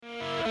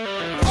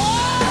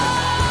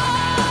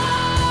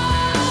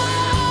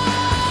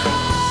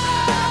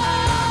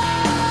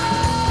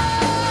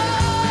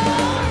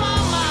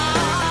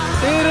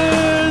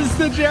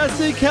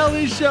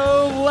Kelly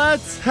Show.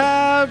 Let's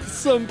have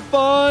some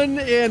fun,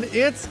 and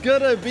it's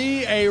gonna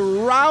be a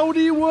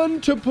rowdy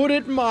one, to put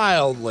it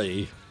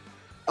mildly.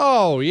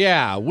 Oh,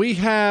 yeah, we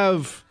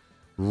have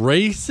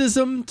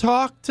racism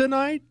talk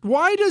tonight.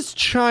 Why does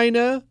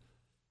China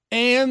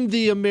and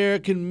the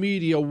American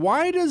media,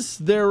 why does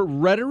their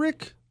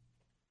rhetoric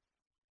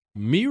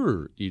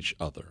mirror each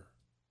other?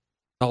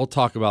 I'll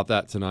talk about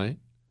that tonight.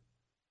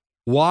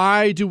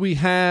 Why do we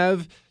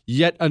have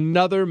yet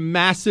another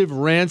massive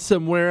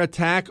ransomware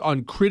attack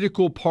on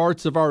critical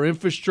parts of our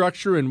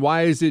infrastructure, and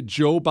why is it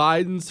Joe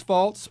Biden's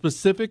fault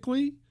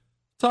specifically?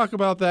 Talk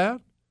about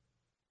that.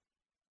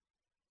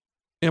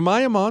 Am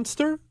I a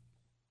monster?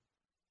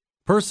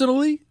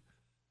 Personally?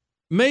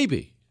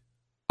 Maybe.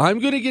 I'm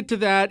going to get to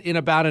that in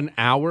about an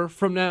hour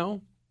from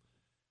now.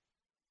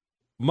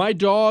 My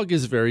dog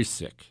is very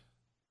sick.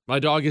 My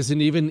dog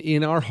isn't even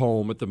in our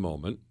home at the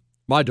moment.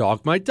 My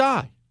dog might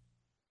die.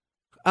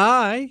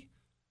 I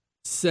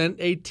sent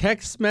a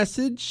text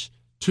message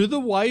to the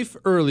wife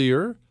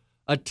earlier,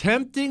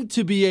 attempting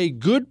to be a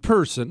good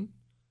person.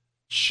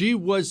 She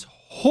was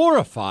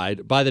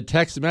horrified by the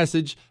text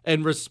message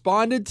and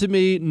responded to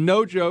me,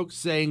 no joke,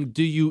 saying,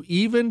 "Do you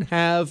even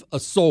have a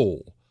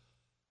soul?"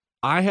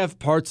 I have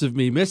parts of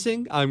me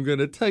missing. I'm going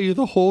to tell you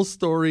the whole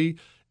story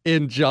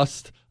in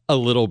just a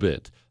little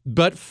bit.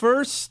 But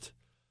first,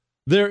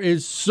 there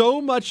is so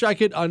much I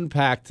could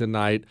unpack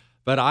tonight,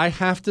 but I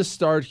have to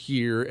start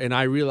here, and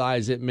I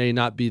realize it may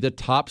not be the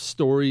top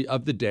story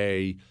of the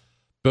day,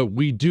 but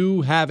we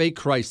do have a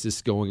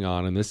crisis going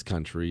on in this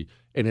country,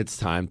 and it's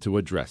time to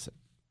address it.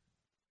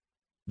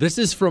 This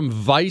is from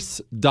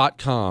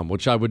Vice.com,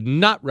 which I would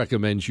not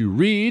recommend you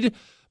read,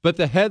 but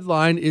the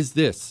headline is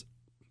this.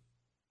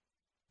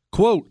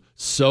 Quote,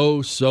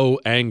 so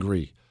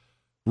angry.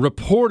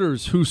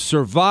 Reporters who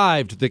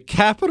survived the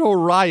Capitol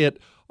riot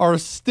are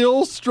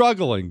still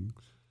struggling.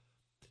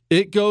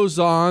 It goes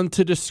on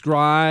to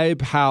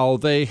describe how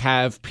they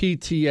have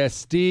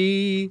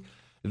PTSD.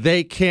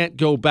 They can't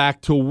go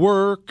back to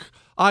work.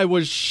 I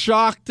was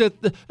shocked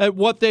at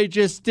what they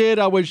just did.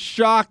 I was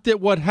shocked at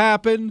what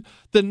happened.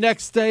 The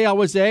next day I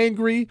was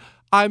angry.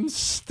 I'm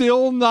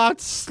still not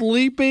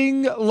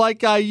sleeping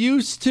like I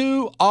used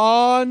to.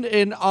 On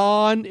and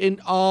on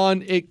and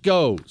on it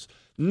goes.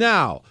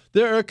 Now,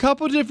 there are a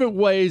couple different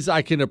ways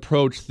I can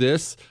approach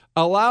this.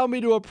 Allow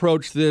me to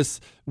approach this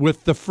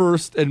with the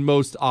first and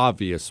most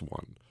obvious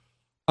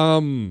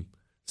one.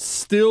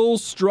 Still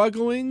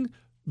struggling?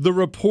 The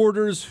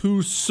reporters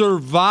who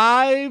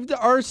survived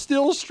are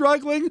still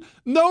struggling?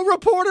 No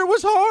reporter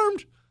was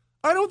harmed.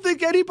 I don't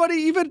think anybody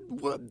even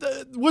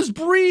was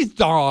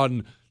breathed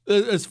on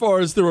as far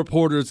as the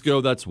reporters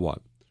go. That's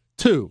one.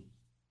 Two,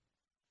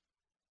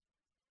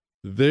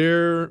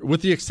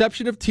 with the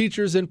exception of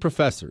teachers and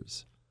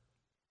professors,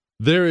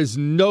 there is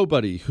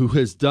nobody who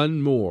has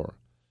done more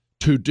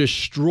to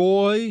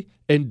destroy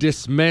and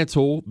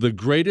dismantle the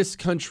greatest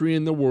country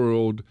in the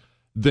world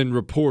than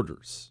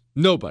reporters.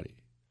 Nobody.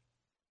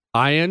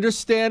 I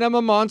understand I'm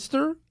a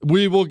monster.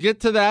 We will get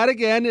to that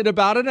again in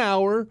about an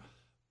hour.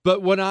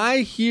 But when I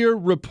hear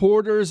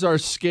reporters are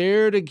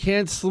scared and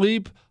can't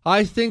sleep,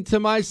 I think to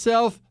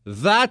myself,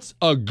 that's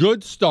a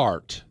good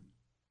start.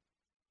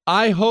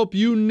 I hope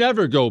you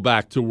never go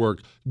back to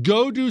work.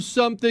 Go do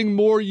something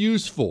more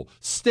useful.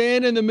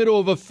 Stand in the middle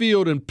of a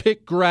field and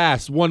pick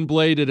grass one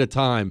blade at a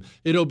time.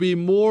 It'll be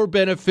more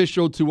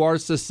beneficial to our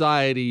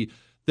society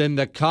than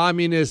the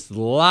communist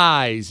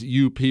lies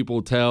you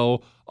people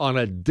tell on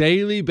a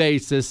daily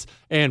basis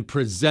and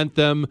present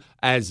them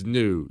as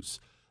news.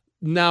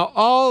 Now,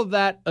 all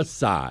that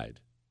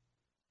aside,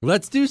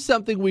 let's do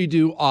something we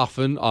do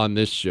often on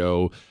this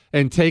show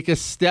and take a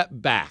step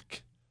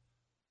back.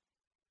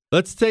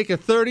 Let's take a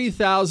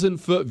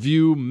 30,000-foot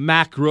view,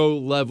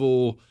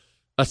 macro-level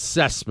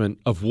assessment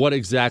of what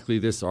exactly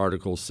this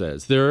article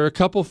says. There are a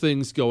couple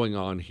things going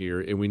on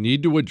here, and we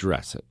need to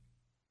address it.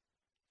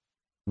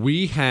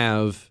 We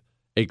have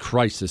a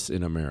crisis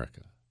in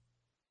America.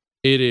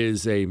 It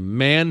is a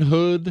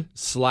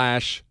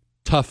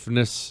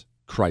manhood/toughness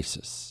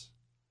crisis.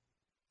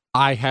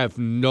 I have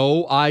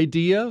no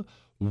idea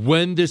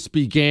when this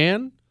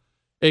began.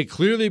 It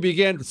clearly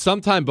began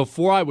sometime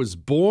before I was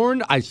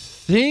born. I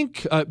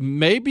think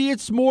maybe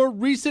it's more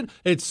recent.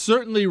 It's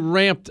certainly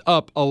ramped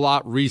up a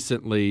lot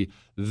recently.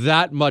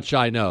 That much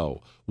I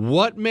know.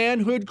 What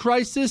manhood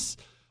crisis?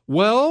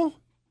 Well,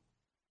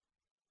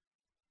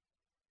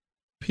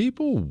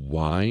 people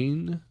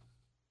whine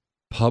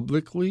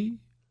publicly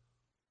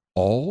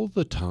all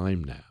the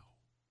time now.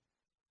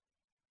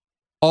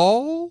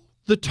 All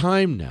the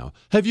time now.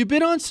 Have you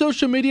been on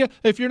social media?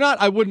 If you're not,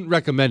 I wouldn't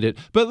recommend it.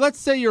 But let's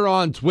say you're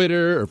on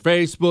Twitter or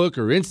Facebook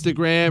or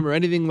Instagram or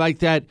anything like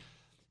that.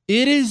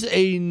 It is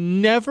a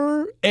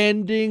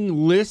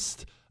never-ending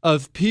list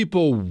of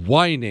people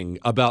whining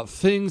about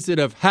things that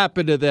have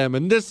happened to them.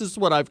 And this is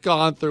what I've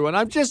gone through. And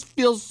I just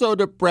feel so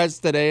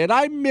depressed today. And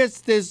I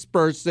miss this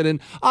person. And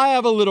I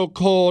have a little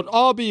cold.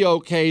 I'll be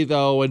okay,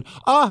 though. And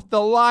the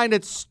line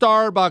at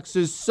Starbucks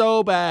is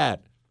so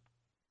bad.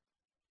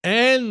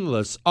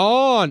 Endless,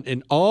 on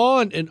and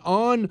on and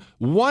on,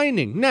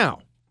 whining.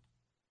 Now,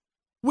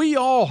 we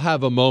all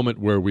have a moment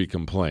where we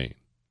complain,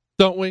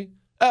 don't we?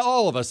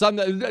 All of us,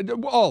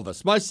 all of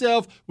us,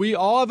 myself, we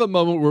all have a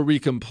moment where we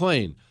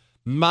complain.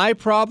 My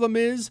problem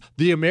is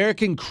the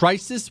American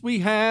crisis we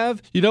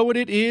have. You know what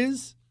it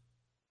is?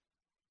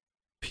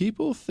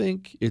 People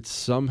think it's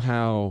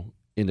somehow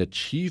an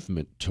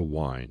achievement to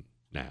whine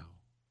now.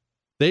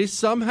 They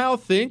somehow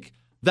think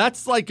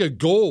that's like a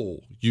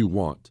goal you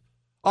want.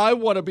 I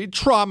want to be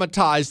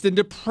traumatized and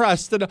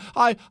depressed, and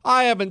I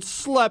haven't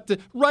slept.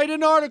 Write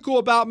an article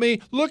about me.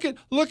 Look at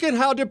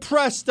how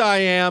depressed I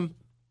am.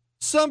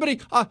 Somebody,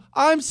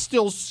 I'm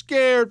still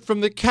scared from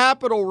the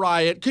Capitol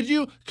riot. Could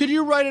you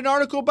write an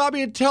article about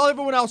me and tell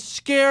everyone how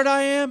scared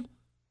I am?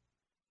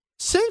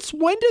 Since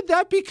when did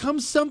that become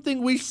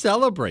something we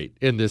celebrate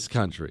in this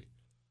country?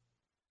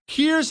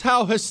 Here's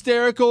how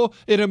hysterical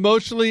and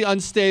emotionally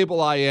unstable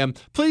I am.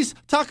 Please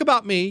talk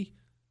about me.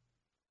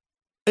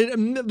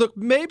 And look,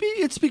 maybe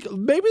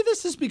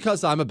this is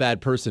because I'm a bad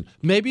person.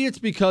 Maybe it's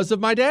because of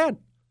my dad,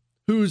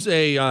 who's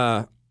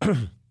a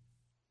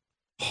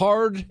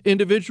hard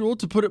individual,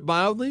 to put it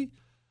mildly.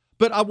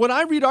 But when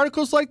I read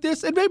articles like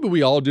this, and maybe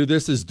we all do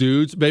this as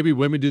dudes, maybe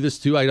women do this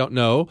too, I don't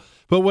know.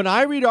 But when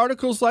I read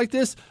articles like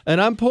this and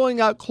I'm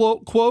pulling out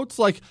quotes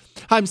like,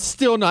 I'm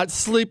still not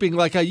sleeping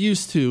like I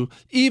used to,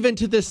 even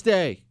to this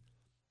day,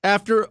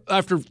 after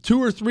 200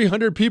 or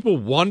 300 people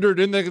wandered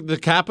in the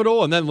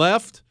Capitol and then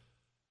left,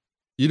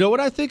 you know what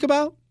I think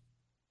about?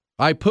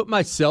 I put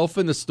myself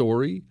in the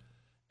story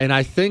and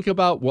I think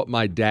about what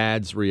my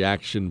dad's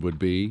reaction would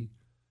be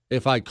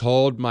if I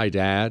called my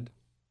dad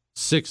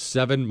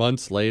 6-7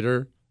 months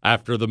later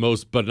after the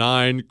most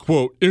benign,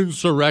 quote,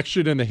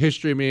 insurrection in the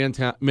history of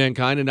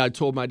mankind, and I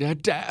told my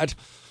dad, Dad,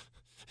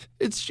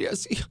 it's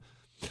Jesse.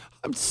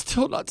 I'm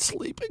still not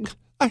sleeping.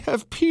 I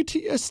have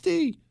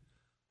PTSD.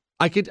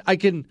 I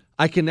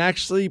can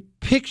actually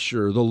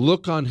picture the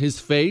look on his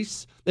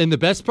face, and the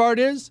best part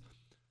is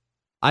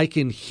I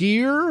can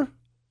hear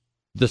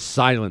the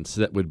silence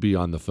that would be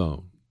on the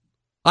phone.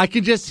 I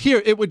can just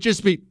hear it would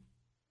just be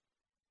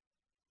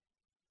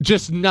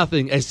just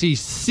nothing as he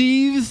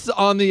seethes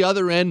on the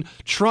other end,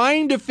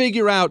 trying to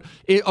figure out,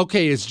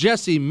 okay, is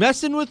Jesse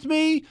messing with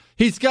me?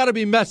 He's got to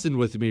be messing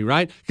with me,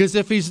 right? Because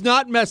if he's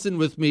not messing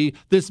with me,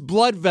 this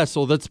blood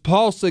vessel that's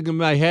pulsing in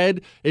my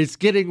head is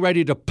getting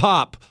ready to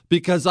pop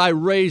because I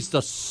raised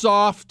a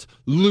soft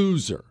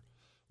loser.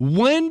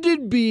 When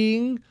did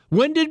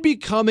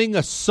becoming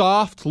a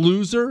soft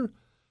loser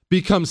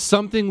become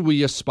something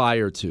we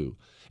aspire to?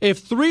 If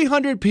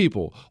 300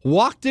 people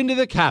walked into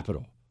the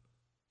Capitol,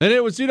 and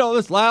it was,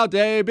 this loud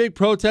day, big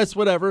protest,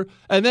 whatever,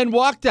 and then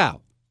walked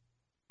out.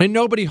 And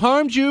nobody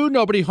harmed you.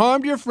 Nobody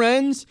harmed your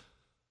friends.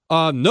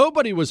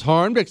 Nobody was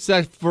harmed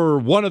except for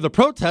one of the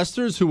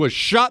protesters who was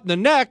shot in the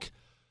neck.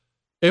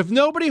 If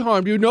nobody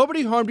harmed you,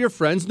 nobody harmed your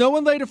friends, no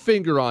one laid a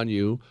finger on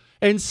you,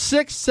 and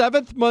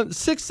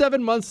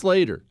 6-7 months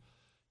later,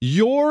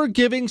 you're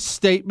giving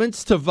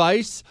statements to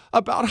Vice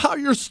about how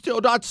you're still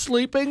not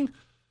sleeping,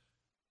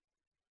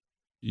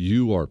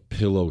 you are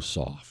pillow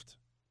soft.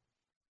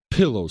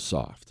 Pillow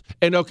soft.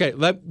 And okay,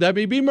 let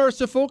me be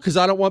merciful because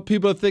I don't want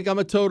people to think I'm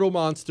a total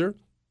monster.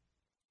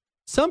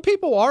 Some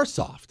people are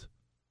soft.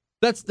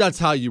 That's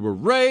how you were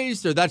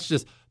raised, or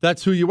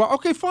that's who you are.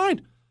 Okay,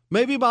 fine.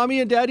 Maybe mommy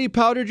and daddy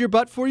powdered your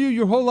butt for you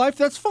your whole life.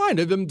 That's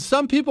fine.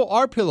 Some people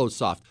are pillow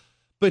soft.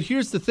 But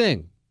here's the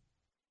thing.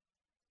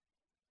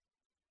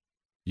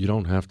 You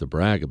don't have to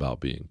brag about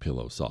being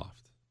pillow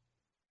soft.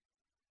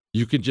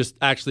 You can just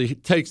actually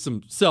take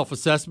some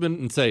self-assessment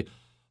and say,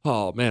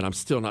 oh, man, I'm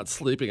still not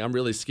sleeping. I'm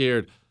really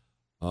scared.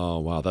 Oh,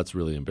 wow, that's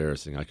really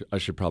embarrassing. I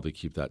should probably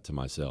keep that to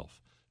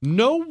myself.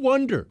 No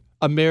wonder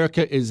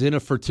America is in a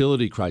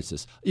fertility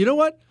crisis. You know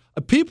what?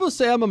 People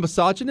say I'm a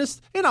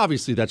misogynist, and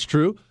obviously that's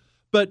true,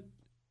 but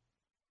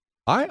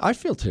I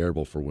feel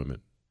terrible for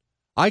women.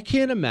 I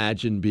can't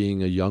imagine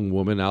being a young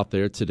woman out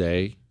there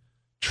today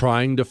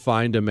trying to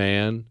find a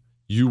man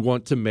you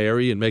want to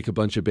marry and make a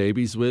bunch of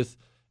babies with,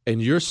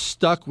 and you're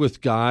stuck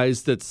with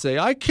guys that say,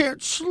 I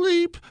can't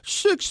sleep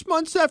 6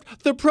 months after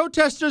the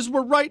protesters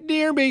were right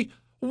near me.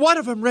 One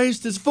of them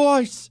raised his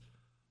voice.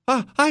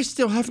 I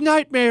still have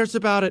nightmares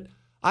about it.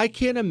 I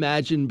can't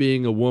imagine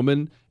being a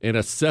woman and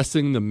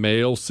assessing the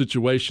male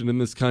situation in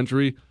this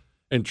country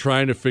and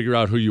trying to figure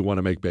out who you want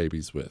to make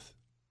babies with.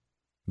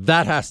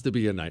 That has to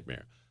be a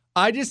nightmare.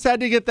 I just had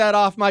to get that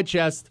off my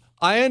chest.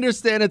 I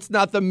understand it's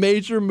not the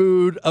major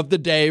mood of the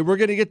day. We're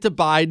going to get to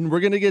Biden. We're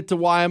going to get to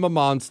why I'm a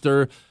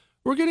monster.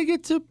 We're going to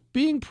get to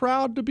being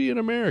proud to be an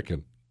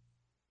American.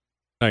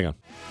 Hang on.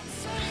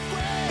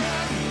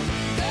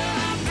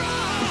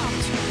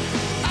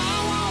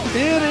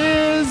 It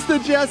is the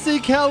Jesse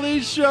Kelly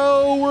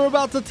Show. We're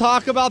about to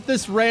talk about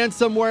this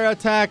ransomware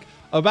attack.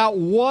 About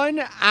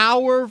 1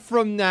 hour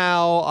from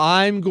now,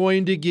 I'm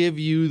going to give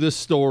you the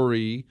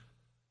story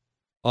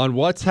on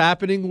what's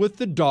happening with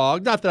the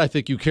dog. Not that I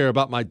think you care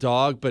about my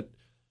dog, but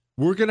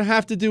we're going to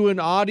have to do an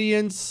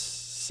audience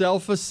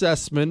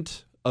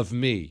self-assessment of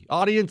me,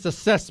 audience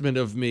assessment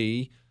of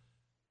me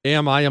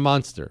Am I a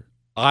monster?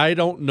 I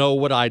don't know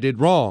what I did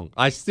wrong.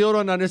 I still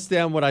don't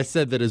understand what I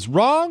said that is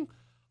wrong.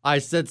 I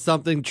said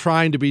something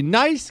trying to be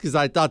nice because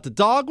I thought the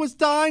dog was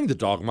dying. The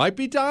dog might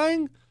be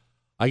dying.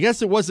 I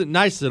guess it wasn't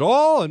nice at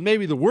all, and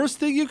maybe the worst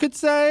thing you could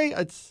say.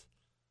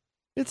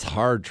 It's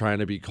hard trying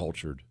to be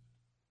cultured.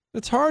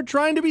 It's hard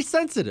trying to be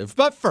sensitive.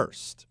 But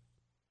first,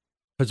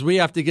 because we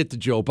have to get to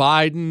Joe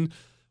Biden,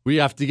 we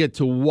have to get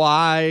to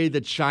why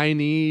the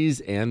Chinese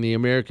and the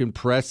American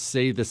press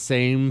say the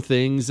same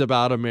things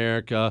about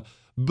America.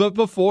 But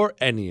before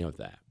any of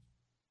that,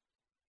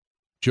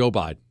 Joe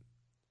Biden.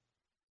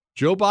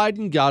 Joe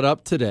Biden got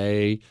up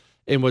today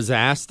and was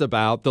asked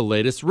about the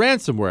latest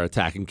ransomware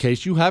attack. In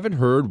case you haven't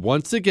heard,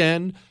 once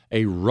again,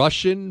 a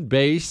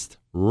Russian-based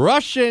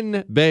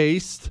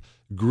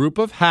group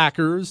of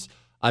hackers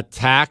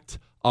attacked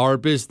our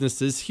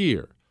businesses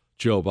here.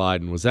 Joe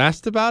Biden was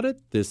asked about it.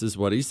 This is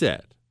what he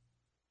said.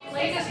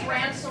 Latest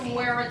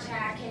ransomware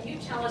attack. Can you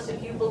tell us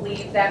if you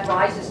believe that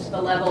rises to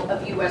the level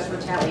of U.S.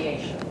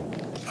 retaliation?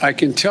 I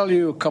can tell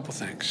you a couple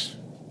things.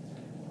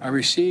 I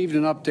received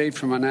an update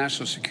from our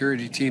national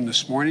security team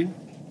this morning.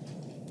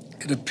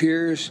 It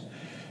appears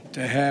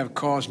to have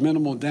caused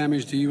minimal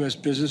damage to U.S.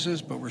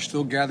 businesses, but we're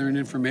still gathering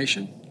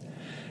information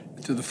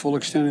to the full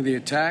extent of the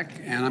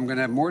attack, and I'm going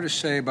to have more to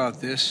say about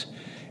this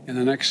in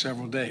the next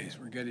several days.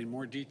 We're getting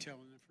more detail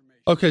and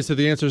information. Okay, so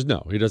the answer is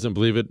no. He doesn't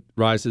believe it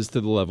rises to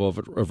the level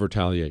of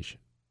retaliation.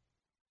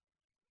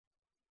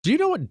 Do you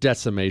know what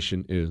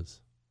decimation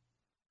is?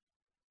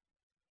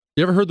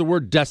 You ever heard the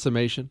word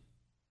decimation?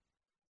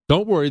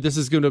 Don't worry, this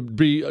is going to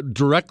be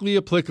directly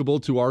applicable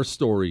to our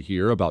story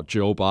here about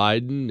Joe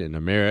Biden and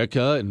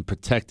America and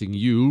protecting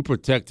you,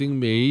 protecting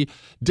me.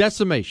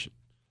 Decimation.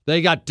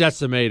 They got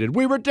decimated.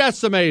 We were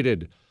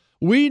decimated.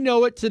 We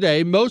know it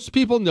today. Most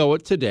people know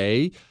it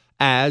today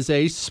as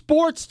a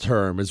sports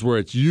term is where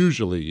it's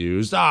usually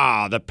used.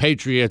 The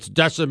Patriots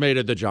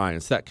decimated the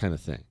Giants, that kind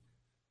of thing.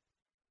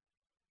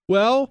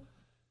 Well,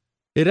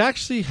 it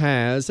actually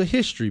has a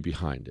history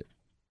behind it.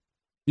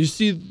 You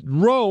see,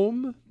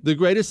 Rome, the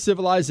greatest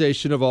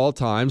civilization of all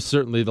time,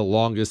 certainly the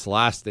longest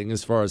lasting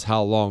as far as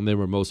how long they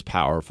were most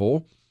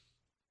powerful,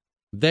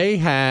 they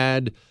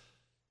had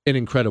an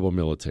incredible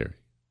military.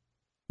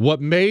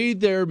 What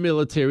made their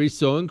military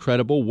so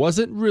incredible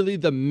wasn't really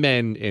the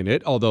men in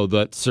it, although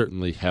that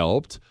certainly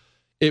helped.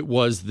 It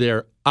was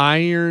their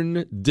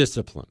iron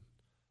discipline.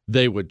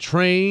 They would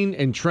train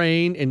and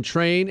train and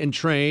train and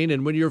train,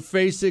 and when you're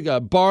facing a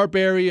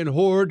barbarian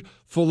horde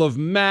full of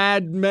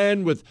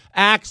madmen with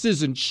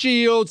axes and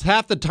shields,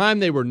 half the time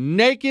they were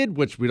naked,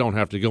 which we don't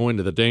have to go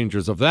into the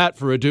dangers of that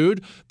for a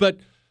dude, but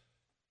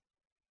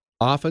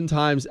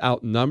oftentimes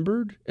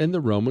outnumbered, and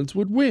the Romans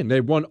would win. They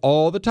won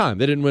all the time.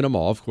 They didn't win them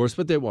all, of course,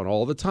 but they won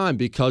all the time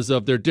because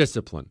of their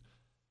discipline.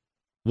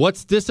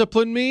 What's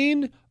discipline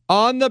mean?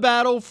 On the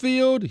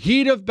battlefield,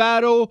 heat of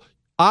battle,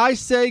 I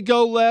say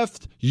go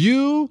left.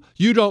 You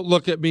don't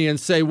look at me and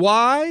say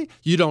why.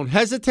 You don't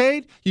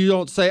hesitate. You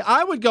don't say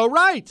I would go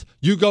right.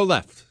 You go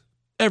left.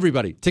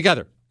 Everybody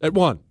together at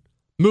one.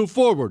 Move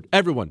forward.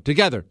 Everyone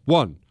together.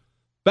 One.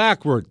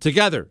 Backward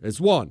together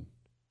as one.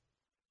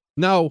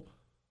 Now,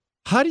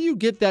 how do you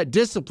get that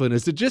discipline?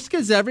 Is it just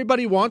because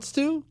everybody wants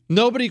to?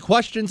 Nobody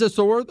questions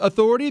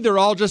authority? They're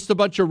all just a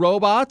bunch of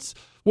robots?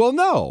 Well,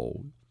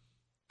 no.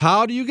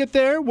 How do you get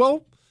there?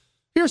 Well,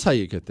 here's how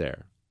you get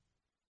there.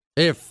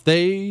 If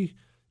they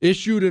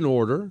issued an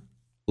order,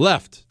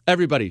 left,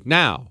 everybody,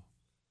 now,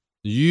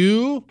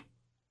 you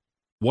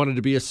wanted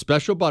to be a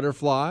special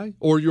butterfly,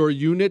 or your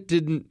unit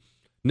didn't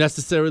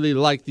necessarily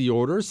like the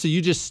order, so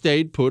you just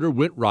stayed put or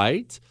went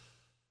right,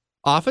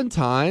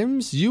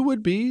 oftentimes you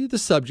would be the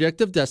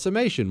subject of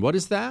decimation. What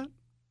is that?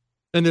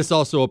 And this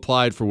also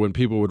applied for when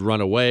people would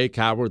run away,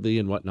 cowardly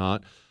and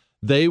whatnot.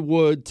 They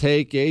would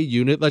take a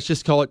unit, let's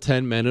just call it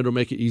 10 men. It'll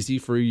make it easy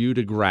for you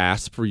to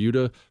grasp, for you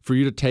to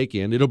take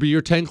in. It'll be your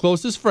 10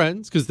 closest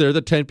friends because they're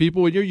the 10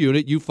 people in your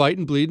unit. You fight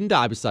and bleed and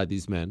die beside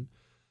these men.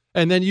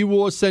 And then you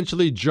will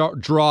essentially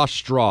draw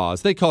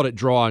straws. They called it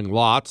drawing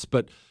lots,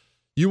 but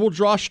you will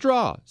draw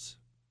straws.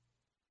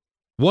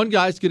 One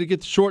guy's going to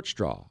get the short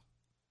straw.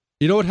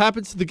 You know what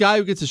happens to the guy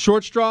who gets a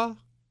short straw?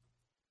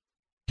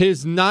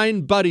 His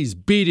 9 buddies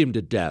beat him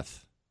to death.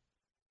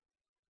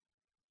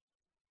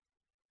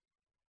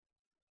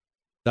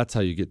 That's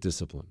how you get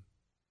discipline.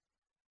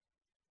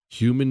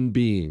 Human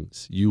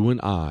beings, you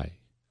and I,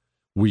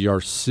 we are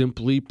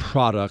simply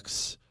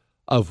products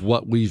of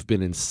what we've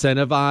been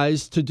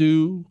incentivized to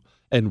do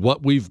and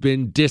what we've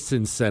been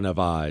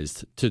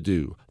disincentivized to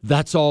do.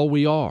 That's all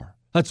we are.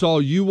 That's all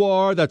you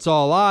are. That's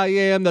all I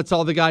am. That's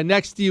all the guy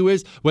next to you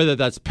is, whether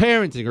that's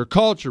parenting or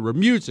culture or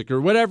music or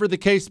whatever the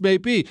case may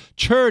be,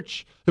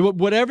 church,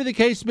 whatever the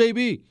case may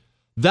be.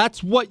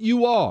 That's what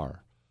you are.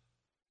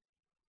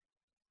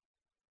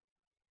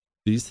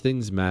 These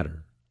things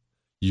matter.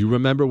 You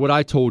remember what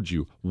I told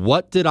you.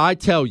 What did I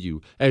tell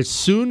you? As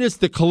soon as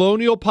the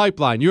Colonial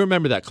Pipeline, you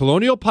remember that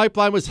Colonial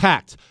Pipeline was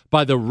hacked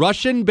by the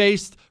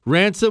Russian-based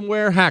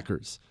ransomware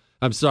hackers.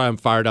 I'm sorry I'm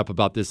fired up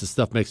about this. This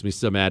stuff makes me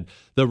so mad.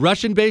 The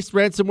Russian-based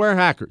ransomware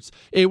hackers.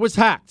 It was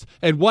hacked.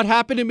 And what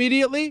happened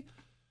immediately?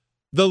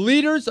 The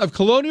leaders of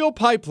Colonial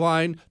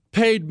Pipeline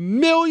paid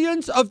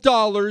millions of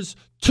dollars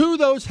to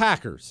those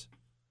hackers.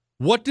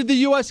 What did the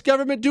U.S.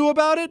 government do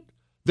about it?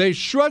 They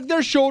shrugged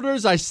their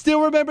shoulders. I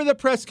still remember the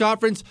press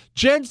conference.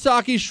 Jen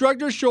Psaki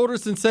shrugged her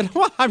shoulders and said,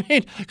 well, I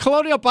mean,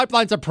 Colonial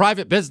Pipeline's a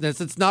private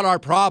business. It's not our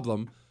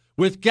problem.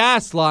 With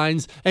gas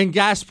lines and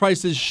gas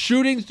prices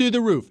shooting through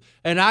the roof.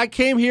 And I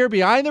came here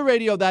behind the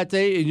radio that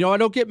day, and I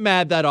don't get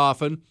mad that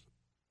often,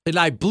 and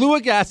I blew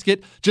a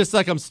gasket just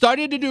like I'm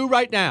starting to do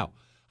right now.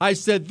 I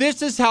said,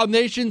 this is how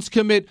nations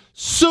commit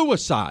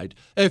suicide.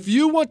 If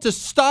you want to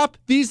stop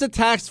these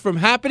attacks from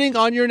happening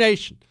on your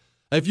nation,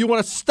 if you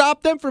want to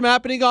stop them from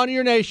happening on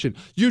your nation,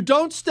 you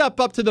don't step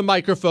up to the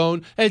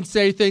microphone and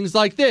say things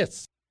like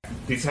this.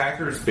 These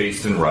hackers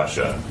based in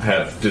Russia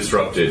have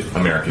disrupted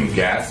American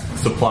gas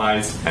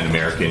supplies and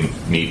American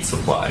meat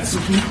supplies.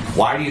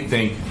 Why do you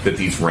think that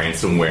these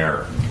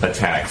ransomware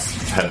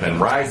attacks have been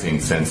rising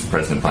since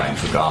President Biden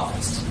took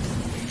office?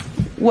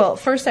 Well,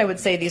 first, I would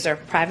say these are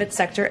private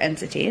sector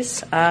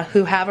entities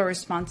who have a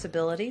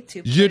responsibility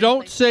to... You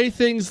don't say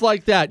things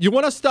like that. You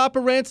want to stop a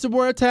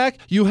ransomware attack?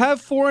 You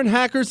have foreign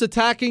hackers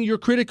attacking your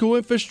critical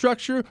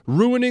infrastructure,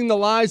 ruining the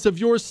lives of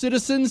your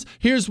citizens?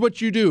 Here's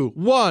what you do.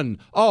 1,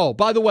 oh,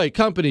 by the way,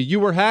 company, you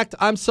were hacked?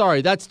 I'm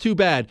sorry, that's too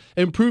bad.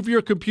 Improve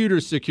your computer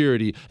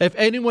security. If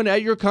anyone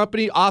at your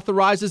company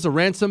authorizes a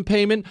ransom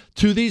payment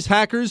to these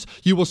hackers,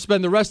 you will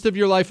spend the rest of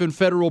your life in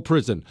federal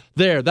prison.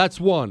 There, that's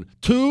 1.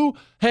 2,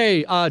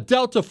 hey,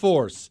 Delta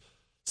Force,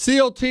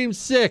 SEAL Team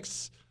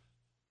 6,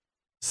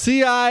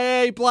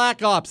 CIA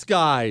Black Ops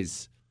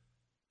guys,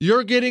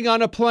 you're getting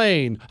on a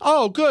plane.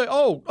 Oh, good.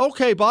 Oh,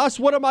 okay, boss.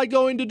 What am I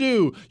going to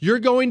do? You're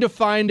going to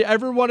find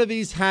every one of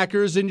these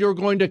hackers and you're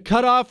going to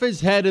cut off his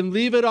head and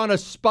leave it on a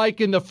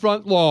spike in the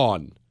front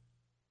lawn.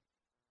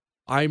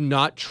 I'm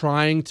not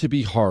trying to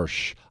be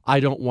harsh.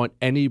 I don't want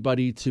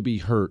anybody to be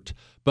hurt.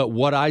 But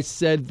what I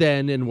said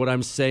then and what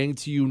I'm saying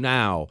to you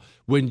now,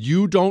 when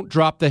you don't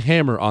drop the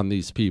hammer on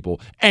these people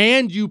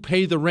and you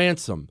pay the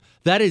ransom,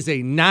 that is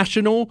a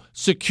national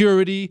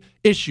security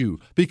issue.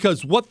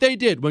 Because what they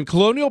did when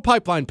Colonial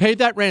Pipeline paid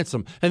that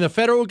ransom and the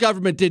federal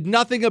government did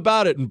nothing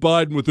about it, and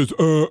Biden with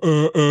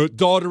his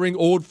doddering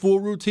old fool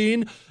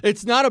routine,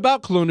 it's not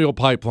about Colonial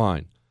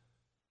Pipeline.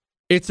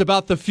 It's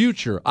about the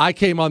future. I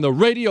came on the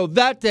radio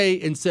that day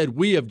and said,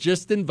 we have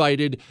just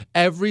invited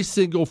every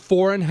single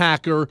foreign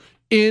hacker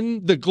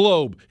in the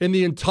globe, in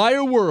the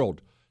entire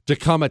world, to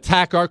come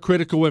attack our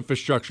critical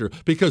infrastructure.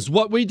 Because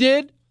what we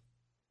did,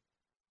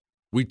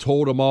 we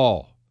told them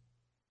all,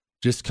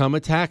 just come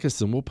attack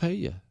us and we'll pay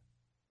you.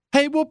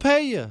 Hey, we'll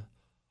pay you.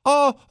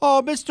 Oh,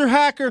 Mr.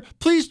 Hacker,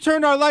 please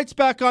turn our lights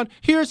back on.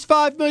 Here's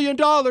 $5 million.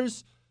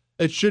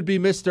 It should be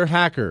Mr.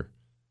 Hacker.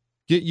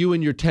 Get you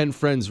and your 10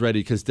 friends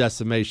ready because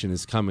Decimation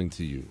is coming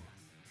to you.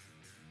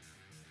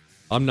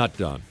 I'm not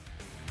done.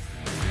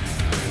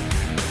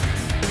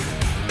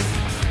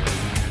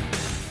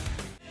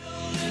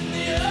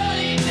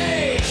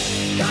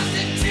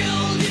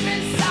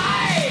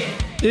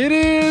 It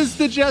is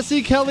the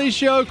Jesse Kelly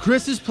Show.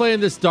 Chris is playing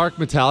this dark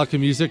Metallica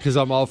music because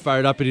I'm all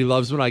fired up and he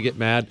loves when I get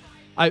mad.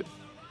 I'm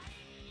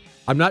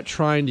not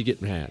trying to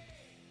get mad.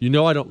 You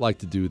know I don't like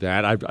to do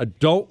that. I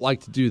don't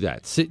like to do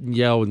that. Sit and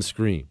yell and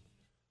scream.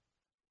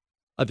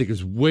 I think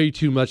there's way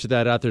too much of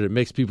that out there that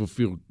makes people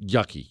feel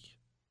yucky.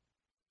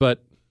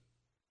 But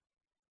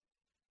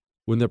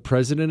when the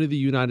president of the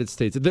United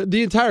States,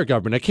 the entire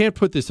government, I can't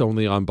put this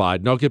only on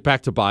Biden. I'll get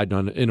back to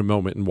Biden in a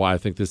moment and why I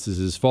think this is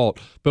his fault.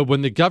 But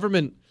when the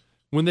government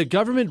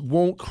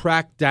won't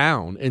crack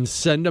down and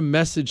send a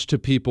message to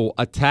people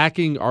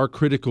attacking our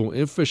critical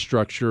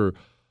infrastructure,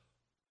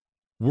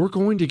 we're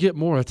going to get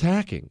more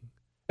attacking.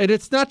 And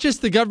it's not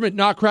just the government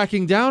not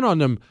cracking down on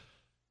them.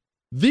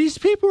 These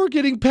people are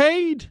getting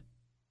paid.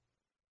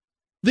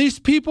 These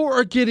people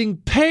are getting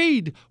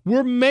paid.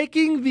 We're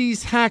making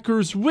these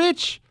hackers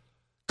rich.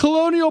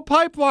 Colonial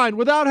Pipeline,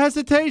 without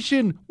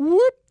hesitation,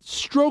 whoop,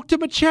 stroked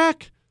him a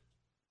check.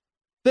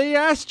 They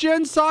asked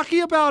Jen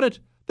Psaki about it.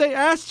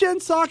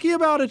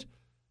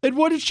 And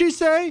what did she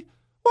say?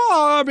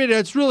 Well, I mean,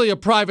 it's really a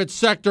private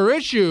sector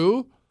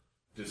issue.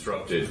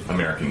 Disrupted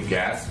American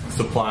gas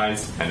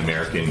supplies and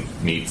American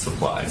meat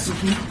supplies.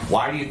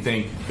 Why do you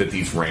think that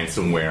these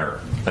ransomware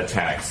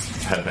attacks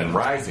have been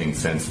rising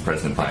since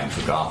President Biden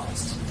took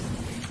office?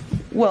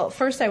 Well,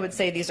 first, I would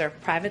say these are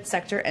private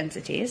sector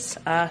entities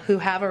who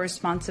have a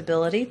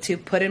responsibility to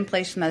put in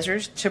place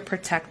measures to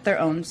protect their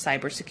own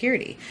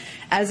cybersecurity.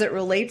 As it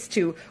relates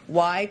to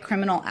why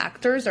criminal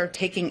actors are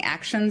taking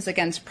actions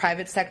against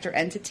private sector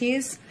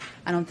entities,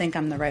 I don't think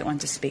I'm the right one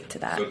to speak to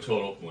that. So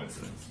total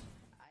coincidence.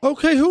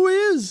 Okay, who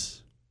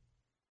is?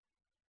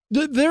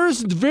 There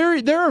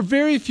are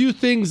very few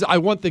things I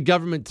want the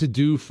government to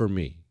do for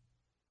me.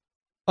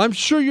 I'm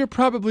sure you're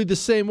probably the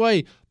same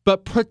way,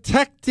 but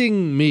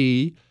protecting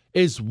me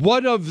is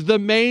one of the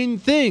main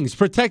things,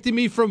 protecting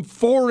me from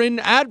foreign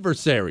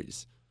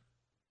adversaries.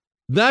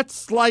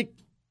 That's like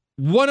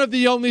one of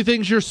the only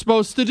things you're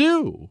supposed to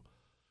do.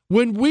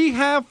 When we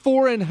have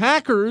foreign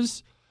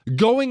hackers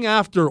going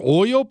after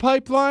oil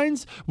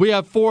pipelines, we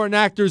have foreign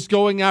actors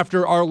going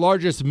after our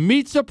largest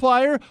meat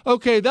supplier.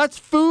 Okay, that's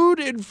food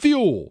and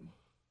fuel.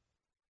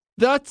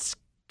 That's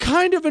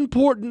kind of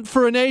important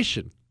for a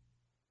nation.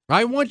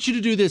 I want you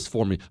to do this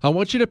for me. I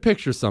want you to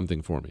picture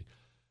something for me.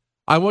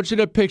 I want you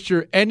to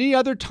picture any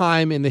other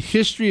time in the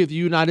history of the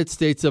United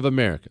States of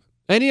America.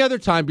 Any other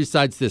time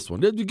besides this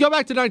one. Go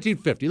back to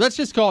 1950. Let's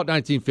just call it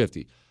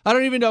 1950. I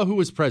don't even know who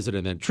was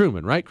president then.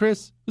 Truman, right,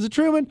 Chris? Was it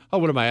Truman? Oh,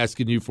 what am I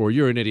asking you for?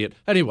 You're an idiot.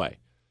 Anyway,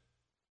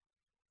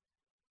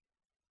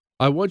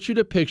 I want you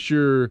to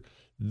picture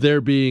there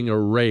being a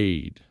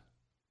raid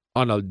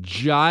on a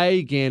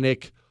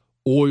gigantic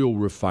oil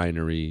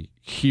refinery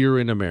here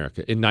in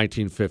America in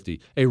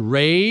 1950. A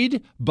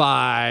raid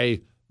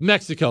by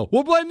Mexico.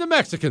 We'll blame the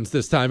Mexicans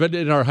this time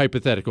in our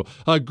hypothetical.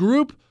 A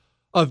group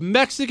of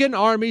Mexican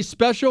Army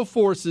Special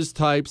Forces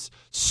types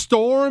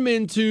storm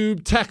into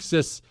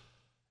Texas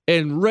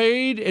and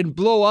raid and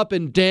blow up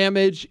and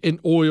damage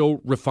an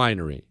oil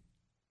refinery.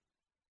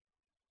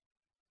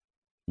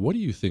 What do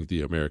you think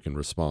the American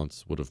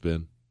response would have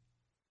been?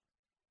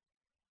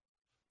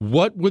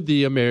 What would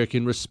the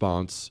American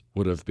response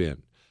would have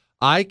been?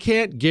 I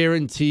can't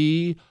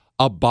guarantee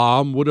a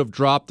bomb would have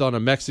dropped on a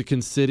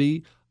Mexican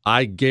city.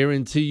 I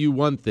guarantee you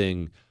one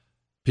thing,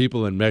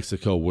 people in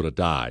Mexico would have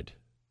died.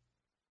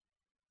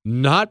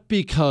 Not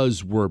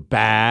because we're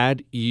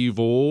bad,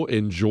 evil,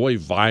 enjoy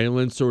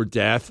violence or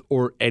death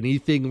or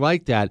anything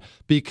like that.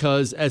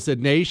 Because as a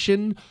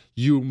nation,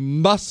 you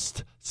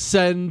must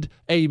send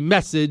a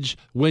message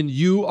when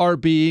you are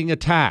being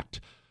attacked.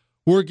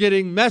 We're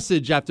getting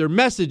message after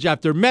message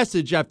after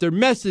message after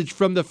message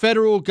from the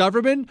federal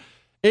government.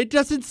 It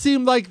doesn't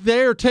seem like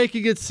they're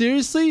taking it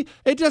seriously.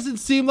 It doesn't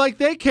seem like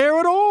they care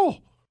at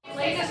all.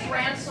 Latest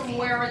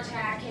ransomware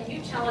attack, can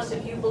you tell us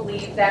if you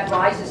believe that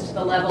rises to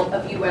the level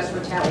of U.S.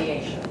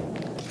 retaliation?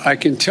 I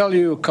can tell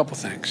you a couple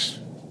things.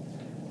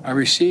 I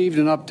received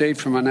an update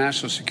from our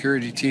national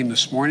security team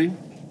this morning.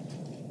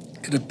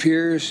 It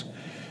appears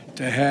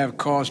to have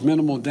caused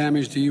minimal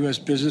damage to U.S.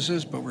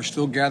 businesses, but we're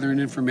still gathering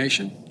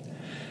information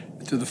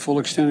to the full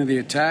extent of the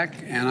attack,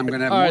 and I'm going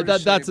to have more to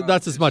say about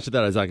that's this. as much of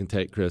that as I can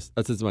take, Chris.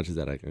 That's as much as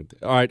that I can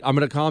take. All right, I'm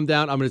going to calm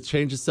down. I'm going to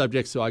change the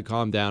subject so I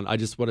calm down. I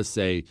just want to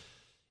say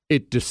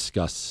it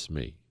disgusts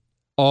me.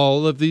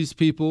 All of these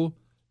people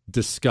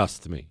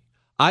disgust me.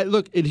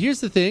 And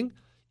here's the thing.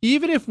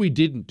 Even if we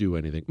didn't do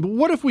anything, but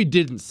what if we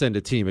didn't send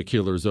a team of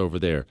killers over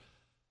there?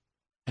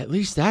 At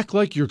least act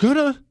like you're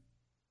gonna.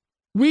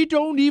 We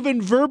don't even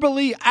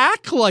verbally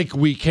act like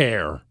we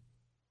care.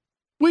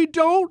 We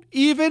don't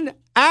even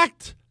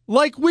act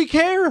like we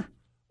care.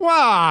 Well,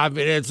 I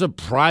mean, it's a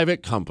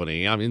private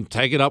company. I mean,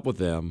 take it up with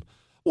them.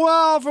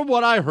 Well, from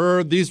what I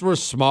heard, these were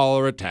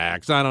smaller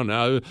attacks. I don't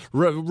know.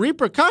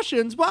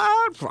 Repercussions?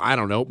 Well, I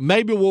don't know.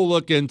 Maybe we'll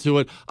look into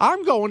it.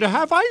 I'm going to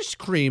have ice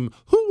cream.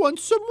 Who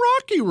wants some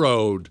Rocky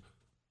Road?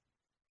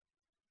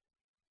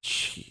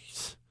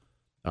 Jeez.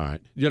 All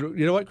right. You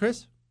know what,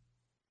 Chris?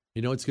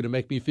 You know what's going to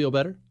make me feel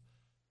better?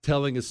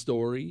 Telling a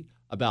story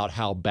about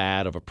how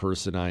bad of a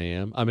person I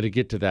am. I'm going to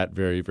get to that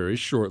very, very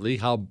shortly.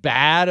 How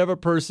bad of a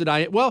person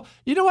I am. Well,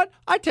 you know what?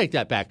 I take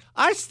that back.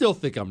 I still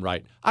think I'm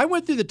right. I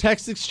went through the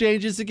text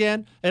exchanges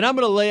again, and I'm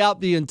going to lay out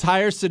the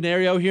entire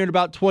scenario here in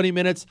about 20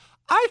 minutes.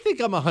 I think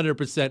I'm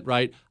 100%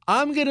 right.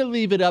 I'm going to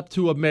leave it up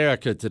to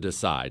America to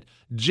decide.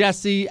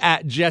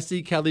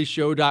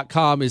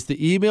 Jesse@jessekellyshow.com is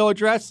the email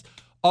address.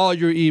 All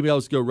your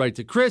emails go right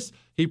to Chris.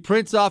 He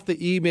prints off the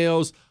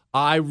emails.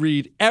 I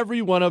read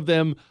every one of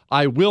them.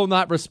 I will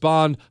not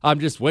respond. I'm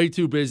just way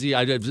too busy.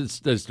 I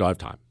just don't have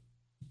time.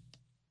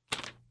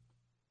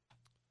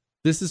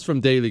 This is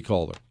from Daily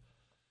Caller.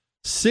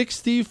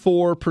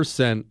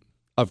 64%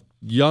 of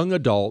young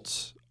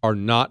adults are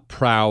not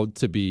proud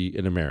to be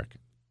an American.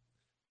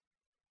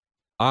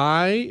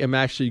 I am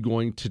actually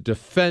going to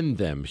defend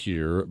them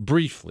here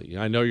briefly.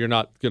 I know you're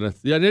not going to...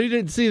 I know you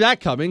didn't see that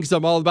coming because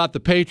I'm all about the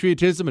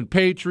patriotism and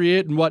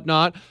patriot and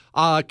whatnot.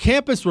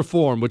 Campus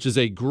Reform, which is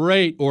a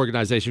great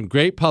organization,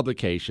 great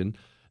publication,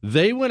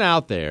 they went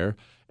out there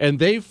and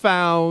they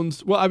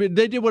found... Well, I mean,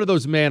 they did one of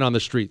those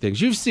man-on-the-street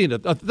things. You've seen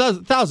it.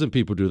 1,000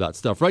 people do that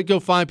stuff, right? Go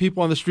find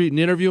people on the street and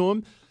interview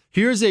them.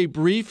 Here's a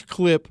brief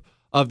clip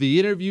of the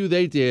interview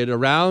they did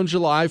around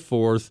July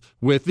 4th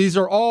with, these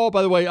are all,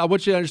 by the way, I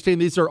want you to understand,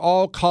 these are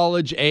all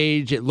college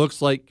age. It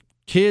looks like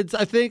kids,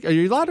 I think. Are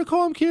you allowed to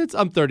call them kids?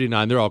 I'm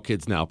 39. They're all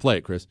kids now. Play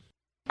it, Chris.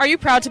 Are you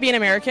proud to be an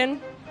American?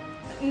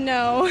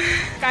 No.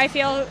 I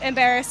feel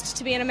embarrassed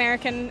to be an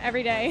American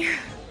every day.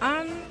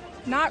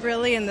 Not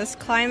really in this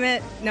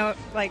climate. No,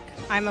 like,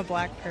 I'm a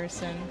black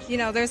person. You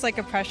know, there's like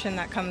oppression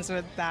that comes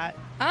with that.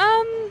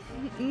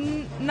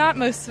 Not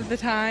most of the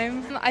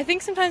time. I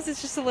think sometimes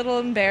it's just a little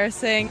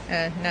embarrassing.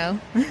 No.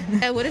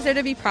 And what is there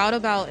to be proud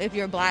about if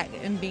you're black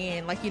and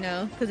being, like, you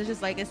know, because it's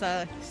just like it's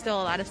still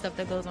a lot of stuff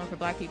that goes on for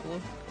black people.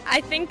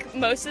 I think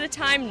most of the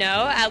time,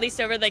 no, at least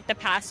over like the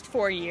past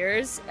 4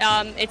 years.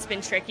 It's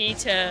been tricky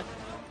to,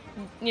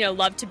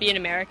 love to be an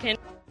American.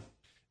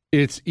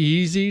 It's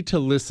easy to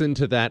listen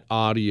to that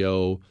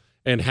audio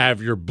and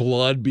have your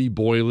blood be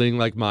boiling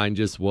like mine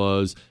just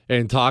was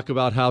and talk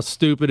about how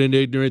stupid and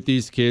ignorant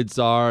these kids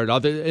are.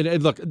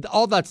 And look,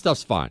 all that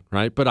stuff's fine,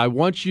 right? But I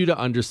want you to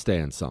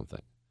understand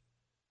something.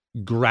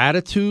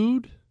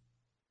 Gratitude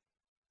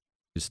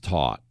is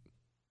taught.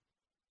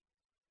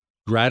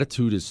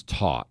 Gratitude is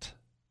taught.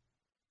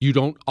 You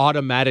don't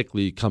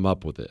automatically come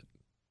up with it.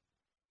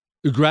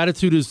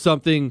 Gratitude is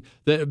something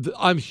that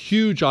I'm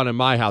huge on in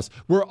my house.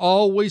 We're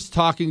always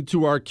talking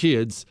to our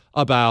kids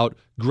about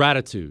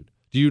gratitude.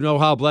 Do you know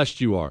how blessed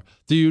you are?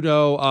 Do you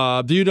know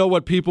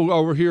what people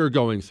over here are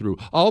going through?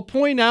 I'll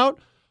point out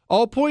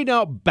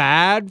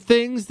bad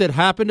things that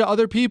happen to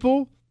other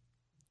people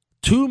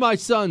to my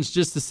sons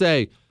just to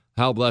say,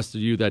 how blessed are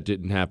you that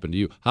didn't happen to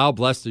you? How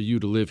blessed are you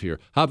to live here?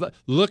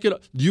 Look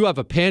at you have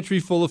a pantry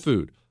full of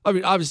food. I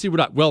mean, obviously we're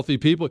not wealthy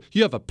people.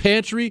 You have a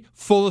pantry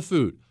full of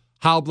food.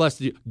 How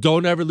blessed are you?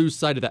 Don't ever lose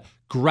sight of that.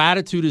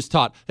 Gratitude is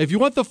taught. If you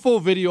want the full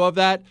video of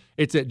that,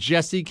 it's at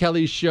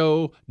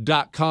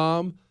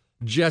jessekellyshow.com.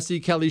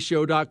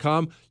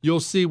 jessekellyshow.com. You'll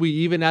see we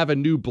even have a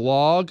new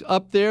blog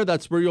up there.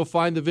 That's where you'll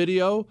find the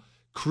video.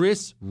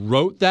 Chris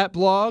wrote that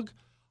blog.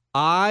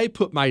 I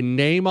put my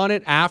name on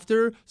it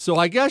after, so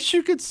I guess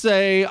you could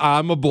say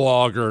I'm a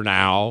blogger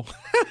now.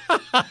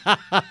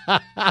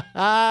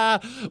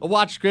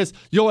 Watch, Chris.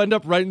 You'll end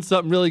up writing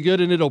something really good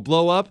and it'll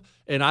blow up.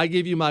 And I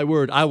give you my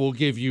word, I will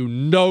give you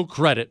no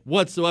credit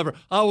whatsoever.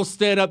 I will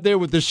stand up there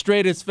with the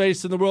straightest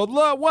face in the world.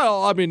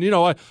 Well, I mean,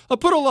 I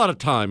put a lot of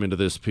time into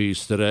this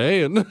piece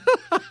today. And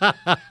all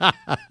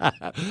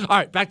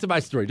right, back to my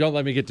story. Don't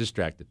let me get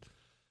distracted.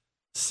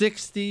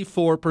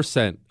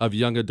 64% of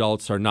young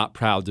adults are not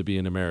proud to be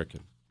an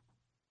American.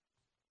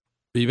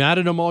 Be mad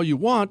at them all you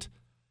want.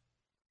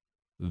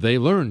 They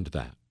learned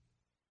that.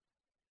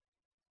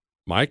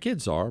 My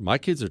kids are. My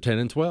kids are 10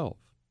 and 12.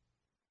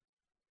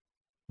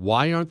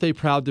 Why aren't they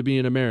proud to be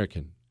an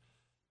American?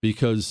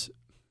 Because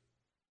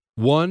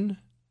one,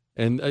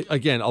 and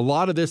again, a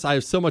lot of this I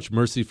have so much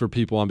mercy for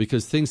people on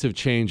because things have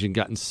changed and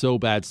gotten so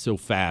bad so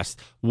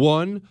fast.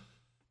 One,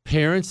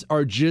 parents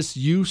are just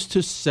used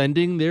to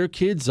sending their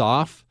kids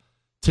off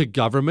to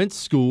government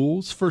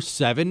schools for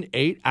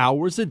 7-8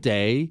 hours a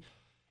day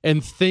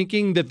and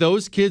thinking that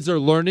those kids are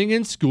learning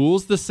in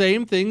schools the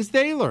same things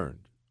they learned.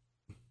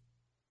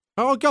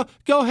 Oh, go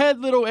ahead,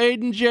 little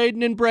Aiden,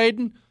 Jaden, and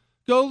Braden.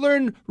 Go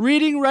learn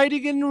reading,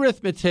 writing, and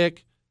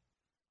arithmetic.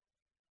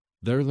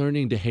 They're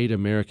learning to hate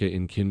America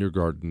in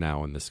kindergarten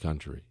now in this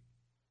country.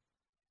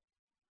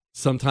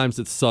 Sometimes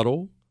it's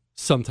subtle.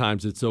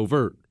 Sometimes it's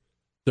overt.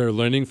 They're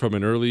learning from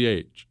an early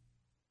age.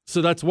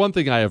 So that's one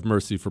thing I have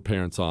mercy for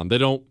parents on. They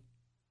don't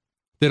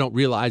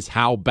realize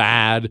how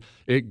bad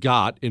it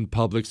got in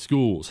public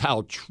schools,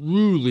 how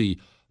truly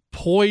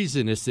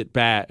poisonous it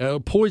got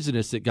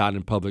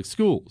in public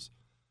schools.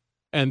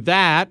 And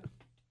that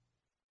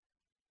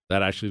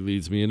actually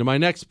leads me into my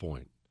next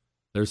point.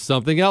 There's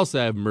something else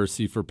I have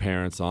mercy for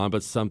parents on,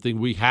 but something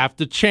we have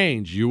to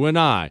change, you and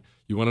I.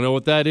 You want to know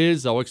what that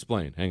is? I'll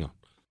explain. Hang on.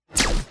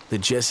 The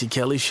Jesse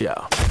Kelly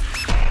Show.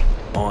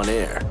 On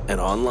air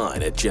and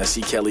online at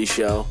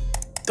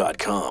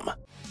jessekellyshow.com.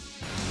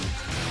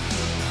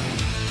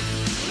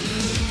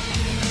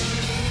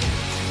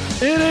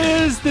 It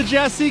is the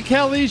Jesse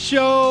Kelly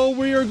Show.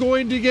 We are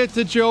going to get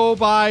to Joe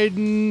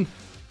Biden.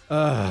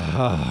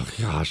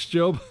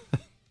 Joe.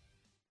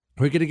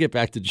 We're going to get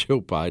back to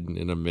Joe Biden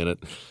in a minute.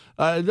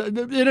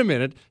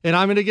 And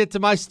I'm going to get to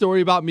my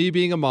story about me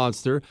being a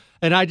monster.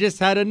 And I just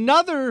had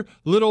another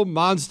little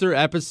monster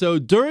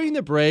episode during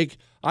the break.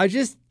 I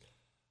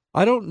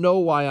don't know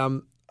why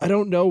I'm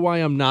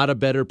not a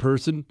better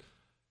person.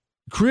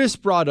 Chris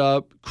brought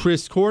up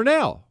Chris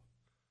Cornell.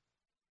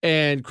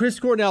 And Chris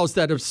Cornell is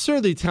that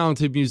absurdly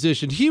talented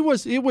musician.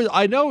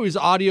 I know he was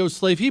Audio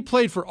Slave. He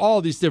played for all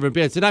these different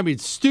bands. And I mean,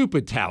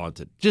 stupid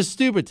talented. Just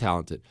stupid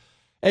talented.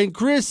 And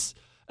Chris,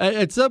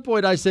 at some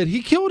point I said,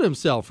 he killed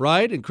himself,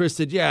 right? And Chris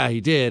said, yeah, he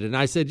did. And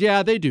I said,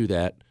 yeah, they do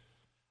that.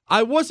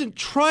 I wasn't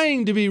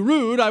trying to be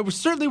rude. I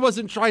certainly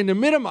wasn't trying to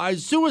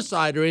minimize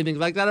suicide or anything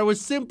like that. I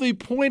was simply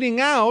pointing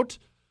out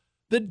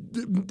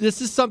that this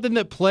is something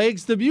that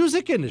plagues the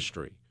music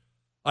industry.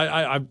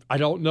 I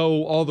don't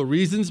know all the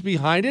reasons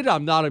behind it.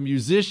 I'm not a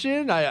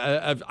musician.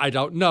 I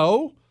don't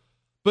know.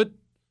 But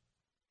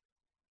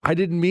I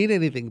didn't mean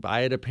anything by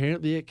it.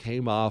 Apparently it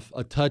came off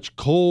a touch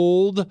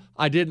cold.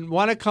 I didn't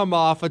want to come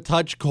off a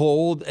touch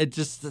cold.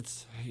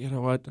 It's you know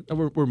what?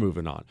 We're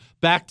moving on.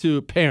 Back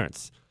to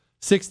parents.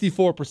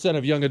 64%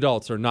 of young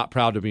adults are not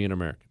proud to be an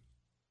American.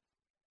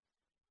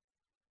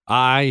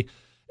 I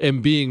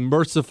am being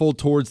merciful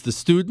towards the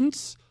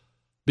students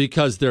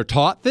because they're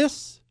taught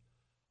this.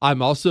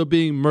 I'm also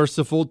being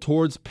merciful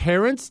towards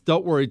parents.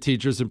 Don't worry,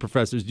 teachers and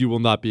professors, you will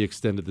not be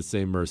extended the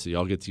same mercy.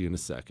 I'll get to you in a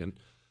second.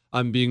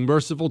 I'm being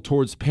merciful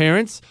towards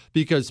parents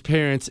because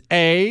parents,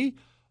 A,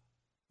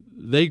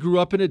 they grew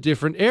up in a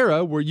different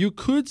era where you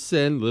could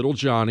send little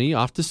Johnny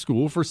off to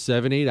school for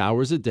 7-8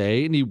 hours a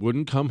day and he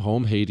wouldn't come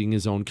home hating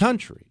his own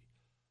country.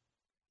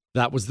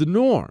 That was the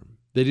norm.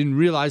 They didn't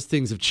realize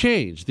things have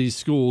changed. These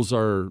schools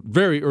are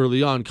very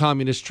early on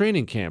communist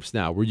training camps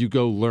now where you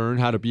go learn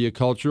how to be a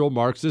cultural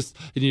Marxist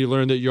and you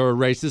learn that you're a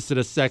racist and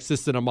a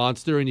sexist and a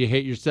monster and you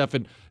hate yourself,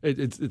 and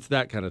it's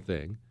that kind of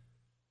thing.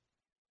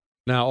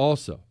 Now,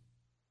 also,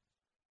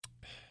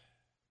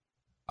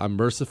 I'm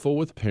merciful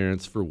with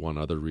parents for one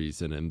other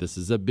reason, and this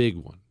is a big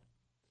one.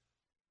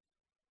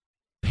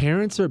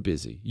 Parents are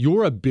busy.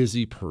 You're a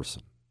busy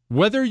person.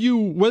 Whether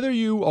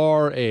you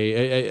are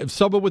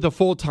someone with a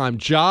full-time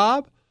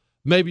job,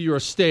 maybe you're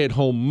a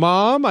stay-at-home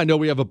mom. I know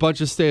we have a bunch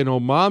of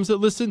stay-at-home moms that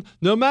listen.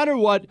 No matter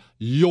what,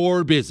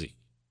 you're busy.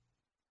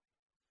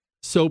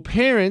 So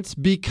parents,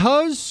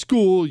 because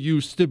school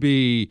used to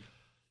be,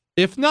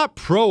 if not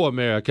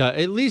pro-America,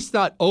 at least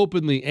not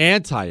openly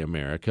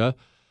anti-America,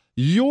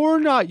 you're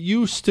not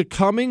used to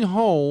coming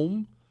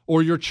home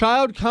or your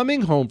child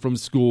coming home from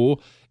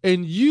school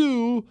and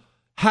you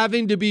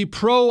having to be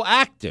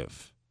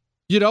proactive.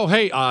 You know,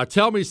 hey,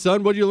 tell me,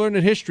 son, what did you learn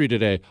in history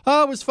today?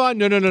 Oh, it was fine.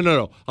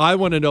 No. I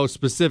want to know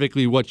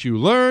specifically what you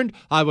learned.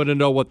 I want to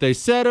know what they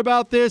said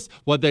about this,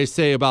 what they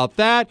say about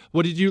that.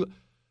 What did you...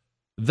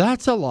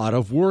 That's a lot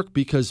of work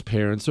because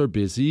parents are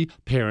busy,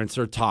 parents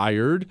are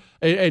tired.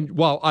 And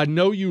while I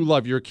know you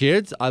love your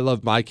kids, I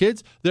love my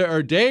kids, there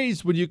are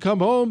days when you come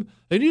home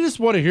and you just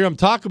want to hear them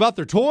talk about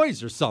their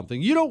toys or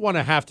something. You don't want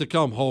to have to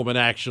come home and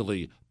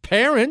actually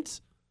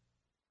parent.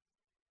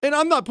 And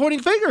I'm not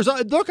pointing fingers.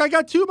 Look, I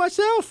got two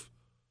myself.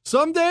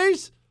 Some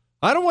days,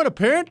 I don't want to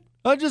parent.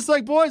 I'm just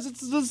like, boys,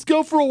 let's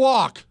go for a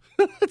walk.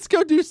 Let's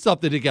go do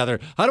something together.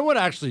 I don't want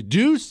to actually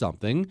do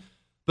something,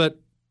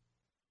 but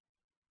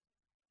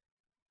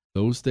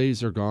those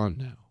days are gone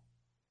now.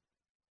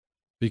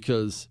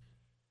 Because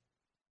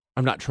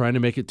I'm not trying to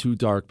make it too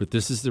dark, but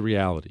this is the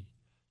reality.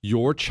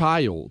 Your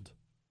child,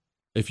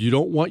 if you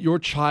don't want your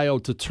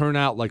child to turn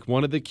out like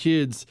one of the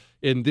kids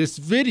in this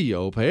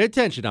video, pay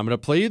attention. I'm going to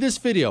play you this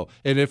video.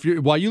 And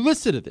while you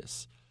listen to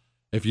this,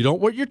 if you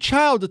don't want your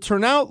child to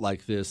turn out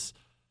like this,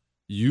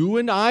 you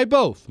and I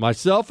both,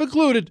 myself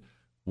included,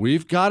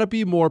 we've got to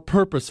be more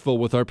purposeful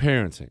with our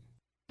parenting.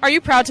 Are you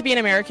proud to be an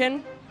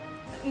American?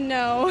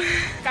 No.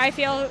 I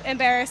feel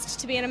embarrassed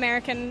to be an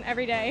American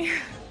every day.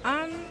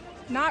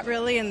 Not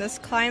really in this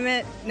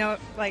climate. No,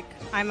 like,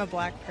 I'm a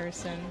black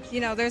person.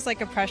 You know, there's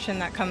like oppression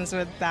that comes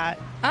with that.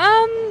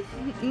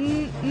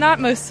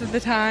 Not most of the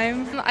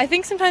time. I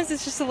think sometimes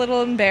it's just a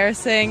little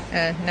embarrassing.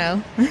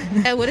 No.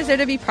 What is there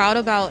to be proud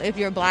about if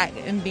you're black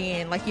and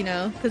being, like, you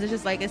know, because it's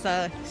just like it's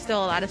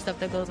still a lot of stuff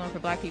that goes on for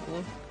black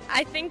people.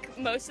 I think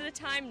most of the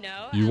time,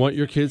 no. You want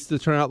your kids to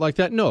turn out like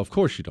that? No, of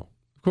course you don't.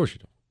 Of course you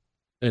don't.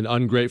 An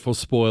ungrateful,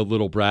 spoiled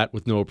little brat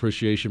with no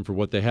appreciation for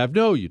what they have?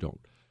 No, you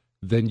don't.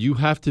 Then you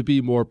have to be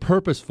more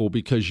purposeful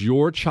because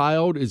your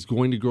child is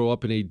going to grow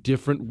up in a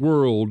different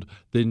world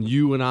than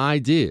you and I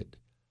did.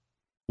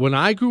 When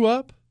I grew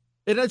up,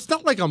 and it's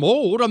not like I'm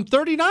old, I'm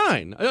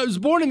 39. I was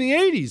born in the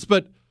 80s,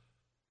 but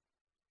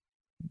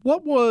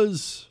what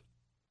was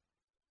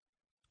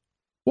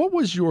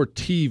your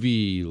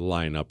TV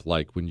lineup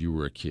like when you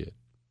were a kid?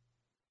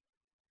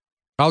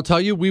 I'll tell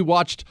you, we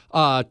watched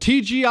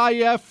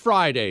TGIF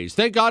Fridays.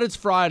 Thank God it's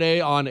Friday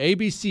on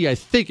ABC, I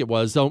think it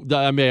was.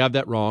 I may have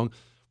that wrong.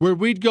 Where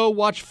we'd go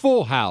watch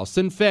Full House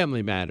and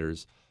Family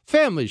Matters.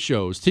 Family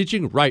shows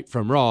teaching right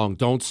from wrong.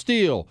 Don't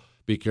steal.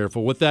 Be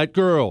careful with that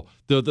girl.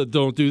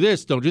 Don't do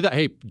this. Don't do that.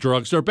 Hey,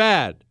 drugs are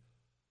bad.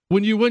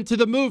 When you went to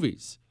the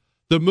movies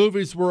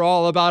were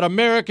all about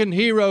American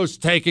heroes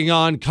taking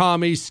on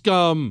commie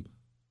scum.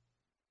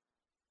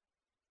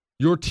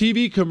 Your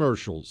TV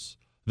commercials,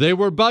 they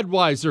were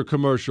Budweiser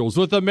commercials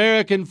with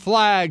American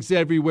flags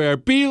everywhere.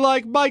 Be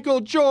like Michael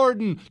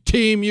Jordan,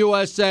 Team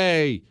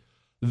USA.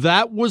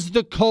 That was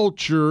the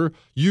culture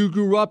you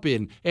grew up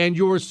in, and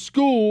your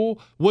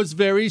school was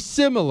very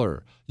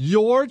similar.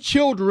 Your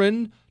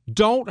children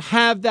don't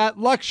have that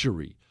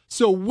luxury,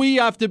 so we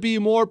have to be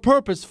more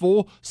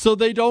purposeful so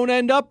they don't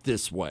end up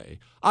this way.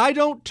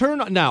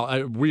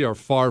 Now, we are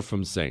far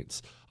from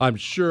saints. I'm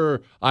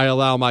sure I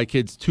allow my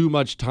kids too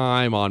much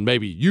time on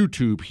maybe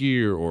YouTube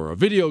here or a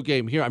video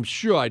game here. I'm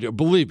sure I do.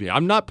 Believe me,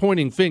 I'm not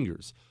pointing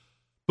fingers.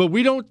 But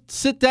we don't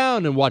sit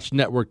down and watch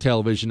network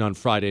television on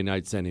Friday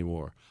nights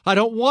anymore. I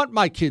don't want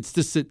my kids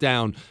to sit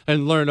down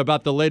and learn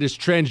about the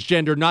latest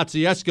transgender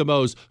Nazi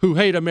Eskimos who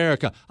hate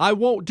America. I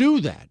won't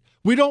do that.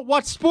 We don't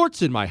watch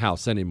sports in my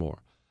house anymore.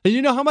 And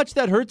you know how much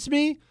that hurts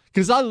me?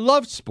 Because I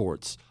love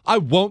sports. I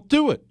won't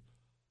do it.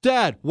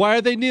 Dad, why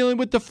are they kneeling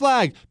with the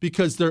flag?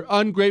 Because they're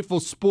ungrateful,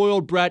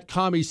 spoiled brat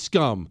commie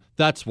scum.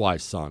 That's why,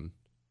 son.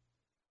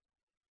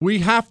 We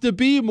have to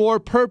be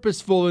more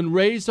purposeful and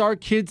raise our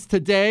kids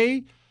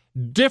today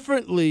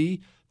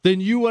differently than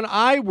you and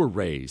I were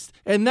raised.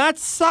 And that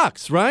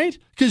sucks, right?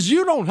 Because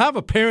you don't have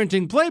a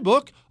parenting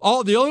playbook.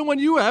 The only one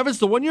you have is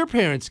the one your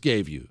parents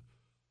gave you.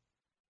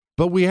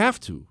 But we have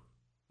to.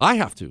 I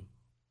have to.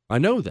 I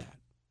know that.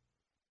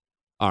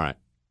 All right.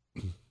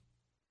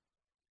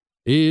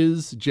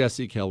 Is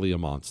Jesse Kelly a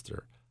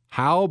monster?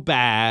 How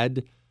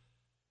bad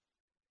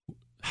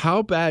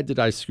did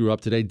I screw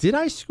up today? Did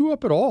I screw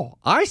up at all?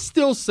 I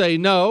still say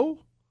no.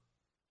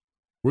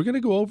 We're going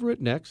to go over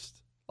it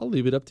next. I'll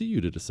leave it up to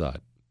you to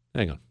decide.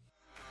 Hang on.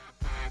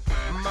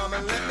 Mama,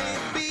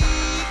 let me be.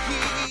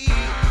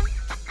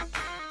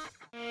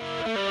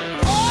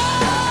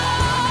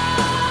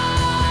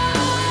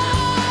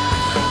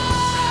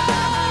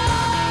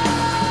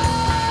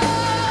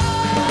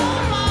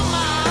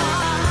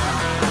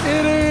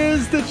 It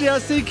is the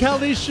Jesse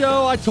Kelly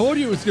Show. I told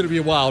you it was going to be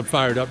a wild,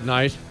 fired up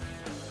night.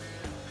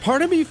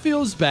 Part of me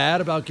feels bad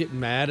about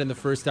getting mad in the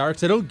first hour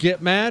because I don't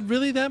get mad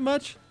really that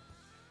much,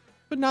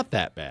 but not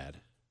that bad.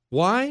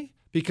 Why?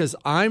 Because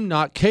I'm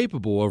not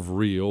capable of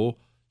real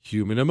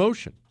human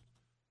emotion.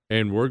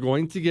 And we're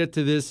going to get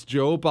to this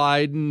Joe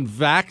Biden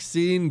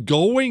vaccine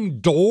going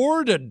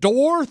door to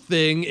door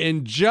thing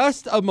in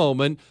just a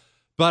moment.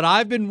 But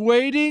I've been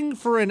waiting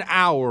for an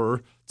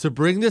hour to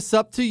bring this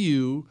up to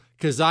you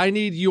because I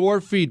need your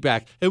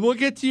feedback. And we'll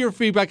get to your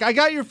feedback. I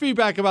got your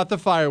feedback about the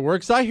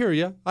fireworks. I hear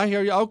you.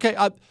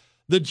 Okay.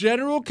 The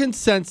general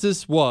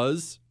consensus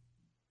was,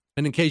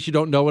 and in case you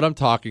don't know what I'm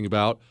talking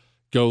about,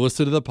 go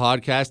listen to the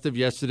podcast of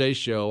yesterday's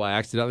show. I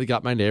accidentally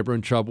got my neighbor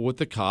in trouble with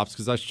the cops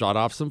because I shot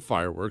off some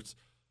fireworks.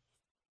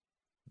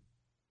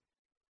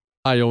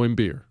 I owe him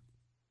beer.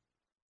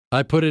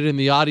 I put it in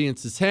the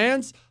audience's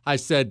hands. I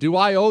said, do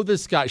I owe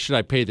this guy? Should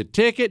I pay the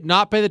ticket,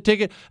 not pay the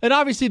ticket? And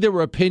obviously there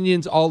were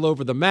opinions all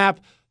over the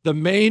map. The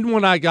main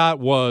one I got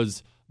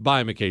was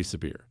buy him a case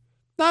of beer.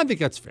 I think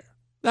that's fair.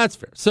 That's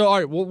fair. So, all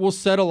right, we'll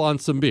settle on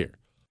some beer.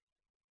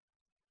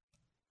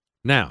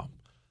 Now,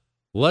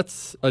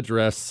 let's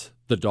address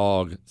the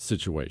dog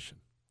situation.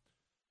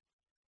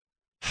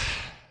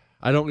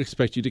 I don't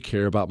expect you to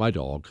care about my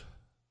dog.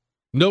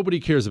 Nobody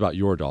cares about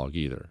your dog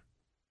either.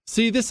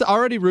 See, this is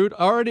already rude.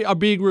 I'm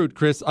being rude,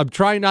 Chris. I'm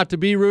trying not to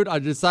be rude. I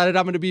decided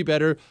I'm going to be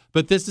better,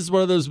 but this is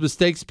one of those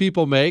mistakes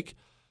people make.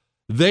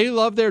 They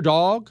love their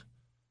dog,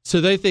 so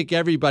they think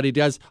everybody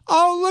does.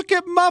 Oh, look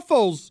at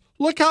Muffles.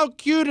 Look how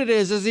cute it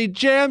is as he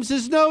jams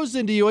his nose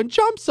into you and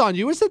jumps on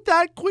you. Isn't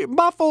that cute?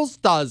 Muffles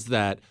does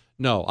that.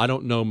 No, I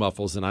don't know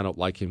Muffles, and I don't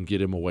like him.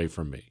 Get him away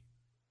from me.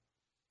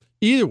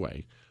 Either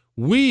way,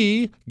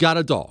 we got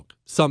a dog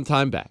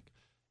sometime back.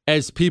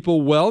 As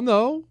people well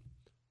know,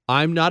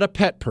 I'm not a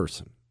pet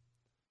person.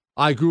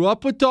 I grew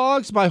up with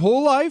dogs my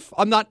whole life.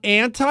 I'm not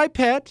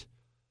anti-pet,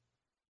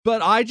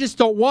 but I just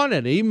don't want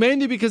any,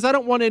 mainly because I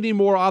don't want any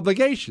more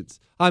obligations.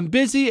 I'm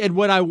busy, and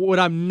when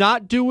I'm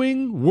not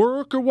doing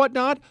work or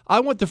whatnot, I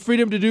want the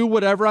freedom to do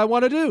whatever I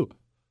want to do.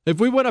 If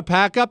we want to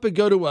pack up and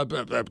go to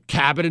a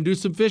cabin and do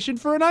some fishing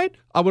for a night,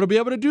 I want to be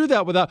able to do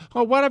that without,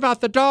 oh, what about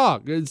the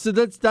dog? So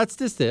that's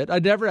just it. I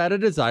never had a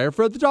desire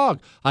for the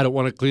dog. I don't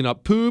want to clean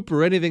up poop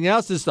or anything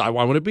else. I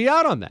want to be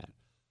out on that.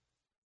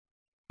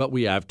 But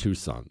we have two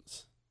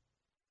sons.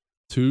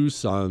 Two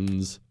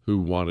sons who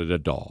wanted a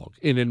dog.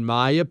 And in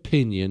my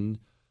opinion,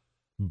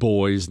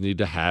 boys need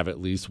to have at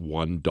least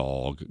one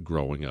dog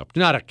growing up.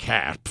 Not a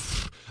cat,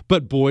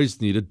 but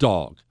boys need a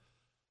dog.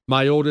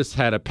 My oldest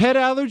had a pet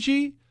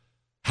allergy.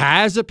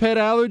 Has a pet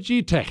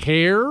allergy to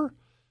hair.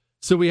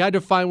 So we had to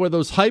find one of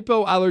those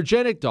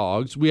hypoallergenic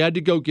dogs. We had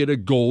to go get a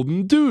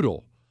golden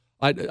doodle.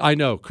 I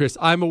know, Chris,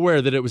 I'm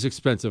aware that it was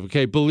expensive.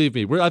 Okay, believe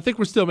me. I think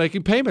we're still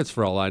making payments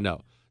for all I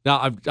know.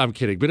 Now, I'm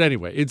kidding. But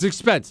anyway, it's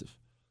expensive.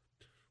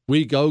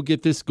 We go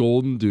get this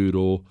golden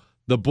doodle.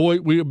 The boy,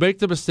 we make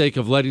the mistake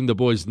of letting the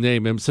boys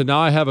name him. So now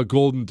I have a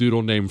golden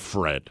doodle named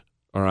Fred.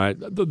 All right.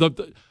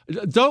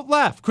 Don't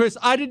laugh, Chris.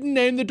 I didn't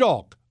name the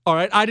dog. All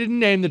right. I didn't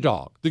name the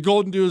dog. The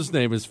golden doodle's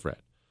name is Fred.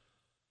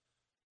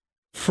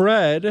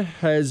 Fred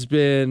has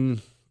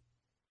been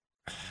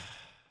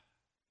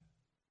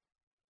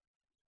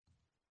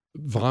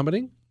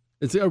vomiting.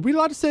 Are we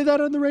allowed to say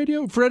that on the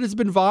radio? Fred has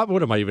been vomiting.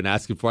 What am I even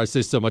asking for? I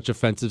say so much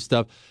offensive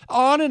stuff.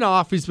 On and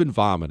off, he's been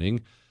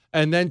vomiting.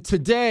 And then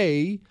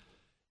today,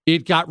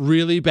 it got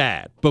really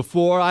bad.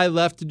 Before I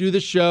left to do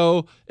the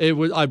show,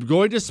 I'm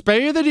going to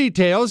spare you the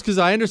details because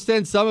I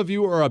understand some of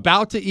you are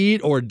about to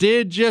eat or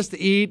did just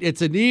eat.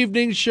 It's an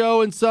evening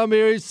show in some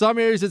areas. Some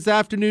areas it's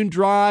afternoon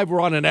drive.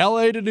 We're on an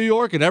LA to New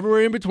York and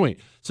everywhere in between.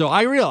 So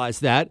I realize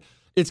that.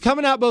 It's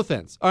coming out both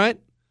ends, all right?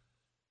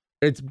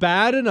 It's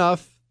bad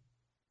enough.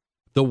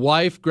 The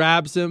wife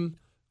grabs him,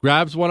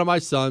 grabs one of my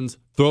sons,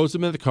 throws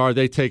him in the car.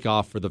 They take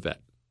off for the vet,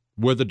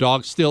 where the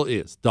dog still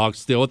is. Dog's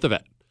still at the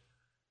vet.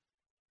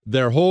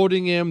 They're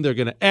holding him. They're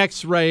going to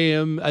X-ray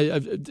him. I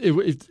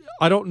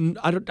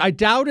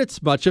doubt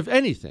it's much of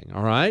anything.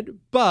 All right,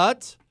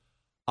 but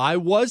I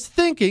was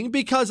thinking,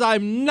 because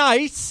I'm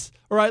nice,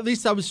 or at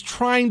least I was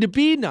trying to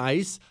be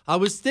nice. I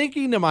was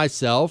thinking to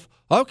myself,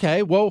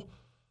 okay, well,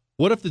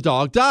 what if the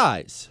dog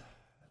dies?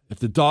 If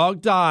the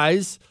dog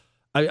dies,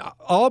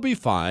 I'll be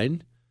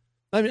fine.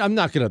 I mean, I'm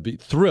not going to be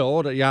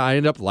thrilled. Yeah, I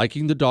end up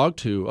liking the dog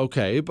too.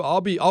 Okay, but I'll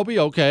be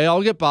okay.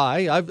 I'll get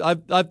by.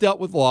 I've dealt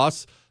with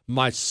loss.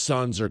 My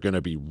sons are going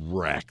to be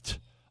wrecked.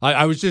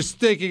 I was just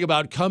thinking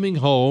about coming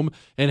home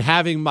and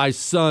having my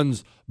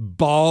sons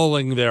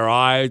bawling their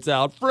eyes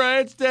out.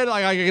 Fred's dead.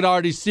 Like, I can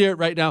already see it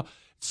right now.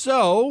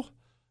 So,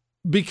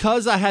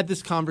 because I had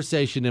this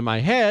conversation in my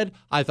head,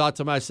 I thought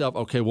to myself,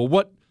 okay, well,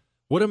 what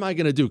am I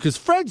going to do? Because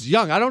Fred's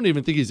young. I don't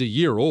even think he's a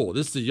year old.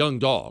 This is a young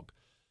dog.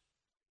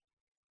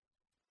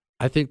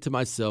 I think to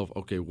myself,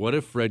 okay, what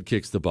if Fred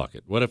kicks the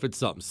bucket? What if it's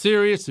something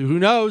serious? Who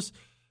knows?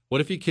 What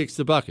if he kicks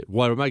the bucket?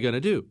 What am I going to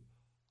do?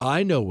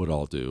 I know what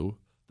I'll do.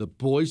 The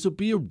boys will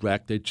be a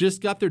wreck. They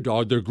just got their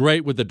dog. They're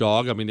great with the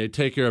dog. I mean, they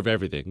take care of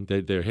everything.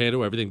 They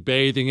handle everything,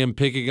 bathing him,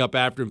 picking up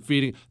after him,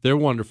 feeding. They're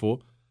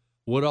wonderful.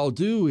 What I'll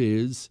do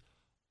is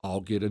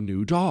I'll get a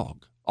new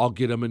dog. I'll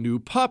get him a new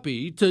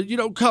puppy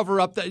to, cover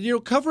up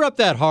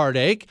that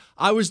heartache.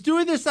 I was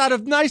doing this out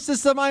of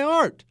niceness of my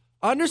heart.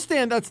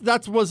 Understand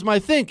that was my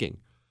thinking.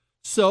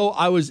 So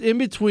I was in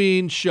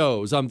between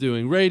shows. I'm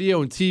doing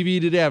radio and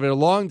TV today. I've had a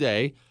long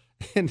day.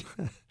 And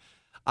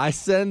I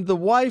send the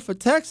wife a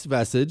text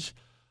message.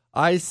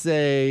 I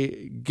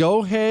say,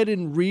 go ahead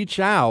and reach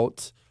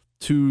out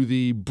to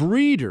the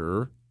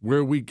breeder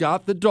where we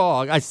got the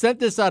dog. I sent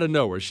this out of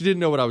nowhere. She didn't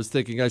know what I was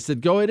thinking. I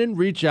said, go ahead and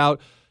reach out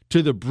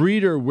to the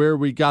breeder where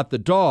we got the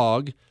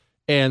dog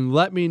and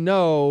let me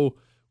know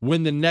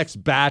when the next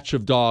batch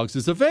of dogs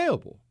is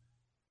available.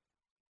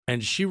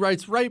 And she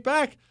writes right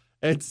back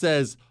and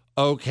says,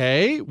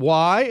 okay,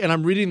 why? And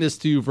I'm reading this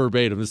to you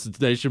verbatim. This is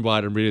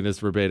nationwide. I'm reading this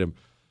verbatim.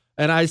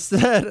 And I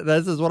said,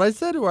 this is what I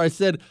said to her. I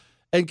said,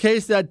 in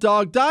case that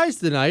dog dies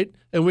tonight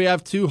and we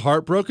have 2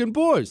 heartbroken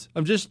boys.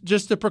 I'm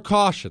just a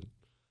precaution.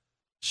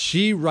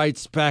 She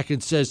writes back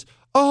and says,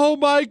 oh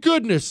my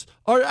goodness,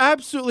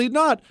 absolutely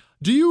not.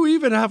 Do you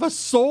even have a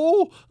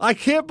soul? I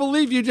can't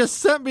believe you just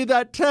sent me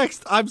that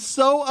text. I'm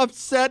so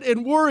upset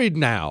and worried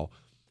now.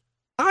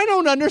 I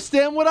don't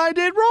understand what I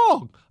did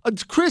wrong.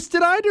 Chris,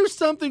 did I do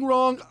something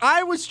wrong?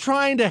 I was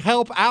trying to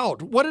help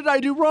out. What did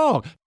I do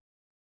wrong?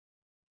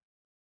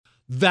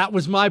 That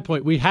was my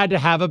point. We had to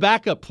have a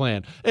backup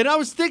plan. And I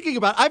was thinking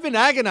I've been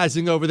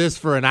agonizing over this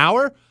for an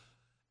hour.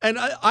 And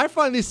I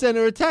finally sent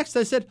her a text.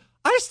 I said,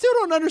 I still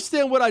don't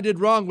understand what I did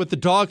wrong with the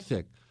dog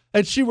thing.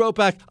 And she wrote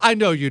back, I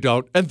know you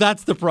don't. And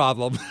that's the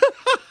problem.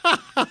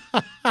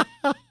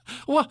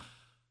 Well,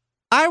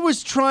 I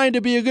was trying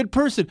to be a good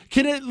person.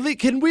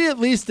 Can we at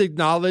least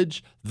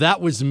acknowledge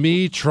that was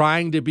me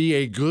trying to be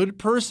a good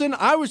person?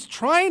 I was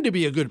trying to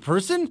be a good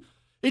person.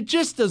 It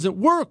just doesn't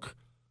work.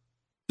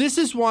 This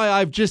is why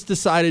I've just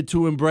decided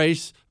to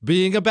embrace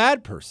being a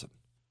bad person.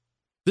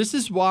 This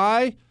is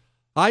why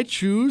I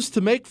choose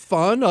to make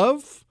fun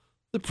of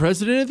the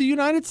President of the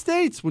United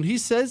States when he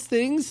says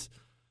things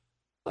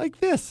like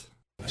this.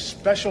 A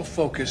special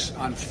focus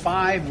on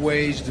 5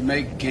 ways to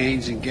make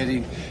gains in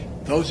getting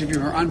those of you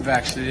who are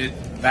unvaccinated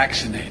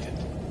vaccinated.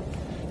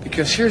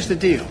 Because here's the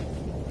deal.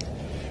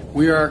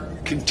 We are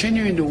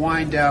continuing to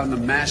wind down the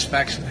mass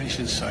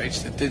vaccination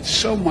sites that did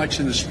so much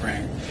in the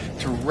spring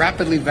to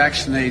rapidly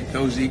vaccinate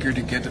those eager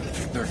to get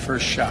their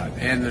first shot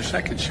and their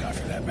second shot,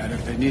 for that matter,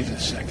 if they needed a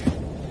second.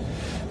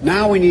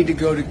 Now we need to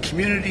go to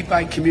community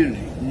by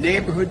community,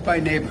 neighborhood by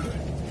neighborhood,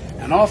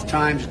 and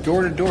oftentimes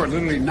door to door,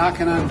 literally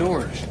knocking on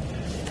doors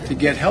to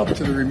get help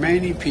to the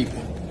remaining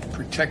people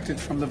protected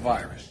from the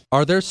virus.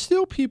 Are there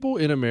still people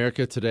in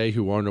America today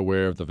who aren't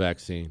aware of the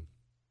vaccine?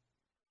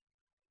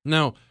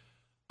 Now,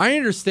 I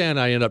understand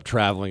I end up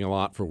traveling a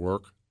lot for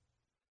work.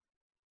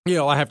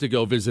 I have to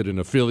go visit an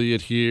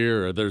affiliate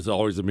here, or there's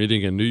always a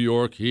meeting in New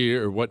York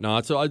here or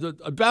whatnot. So I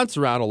bounce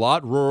around a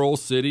lot, rural,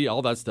 city,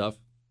 all that stuff.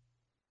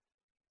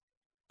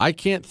 I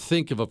can't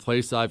think of a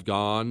place I've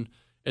gone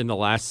in the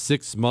last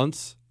 6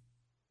 months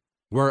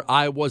where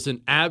I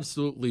wasn't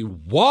absolutely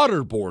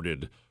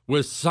waterboarded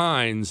with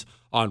signs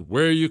on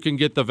where you can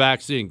get the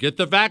vaccine. Get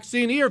the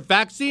vaccine here,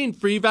 vaccine,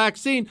 free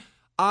vaccine.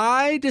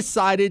 I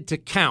decided to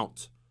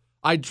count.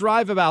 I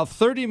drive about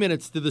 30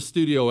 minutes to the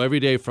studio every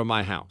day from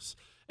my house.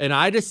 And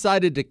I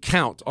decided to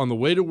count on the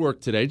way to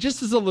work today,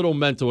 just as a little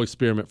mental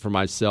experiment for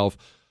myself,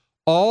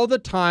 all the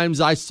times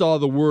I saw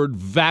the word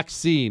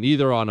vaccine,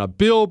 either on a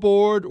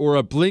billboard or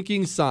a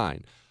blinking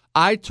sign.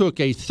 I took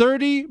a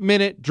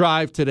 30-minute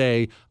drive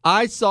today.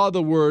 I saw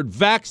the word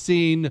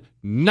vaccine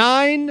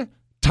 9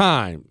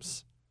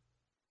 times.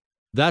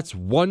 That's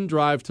one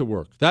drive to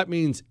work. That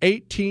means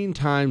 18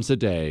 times a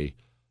day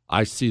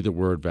I see the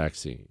word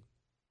vaccine.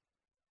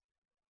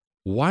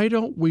 Why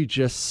don't we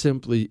just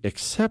simply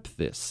accept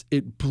this?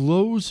 It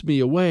blows me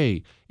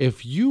away.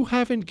 If you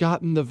haven't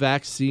gotten the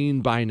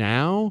vaccine by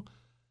now,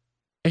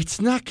 it's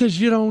not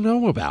because you don't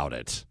know about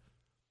it.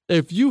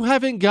 If you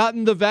haven't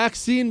gotten the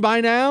vaccine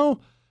by now,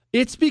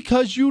 it's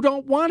because you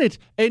don't want it.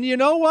 And you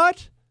know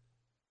what?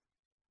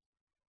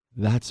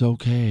 That's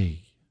okay.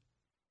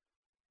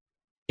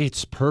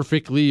 It's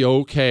perfectly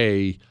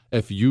okay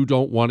if you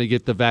don't want to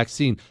get the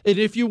vaccine. And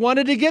if you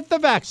wanted to get the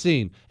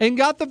vaccine and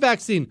got the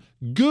vaccine,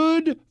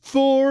 good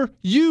for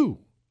you.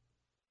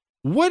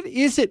 What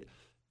is it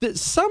that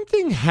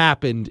something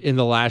happened in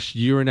the last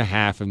year and a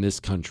half in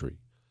this country?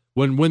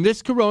 When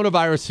this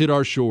coronavirus hit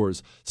our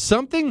shores,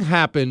 something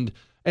happened,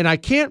 and I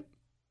can't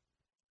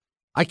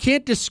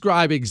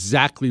describe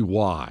exactly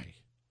why,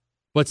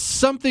 but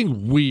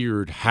something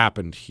weird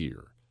happened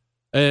here.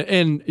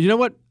 And you know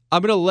what?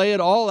 I'm going to lay it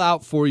all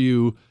out for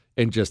you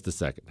in just a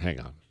second.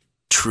 Hang on.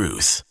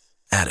 Truth,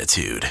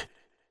 attitude,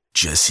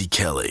 Jesse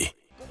Kelly.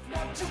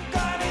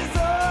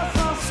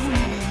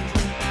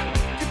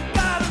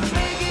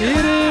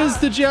 It is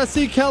the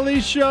Jesse Kelly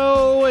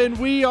Show, and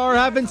we are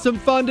having some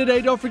fun today.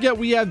 Don't forget,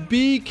 we have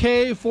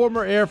BK,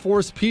 former Air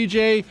Force,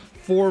 PJ,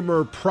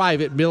 former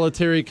private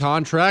military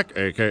contract,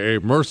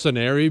 a.k.a.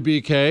 mercenary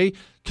BK,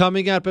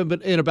 coming up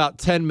in about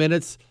 10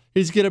 minutes.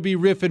 He's going to be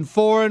riffing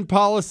foreign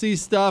policy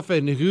stuff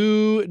and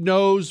who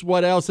knows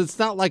what else. It's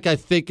not like I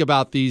think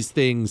about these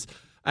things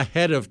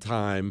ahead of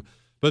time,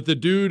 but the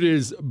dude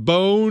is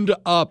boned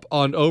up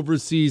on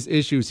overseas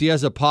issues. He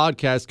has a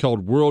podcast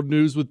called World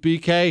News with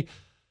BK.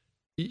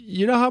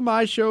 You know how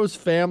my show is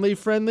family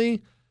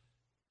friendly?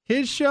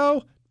 His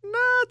show,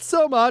 not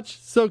so much.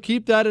 So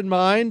keep that in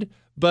mind.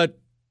 But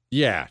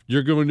yeah,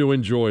 you're going to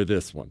enjoy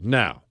this one.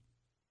 Now,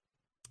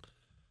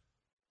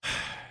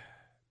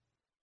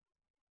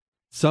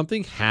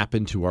 something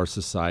happened to our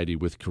society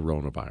with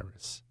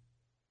coronavirus.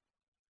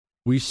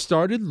 We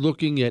started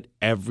looking at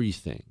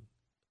everything.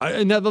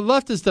 Now, the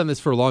left has done this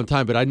for a long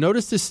time, but I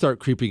noticed this start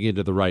creeping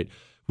into the right.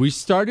 We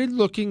started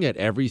looking at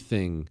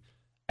everything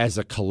as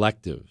a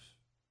collective.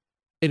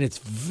 And it's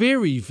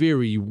very,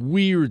 very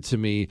weird to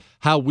me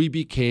how we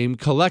became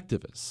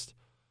collectivist.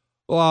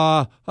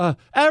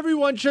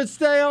 Everyone should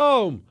stay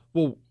home.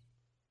 Well,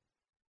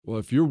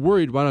 if you're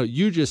worried, why don't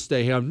you just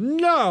stay home?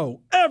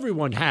 No,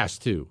 everyone has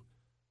to.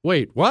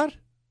 Wait, what?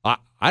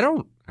 I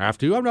don't have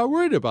to. I'm not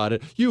worried about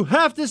it. You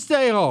have to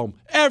stay home.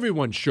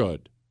 Everyone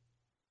should.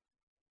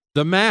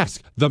 The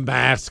mask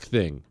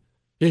thing.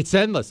 It's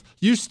endless.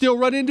 You still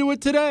run into it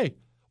today.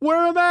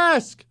 Wear a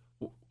mask.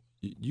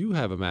 You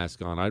have a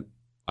mask on.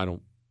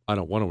 I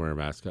don't want to wear a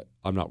mask.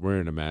 I'm not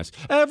wearing a mask.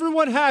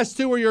 Everyone has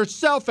to or you're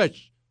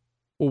selfish.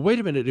 Well,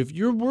 wait a minute. If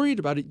you're worried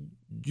about it,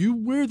 you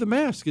wear the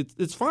mask.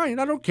 It's fine.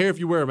 I don't care if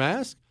you wear a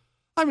mask.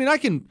 I mean, I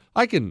can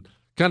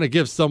kind of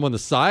give someone the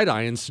side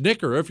eye and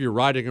snicker if you're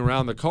riding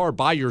around the car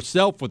by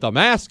yourself with a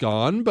mask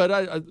on, but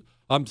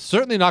I'm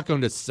certainly not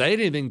going to say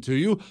anything to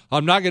you.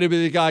 I'm not going to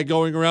be the guy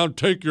going around,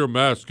 take your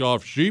mask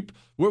off, sheep.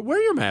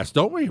 Wear your mask.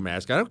 Don't wear your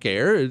mask. I don't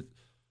care.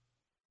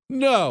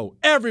 No,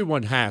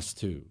 everyone has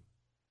to.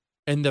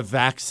 And the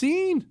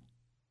vaccine,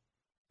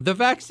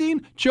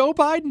 Joe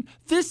Biden,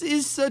 this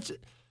is such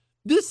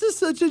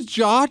a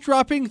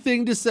jaw-dropping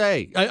thing to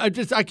say. I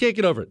can't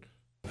get over it.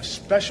 A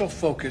special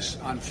focus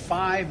on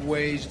 5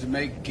 ways to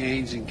make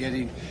gains in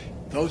getting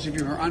those of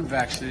you who are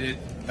unvaccinated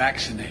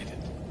vaccinated.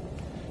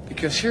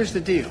 Because here's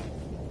the deal.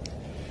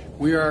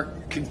 We are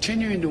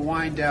continuing to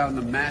wind down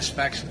the mass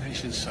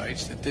vaccination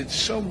sites that did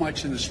so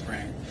much in the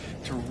spring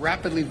to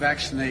rapidly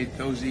vaccinate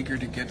those eager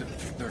to get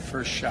their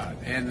first shot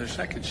and their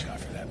second shot,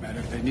 for that matter,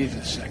 if they needed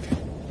a second.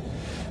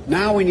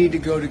 Now we need to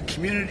go to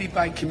community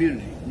by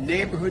community,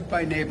 neighborhood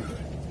by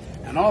neighborhood,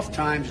 and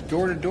oftentimes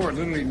door to door,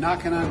 literally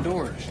knocking on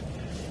doors,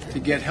 to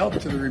get help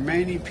to the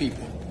remaining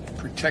people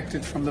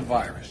protected from the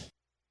virus.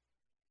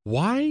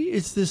 Why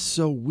is this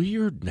so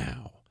weird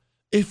now?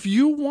 If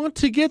you want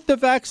to get the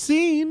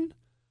vaccine,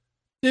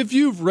 if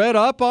you've read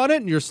up on it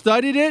and you've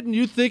studied it and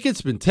you think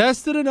it's been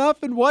tested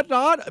enough and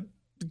whatnot,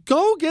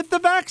 go get the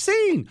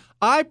vaccine.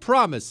 I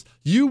promise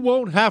you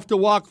won't have to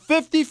walk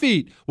 50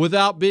 feet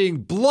without being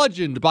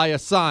bludgeoned by a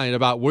sign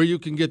about where you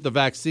can get the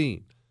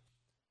vaccine.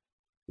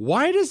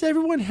 Why does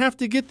everyone have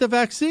to get the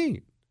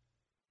vaccine?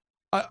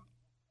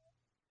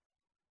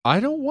 I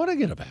don't want to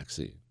get a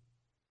vaccine.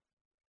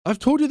 I've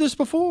told you this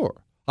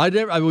before.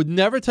 I would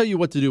never tell you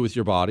what to do with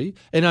your body,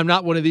 and I'm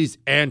not one of these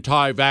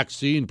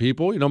anti-vaccine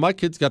people. You know, my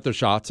kids got their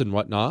shots and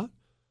whatnot.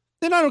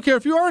 And I don't care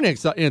if you are an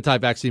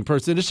anti-vaccine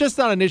person. It's just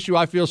not an issue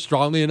I feel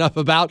strongly enough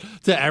about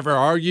to ever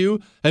argue,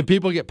 and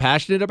people get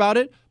passionate about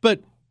it.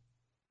 But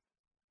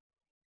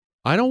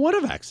I don't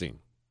want a vaccine.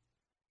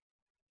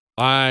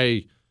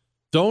 I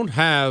don't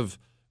have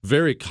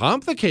very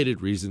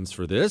complicated reasons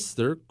for this.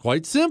 They're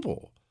quite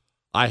simple.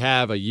 I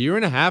have a 1.5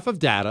 years of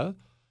data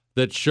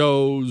that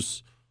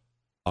shows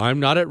I'm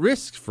not at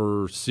risk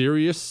for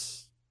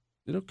serious,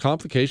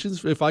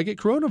 complications if I get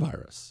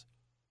coronavirus.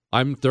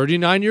 I'm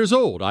 39 years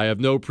old. I have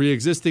no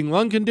pre-existing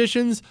lung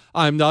conditions.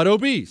 I'm not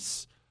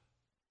obese.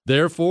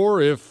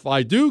 Therefore, if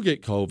I do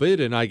get COVID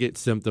and I get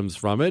symptoms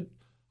from it,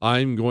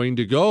 I'm going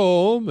to go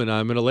home and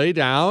I'm going to lay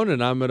down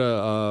and I'm going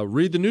to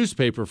read the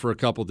newspaper for a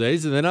couple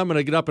days, and then I'm going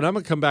to get up and I'm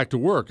going to come back to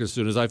work as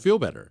soon as I feel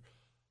better.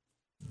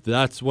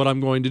 That's what I'm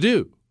going to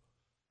do.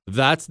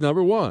 That's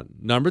number one.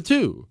 Number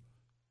two,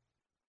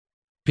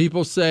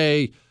 people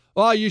say,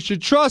 oh, you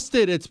should trust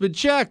it. It's been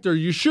checked, or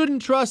you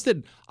shouldn't trust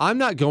it. I'm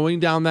not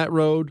going down that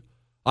road.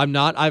 I'm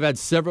not. I've had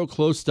several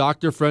close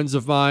doctor friends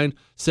of mine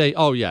say,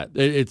 oh, yeah,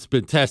 it's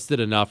been tested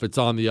enough. It's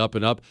on the up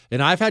and up.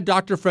 And I've had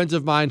doctor friends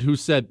of mine who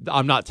said,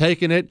 I'm not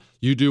taking it.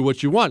 You do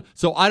what you want.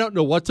 So I don't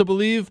know what to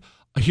believe.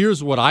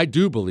 Here's what I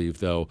do believe,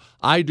 though.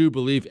 I do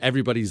believe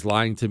everybody's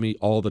lying to me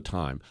all the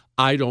time.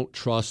 I don't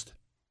trust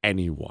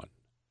anyone.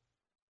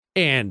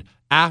 And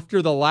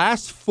after the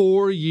last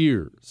 4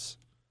 years,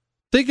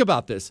 think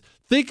about this.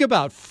 Think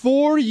about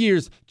 4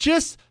 years.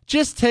 Just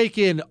take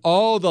in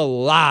all the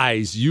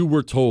lies you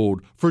were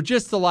told for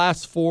just the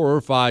last 4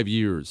 or 5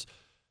 years.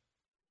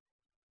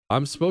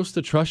 I'm supposed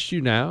to trust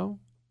you now?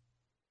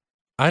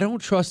 I don't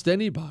trust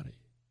anybody.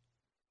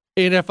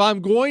 And if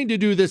I'm going to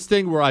do this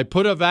thing where I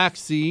put a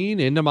vaccine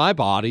into my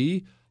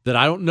body that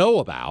I don't know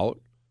about,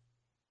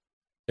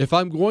 if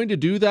I'm going to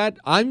do that,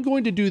 I'm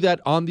going to do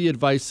that on the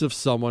advice of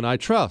someone I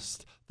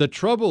trust. The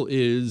trouble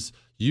is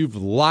you've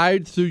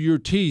lied through your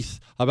teeth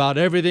about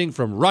everything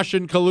from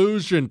Russian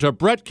collusion to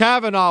Brett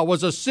Kavanaugh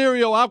was a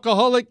serial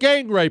alcoholic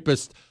gang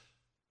rapist.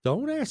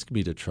 Don't ask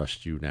me to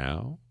trust you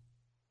now.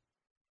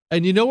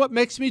 And you know what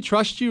makes me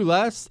trust you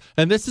less?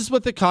 And this is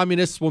what the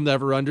communists will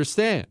never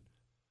understand.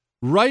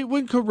 Right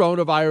when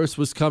coronavirus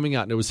was coming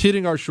out and it was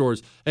hitting our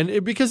shores,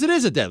 and because it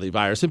is a deadly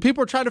virus and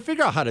people are trying to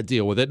figure out how to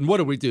deal with it, and what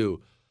do we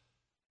do?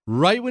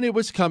 Right when it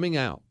was coming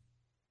out,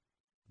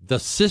 the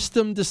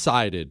system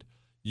decided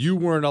you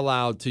weren't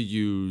allowed to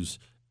use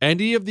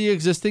any of the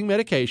existing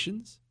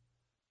medications.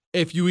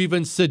 If you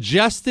even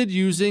suggested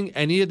using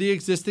any of the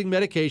existing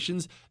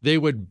medications, they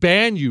would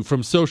ban you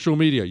from social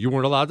media. You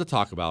weren't allowed to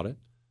talk about it.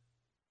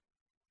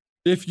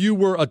 If you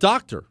were a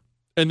doctor,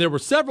 and there were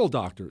several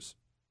doctors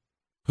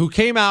who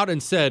came out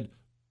and said,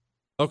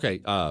 okay,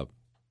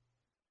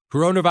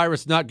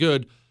 coronavirus not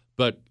good,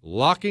 but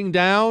locking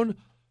down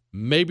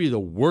may be the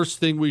worst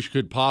thing we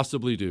could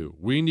possibly do.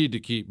 We need to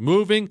keep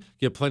moving,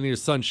 get plenty of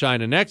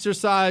sunshine and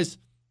exercise.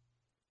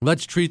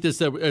 Let's treat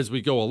this as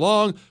we go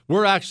along.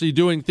 We're actually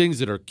doing things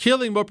that are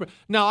killing more.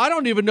 Now, I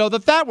don't even know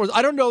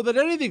I don't know that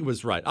anything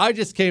was right. I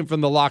just came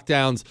from the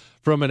lockdowns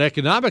from an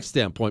economic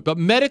standpoint. But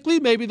medically,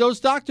 maybe those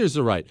doctors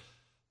are right.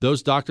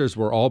 Those doctors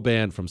were all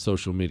banned from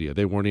social media.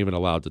 They weren't even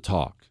allowed to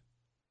talk.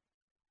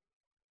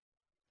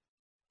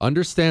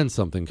 Understand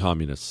something,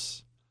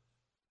 communists.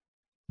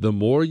 The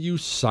more you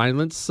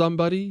silence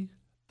somebody,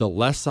 the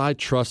less I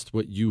trust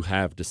what you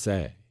have to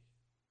say.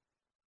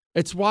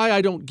 It's why I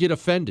don't get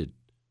offended.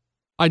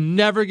 I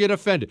never get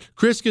offended.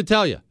 Chris could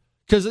tell you.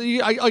 Because,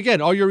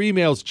 again, all your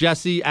emails,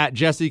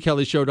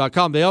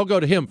 jesse@jessekellyshow.com, they all go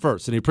to him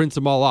first, and he prints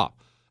them all off.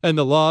 And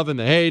the love and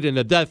the hate and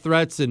the death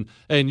threats and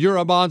you're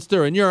a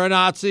monster and you're a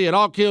Nazi and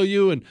I'll kill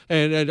you and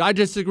I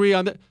disagree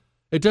on that.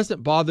 It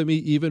doesn't bother me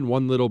even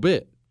one little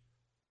bit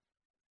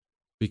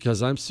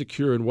because I'm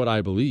secure in what I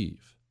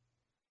believe.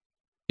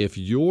 If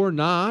you're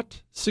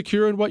not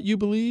secure in what you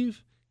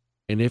believe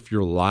and if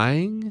you're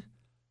lying,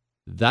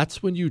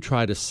 that's when you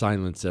try to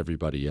silence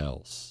everybody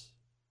else.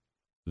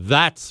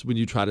 That's when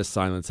you try to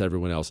silence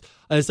everyone else.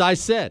 As I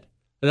said,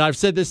 and I've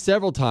said this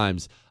several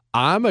times,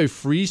 I'm a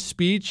free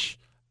speech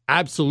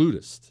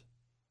absolutist.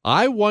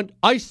 I want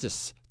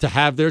ISIS to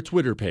have their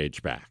Twitter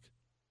page back.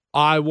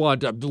 I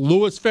want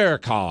Louis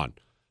Farrakhan,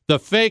 the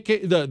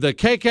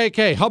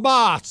KKK,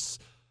 Hamas,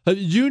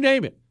 you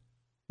name it.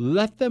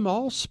 Let them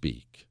all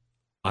speak.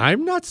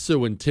 I'm not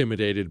so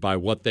intimidated by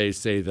what they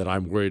say that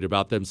I'm worried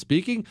about them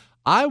speaking.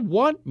 I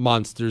want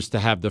monsters to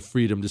have the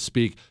freedom to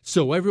speak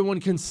so everyone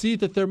can see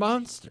that they're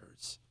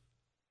monsters.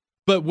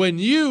 But when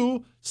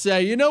you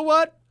say, you know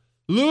what?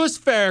 Louis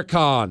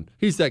Farrakhan,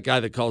 he's that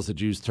guy that calls the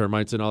Jews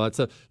termites and all that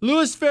stuff.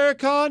 Louis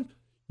Farrakhan,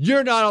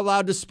 you're not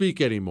allowed to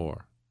speak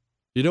anymore.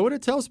 You know what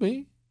it tells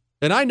me?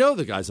 And I know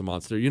the guy's a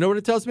monster. You know what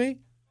it tells me?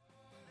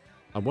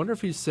 I wonder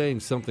if he's saying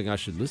something I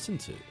should listen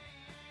to.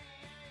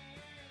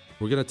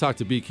 We're going to talk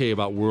to BK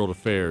about world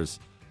affairs.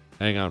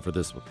 Hang on for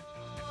this one.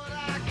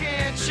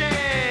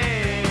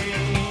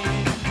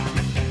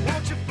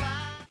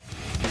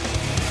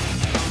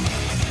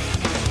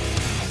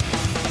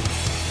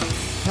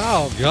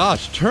 Oh,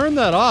 gosh, turn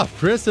that off,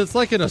 Chris. It's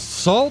like an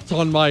assault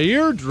on my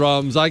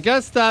eardrums. I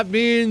guess that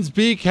means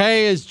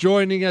BK is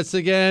joining us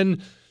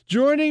again.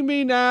 Joining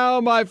me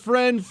now, my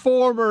friend,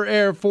 former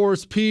Air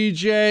Force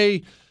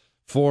PJ,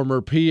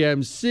 former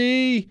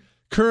PMC,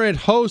 current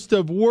host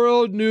of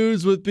World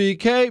News with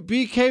BK.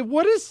 BK,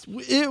 what is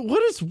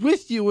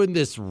with you in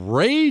this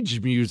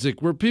rage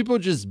music where people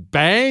just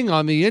bang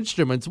on the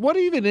instruments? What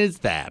even is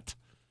that?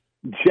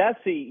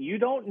 Jesse, you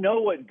don't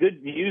know what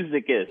good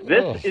music is.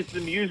 This is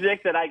the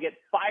music that I get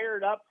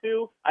fired up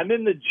to. I'm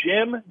in the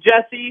gym,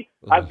 Jesse.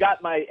 I've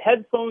got my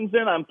headphones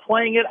in. I'm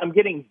playing it. I'm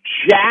getting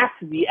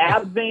jacked. The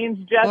ab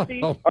veins,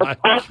 Jesse, are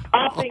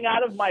popping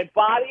out of my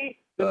body.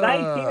 The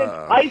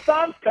 19-inch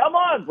pythons? Come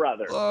on,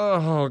 brother.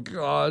 Oh,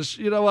 gosh.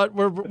 You know what?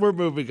 We're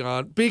moving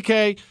on.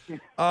 BK,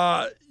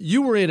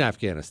 you were in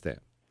Afghanistan.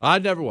 I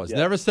never was. Yes.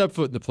 Never stepped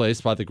foot in the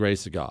place by the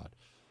grace of God.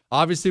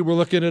 Obviously, we're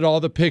looking at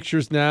all the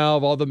pictures now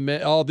of all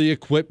the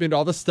equipment,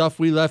 all the stuff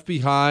we left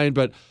behind.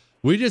 But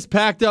we just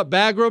packed up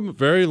Bagram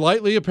very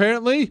lightly,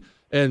 apparently,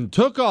 and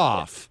took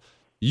off.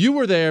 You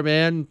were there,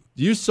 man.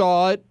 You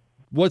saw it.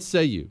 What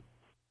say you?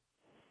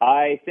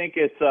 I think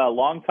it's a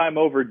long time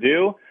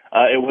overdue.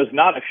 It was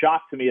not a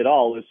shock to me at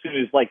all. As soon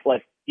as,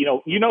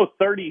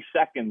 30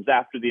 seconds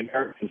after the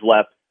Americans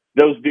left,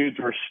 those dudes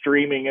were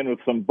streaming in with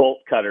some bolt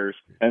cutters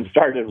and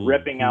started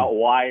ripping out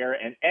wire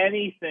and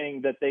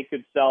anything that they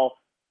could sell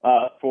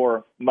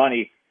for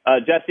money.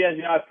 Jesse, as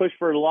you know, I've pushed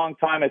for a long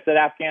time. I said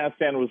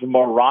Afghanistan was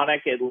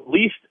moronic at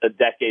least a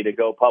decade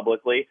ago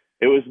publicly.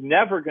 It was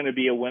never going to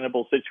be a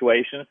winnable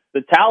situation.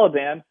 The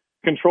Taliban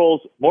controls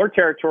more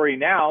territory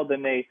now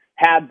than they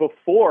had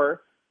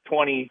before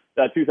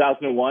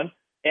 2001.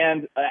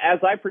 And as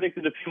I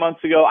predicted a few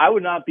months ago, I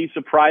would not be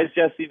surprised,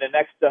 Jesse, in the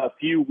next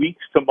few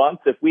weeks to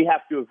months if we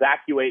have to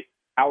evacuate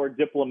our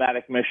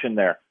diplomatic mission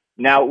there.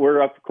 Now,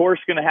 we're, of course,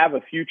 going to have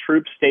a few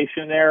troops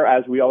stationed there,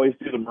 as we always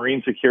do. The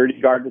Marine Security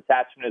Guard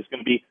detachment is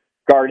going to be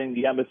guarding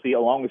the embassy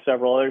along with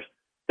several others.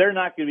 They're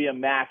not going to be a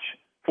match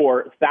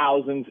for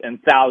thousands and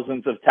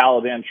thousands of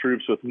Taliban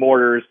troops with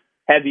mortars,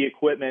 heavy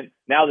equipment.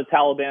 Now the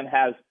Taliban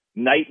has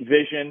night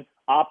vision,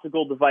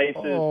 optical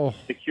devices,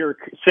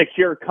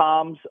 secure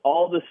comms,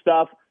 all the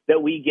stuff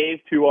that we gave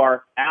to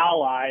our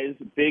allies,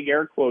 big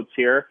air quotes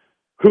here,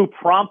 who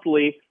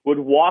promptly would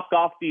walk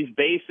off these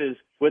bases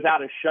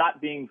without a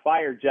shot being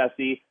fired,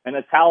 Jesse, and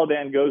the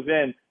Taliban goes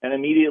in and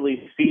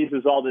immediately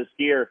seizes all this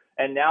gear.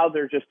 And now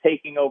they're just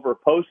taking over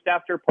post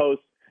after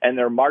post, and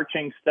they're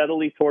marching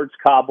steadily towards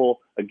Kabul.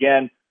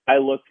 Again, I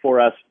look for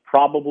us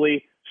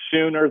probably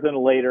sooner than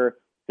later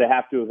to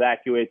have to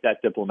evacuate that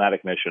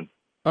diplomatic mission.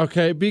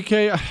 Okay,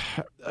 BK,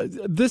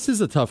 this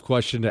is a tough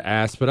question to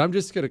ask, but I'm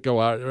just going to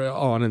go out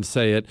on and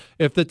say it.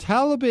 If the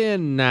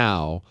Taliban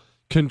now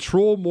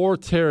control more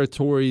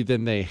territory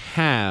than they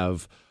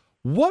have,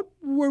 what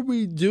were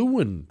we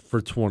doing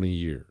for 20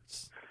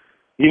 years?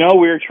 You know,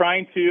 we were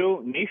trying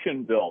to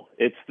nation build.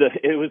 It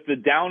was the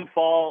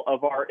downfall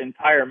of our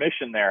entire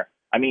mission there.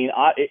 I mean,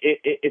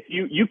 if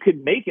you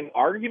could make an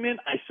argument,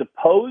 I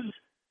suppose,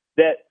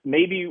 that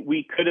maybe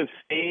we could have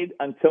stayed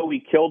until we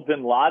killed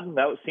bin Laden.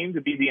 That seemed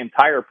to be the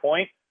entire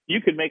point.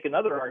 You could make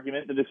another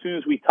argument that as soon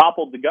as we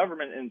toppled the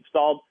government and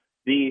installed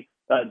the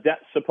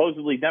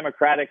supposedly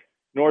democratic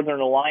Northern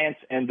Alliance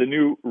and the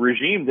new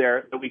regime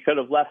there, that we could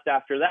have left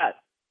after that.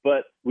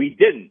 But we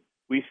didn't.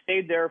 We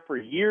stayed there for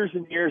years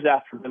and years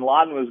after bin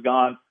Laden was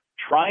gone,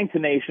 trying to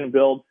nation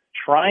build,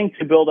 trying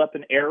to build up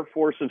an air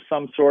force of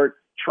some sort,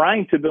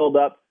 trying to build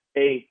up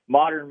a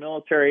modern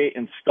military,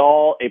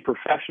 install a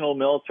professional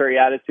military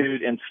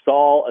attitude,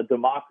 install a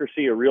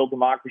democracy, a real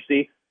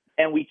democracy.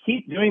 And we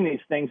keep doing these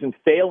things and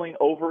failing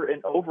over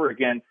and over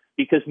again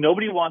because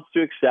nobody wants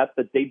to accept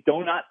that they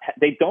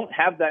don't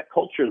have that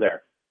culture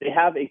there. They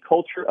have a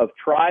culture of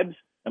tribes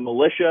and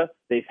militia.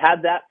 They've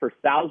had that for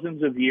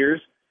thousands of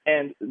years.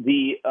 And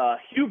the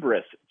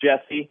hubris,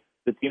 Jesse,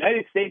 that the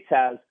United States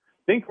has,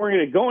 think we're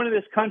going to go into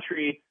this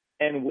country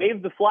and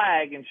wave the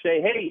flag and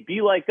say, hey,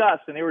 be like us,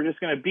 and they were just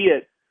going to be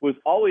it, was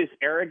always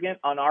arrogant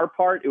on our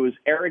part. It was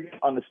arrogant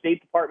on the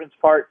State Department's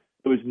part.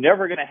 It was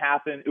never going to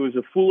happen. It was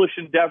a foolish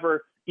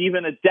endeavor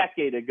even a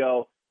decade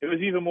ago. It was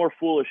even more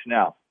foolish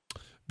now.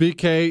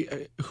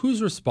 BK,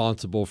 who's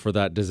responsible for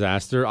that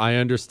disaster? I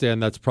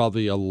understand that's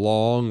probably a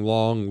long,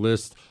 long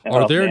list.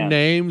 Are there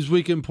names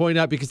we can point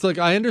out? Because, look,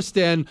 I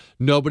understand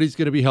nobody's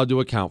going to be held to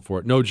account for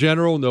it. No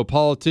general, no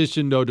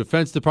politician, no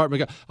Defense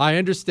Department. I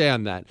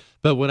understand that.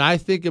 But when I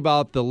think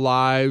about the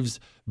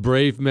lives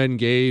brave men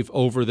gave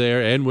over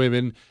there and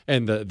women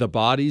and the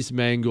bodies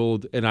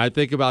mangled, and I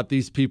think about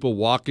these people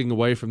walking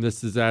away from this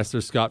disaster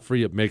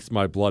scot-free, it makes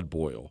my blood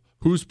boil.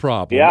 Whose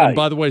problem? Yeah, and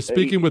by the way,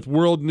 speaking with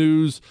World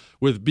News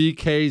with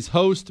BK's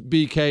host,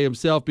 BK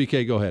himself.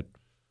 BK, go ahead.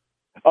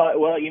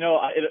 Well,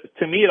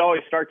 to me, it always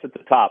starts at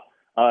the top.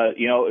 Whether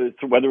it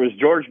was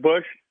George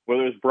Bush,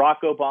 whether it was Barack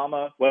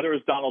Obama, whether it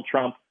was Donald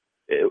Trump,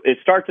 it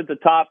starts at the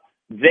top.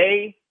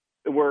 They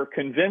were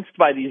convinced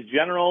by these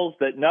generals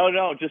that, no,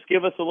 just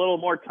give us a little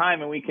more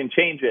time and we can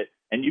change it.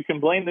 And you can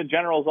blame the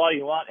generals all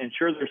you want, and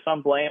sure, there's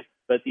some blame.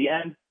 But at the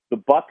end, the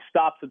buck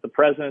stops at the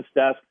president's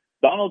desk.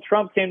 Donald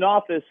Trump came to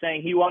office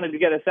saying he wanted to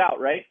get us out,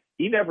 right?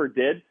 He never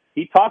did.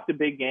 He talked a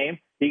big game.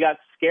 He got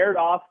scared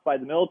off by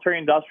the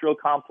military-industrial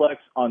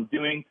complex on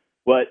doing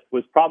what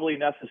was probably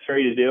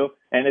necessary to do.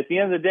 And at the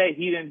end of the day,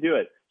 he didn't do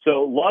it.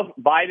 So love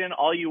Biden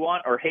all you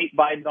want or hate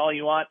Biden all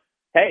you want.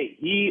 Hey,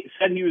 he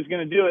said he was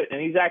going to do it,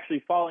 and he's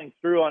actually following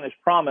through on his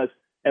promise.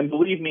 And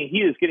believe me,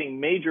 he is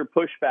getting major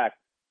pushback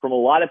from a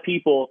lot of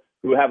people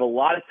who have a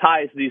lot of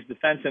ties to these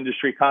defense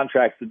industry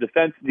contracts.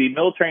 The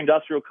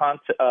military-industrial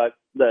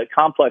the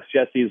complex,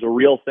 Jesse, is a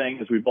real thing,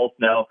 as we both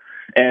know.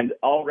 And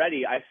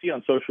already I see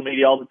on social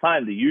media all the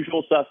time, the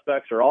usual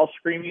suspects are all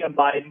screaming at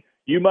Biden,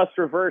 you must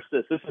reverse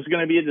this. This is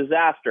going to be a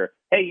disaster.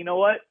 Hey, you know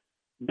what?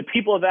 The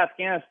people of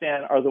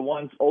Afghanistan are the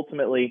ones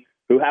ultimately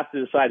who have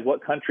to decide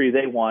what country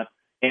they want.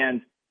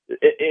 And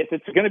if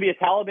it's going to be a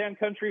Taliban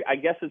country, I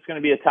guess it's going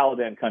to be a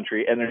Taliban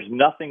country, and there's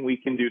nothing we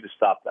can do to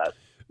stop that.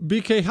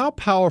 BK, how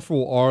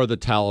powerful are the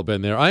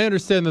Taliban there? I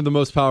understand they're the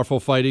most powerful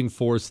fighting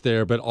force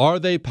there, but are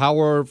they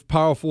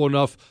powerful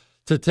enough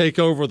to take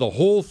over the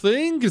whole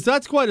thing? Because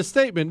that's quite a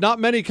statement. Not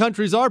many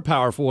countries are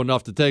powerful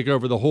enough to take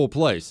over the whole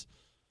place.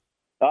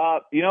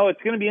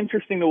 It's going to be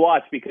interesting to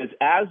watch because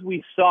as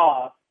we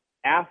saw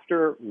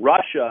after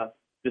Russia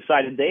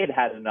decided they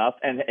had enough,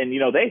 and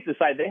they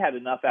decided they had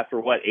enough after,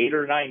 8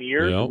 or 9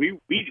 years? Yep.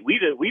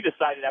 We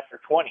decided after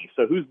 20,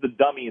 so who's the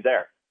dummy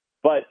there?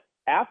 But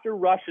after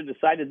Russia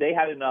decided they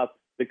had enough,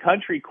 the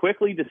country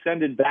quickly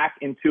descended back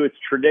into its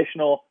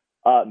traditional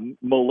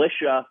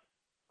militia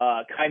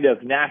kind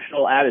of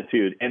national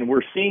attitude. And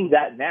we're seeing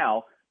that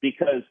now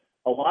because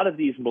a lot of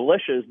these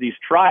militias, these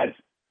tribes,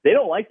 they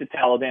don't like the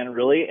Taliban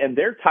really, and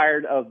they're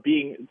tired of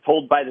being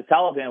told by the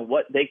Taliban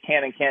what they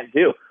can and can't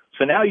do.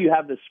 So now you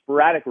have this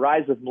sporadic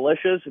rise of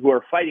militias who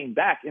are fighting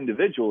back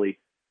individually.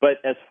 But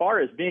as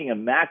far as being a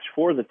match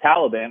for the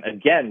Taliban,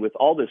 again, with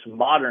all this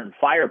modern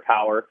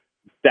firepower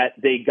that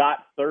they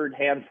got third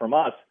hand from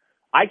us,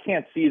 I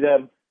can't see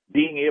them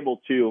being able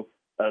to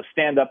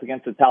stand up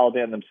against the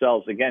Taliban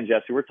themselves. Again,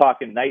 Jesse, we're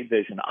talking night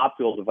vision,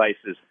 optical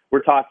devices.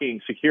 We're talking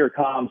secure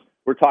comms.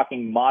 We're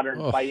talking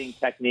modern fighting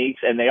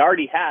techniques. And they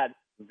already had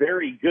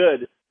very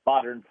good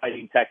modern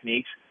fighting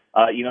techniques.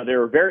 They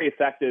were very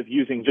effective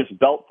using just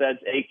belt-fed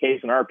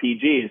AKs and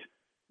RPGs.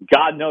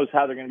 God knows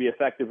how they're going to be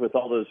effective with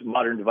all those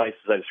modern devices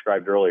I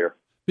described earlier.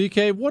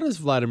 BK, what does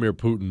Vladimir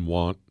Putin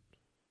want?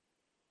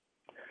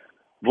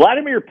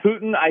 Vladimir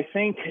Putin, I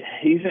think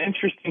he's an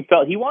interesting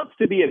fellow. He wants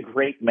to be a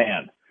great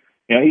man.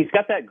 He's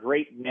got that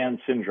great man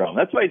syndrome.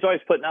 That's why he's always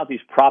putting out these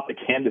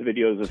propaganda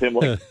videos of him,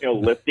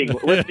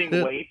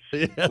 lifting weights,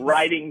 yes.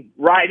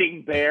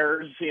 riding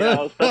bears,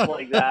 stuff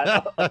like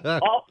that.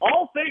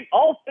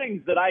 all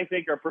things that I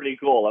think are pretty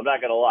cool. I'm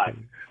not going to lie,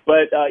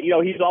 but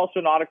he's also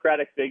an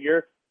autocratic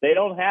figure. They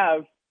don't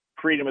have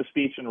freedom of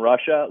speech in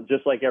Russia,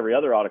 just like every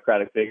other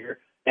autocratic figure,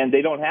 and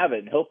they don't have it.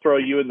 And he'll throw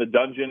you in the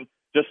dungeon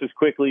just as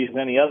quickly as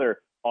any other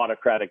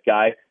autocratic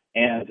guy.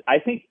 And I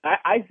think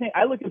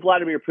I look at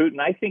Vladimir Putin.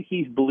 I think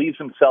he believes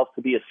himself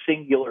to be a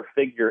singular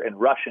figure in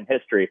Russian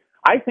history.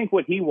 I think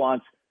what he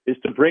wants is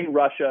to bring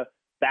Russia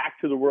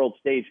back to the world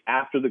stage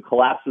after the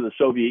collapse of the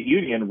Soviet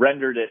Union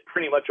rendered it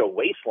pretty much a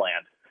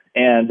wasteland.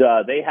 And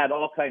they had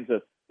all kinds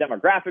of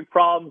demographic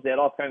problems. They had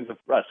all kinds of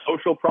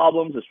social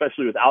problems,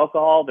 especially with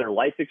alcohol. Their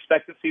life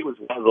expectancy was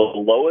one of the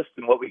lowest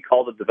in what we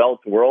call the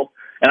developed world.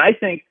 And I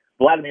think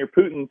Vladimir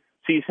Putin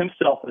sees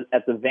himself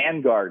at the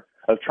vanguard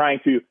of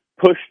trying to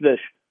push this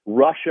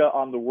Russia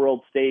on the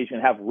world stage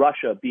and have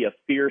Russia be a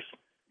fierce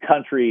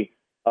country,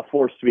 a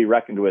force to be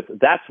reckoned with.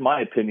 That's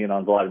my opinion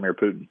on Vladimir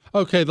Putin.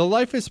 Okay, the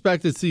life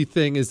expectancy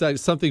thing is that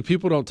something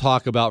people don't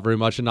talk about very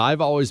much, and I've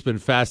always been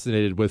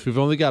fascinated with. We've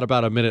only got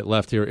about a minute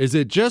left here. Is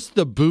it just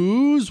the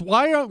booze?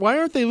 Why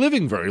aren't they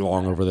living very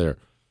long over there?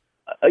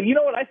 You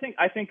know what I think?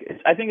 I think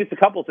it's a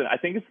couple of things. I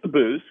think it's the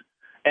booze.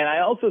 And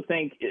I also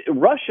think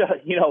Russia,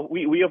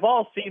 we have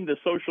all seen the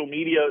social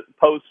media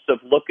posts of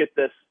look at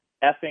this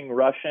effing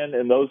Russian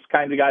and those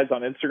kinds of guys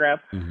on Instagram.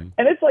 Mm-hmm.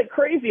 And it's like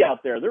crazy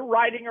out there. They're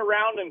riding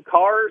around in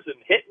cars and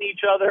hitting each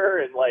other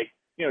and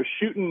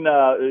shooting,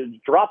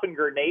 dropping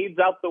grenades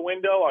out the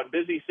window on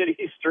busy city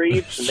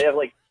streets. And they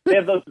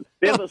have those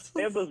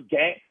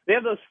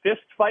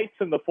fist fights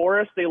in the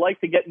forest. They like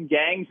to get in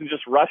gangs and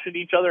just rush at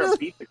each other and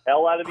beat the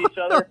hell out of each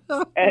other.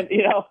 And,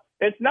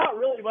 it's not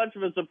really much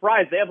of a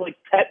surprise. They have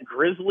pet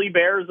grizzly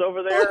bears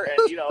over there,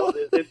 and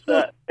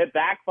it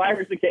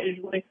backfires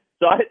occasionally.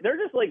 So they're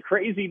just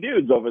crazy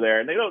dudes over there,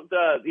 and they don't,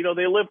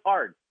 they live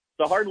hard.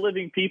 It's a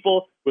hard-living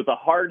people with a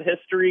hard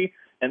history,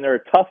 and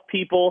they're tough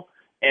people,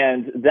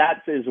 and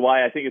that is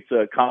why I think it's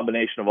a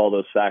combination of all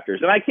those factors.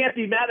 And I can't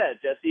be mad at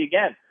it, Jesse.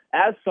 Again,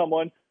 as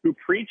someone who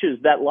preaches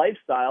that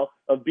lifestyle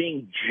of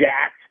being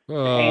jacked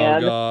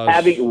and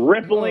having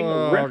rippling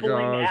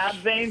ab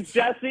veins,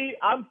 Jesse,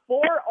 I'm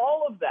for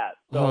all of that.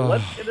 So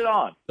let's get it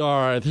on.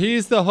 All right.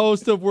 He's the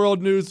host of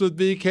World News with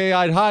BK.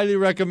 I'd highly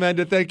recommend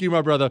it. Thank you,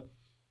 my brother.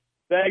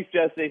 Thanks,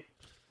 Jesse.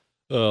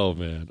 Oh,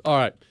 man. All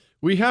right.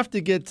 We have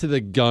to get to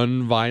the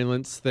gun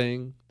violence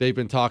thing they've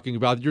been talking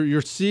about. You're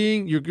going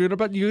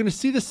to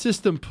see the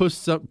system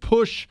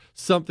push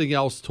something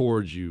else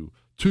towards you,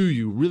 to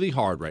you, really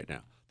hard right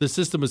now. The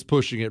system is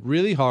pushing it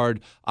really hard.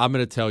 I'm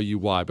going to tell you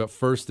why. But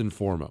first and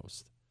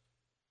foremost,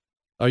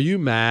 are you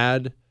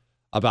mad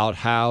about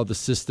how the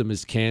system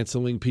is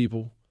canceling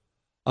people?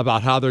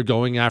 About how they're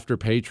going after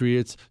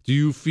patriots? Do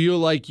you feel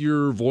like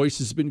your voice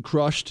has been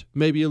crushed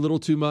maybe a little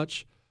too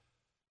much?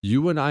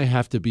 You and I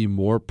have to be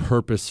more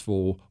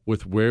purposeful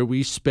with where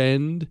we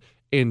spend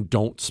and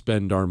don't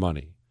spend our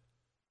money.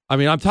 I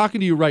mean, I'm talking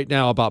to you right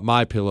now about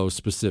MyPillow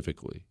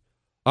specifically.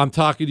 I'm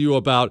talking to you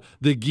about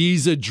the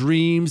Giza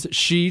Dreams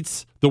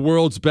sheets, the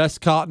world's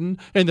best cotton,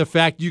 and the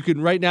fact you can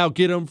right now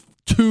get them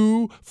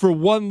 2 for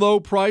 1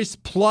 low price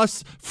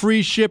plus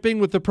free shipping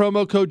with the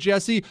promo code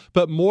Jesse.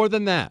 But more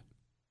than that,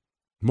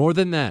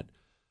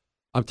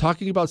 I'm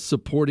talking about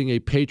supporting a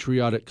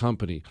patriotic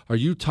company. Are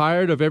you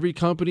tired of every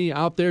company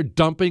out there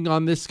dumping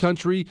on this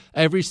country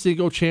every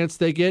single chance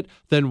they get?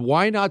 Then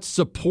why not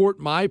support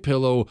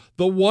MyPillow,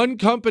 the one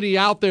company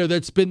out there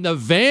that's been the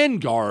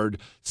vanguard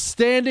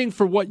standing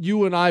for what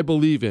you and I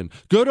believe in?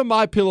 Go to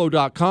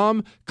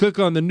MyPillow.com, click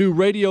on the new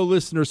radio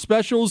listener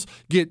specials,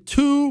 get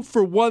 2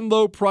 for 1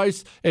 low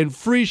price and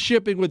free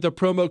shipping with the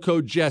promo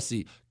code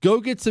Jesse. Go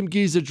get some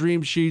Giza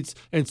Dream Sheets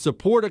and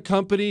support a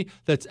company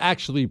that's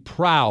actually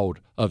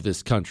proud of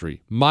this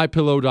country.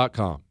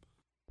 MyPillow.com.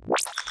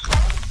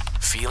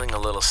 Feeling a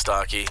little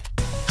stocky?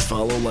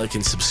 Follow, like,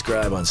 and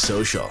subscribe on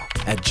social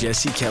at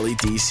Jesse Kelly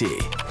DC.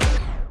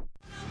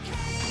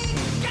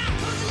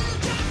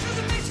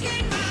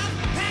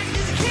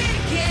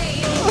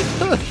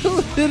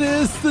 It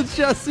is the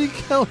Jesse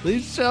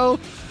Kelly Show.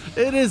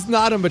 It is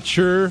not a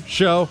mature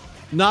show.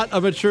 Not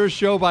a mature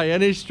show by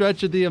any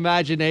stretch of the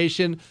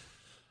imagination.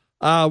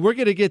 We're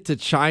going to get to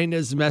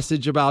China's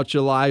message about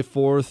July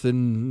 4th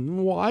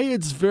and why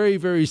it's very,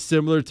 very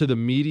similar to the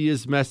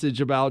media's message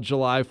about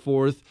July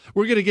 4th.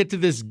 We're going to get to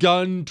this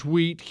gun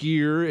tweet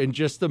here in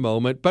just a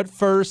moment. But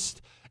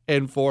first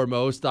and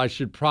foremost, I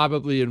should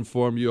probably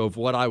inform you of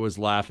what I was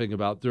laughing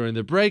about during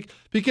the break,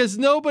 because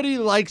nobody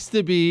likes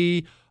to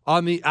be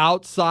on the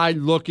outside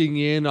looking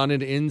in on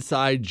an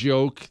inside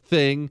joke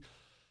thing.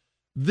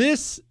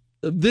 This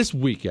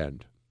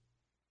weekend,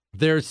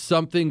 there's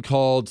something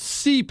called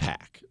CPAC.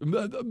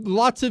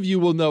 Lots of you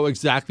will know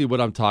exactly what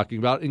I'm talking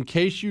about. In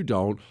case you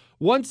don't,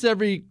 once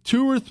every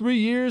 2 or 3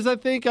 years, I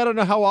don't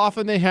know how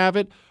often they have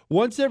it.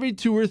 Once every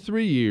 2 or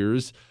 3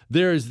 years,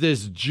 there's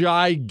this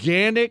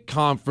gigantic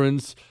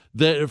conference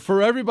that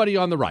for everybody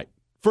on the right.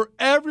 For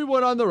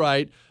everyone on the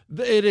right,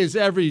 it is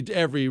every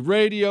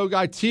radio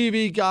guy,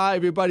 TV guy,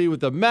 everybody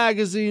with a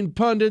magazine,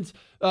 pundits,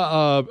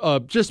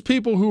 just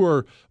people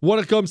who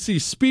want to come see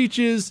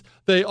speeches.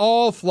 They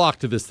all flock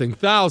to this thing,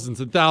 thousands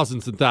and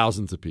thousands and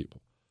thousands of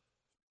people.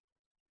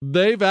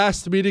 They've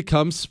asked me to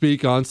come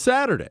speak on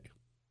Saturday.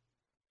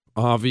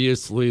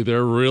 Obviously,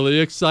 they're really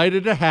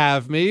excited to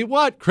have me.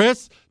 What,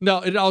 Chris? No,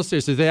 in all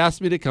seriousness, they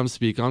asked me to come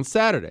speak on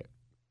Saturday.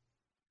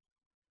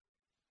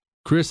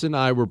 Chris and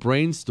I were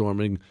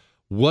brainstorming,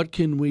 what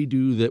can we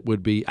do that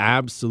would be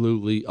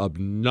absolutely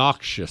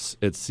obnoxious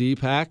at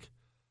CPAC?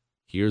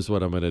 Here's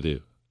what I'm going to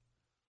do.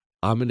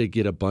 I'm going to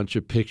get a bunch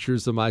of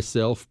pictures of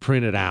myself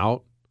printed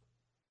out,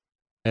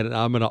 and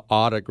I'm going to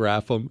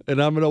autograph them, and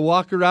I'm going to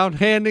walk around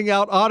handing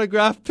out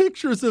autographed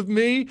pictures of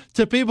me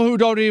to people who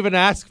don't even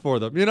ask for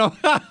them. You know,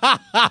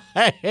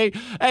 hey,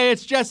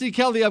 it's Jesse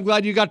Kelly. I'm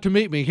glad you got to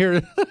meet me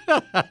here.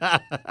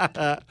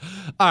 All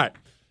right,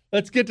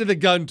 let's get to the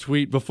gun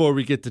tweet before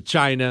we get to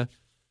China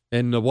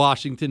and the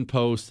Washington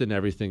Post and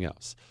everything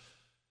else.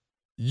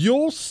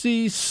 You'll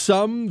see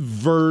some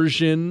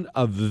version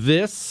of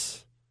this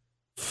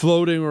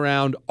floating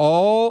around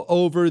all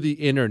over the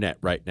internet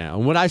right now.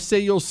 And when I say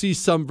you'll see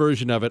some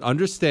version of it,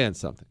 understand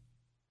something.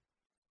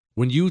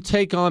 When you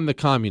take on the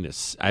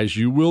communists, as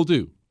you will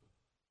do,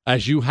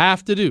 as you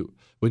have to do,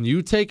 when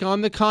you take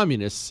on the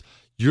communists,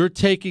 you're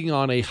taking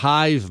on a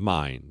hive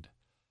mind.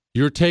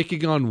 You're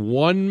taking on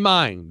one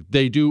mind.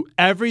 They do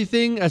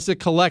everything as a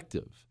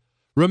collective.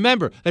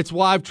 Remember, that's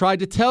why I've tried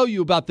to tell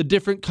you about the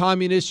different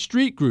communist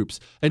street groups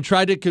and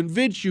tried to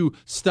convince you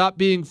stop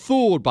being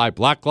fooled by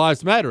Black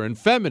Lives Matter and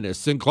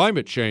feminists and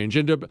climate change.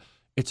 And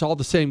it's all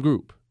the same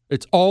group.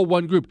 It's all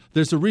one group.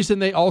 There's a reason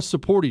they all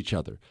support each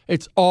other.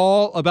 It's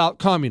all about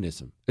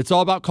communism. It's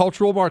all about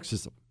cultural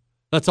Marxism.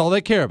 That's all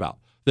they care about,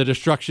 the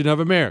destruction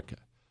of America.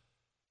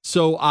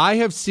 So I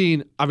have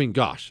seen, I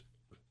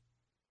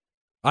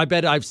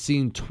bet I've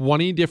seen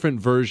 20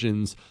 different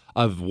versions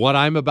of what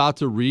I'm about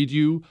to read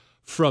you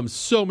from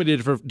so many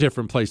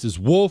different places.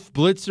 Wolf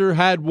Blitzer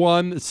had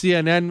one, that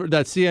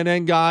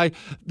CNN guy.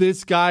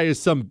 This guy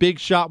is some big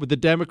shot with the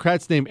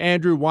Democrats named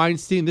Andrew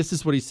Weinstein. This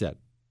is what he said.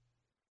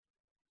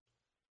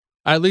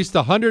 At least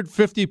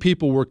 150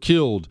 people were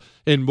killed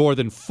in more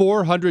than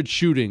 400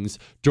 shootings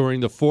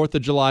during the 4th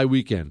of July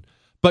weekend.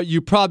 But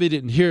you probably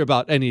didn't hear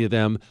about any of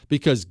them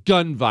because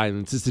gun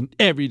violence is an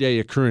everyday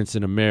occurrence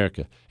in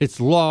America. It's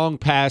long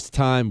past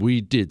time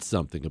we did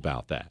something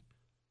about that.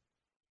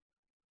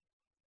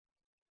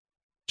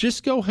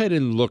 Just go ahead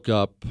and look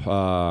up,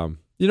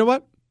 you know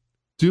what?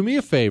 Do me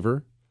a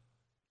favor.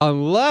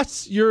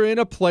 Unless you're in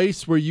a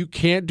place where you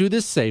can't do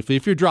this safely,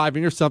 if you're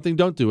driving or something,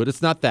 don't do it.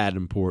 It's not that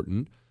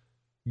important.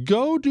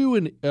 Go do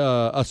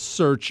a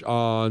search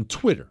on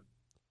Twitter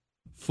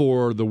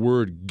for the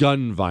word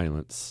gun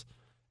violence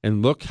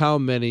and look how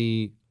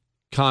many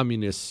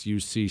communists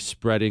you see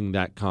spreading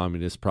that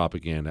communist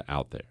propaganda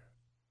out there.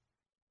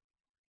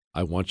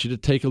 I want you to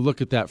take a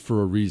look at that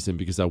for a reason,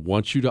 because I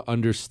want you to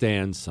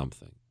understand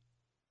something.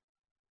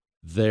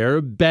 They're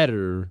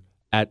better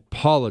at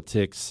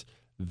politics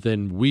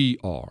than we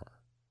are.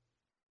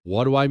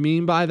 What do I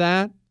mean by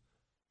that?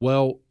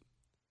 Well,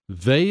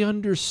 they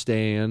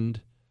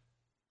understand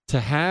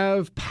to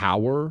have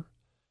power,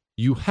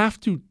 you have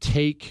to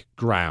take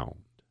ground.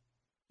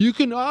 You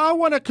can, I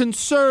want to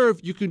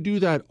conserve. You can do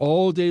that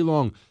all day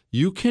long.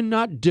 You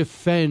cannot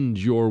defend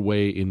your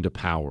way into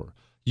power.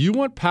 You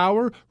want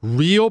power,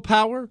 real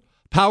power,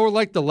 power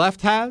like the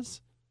left has?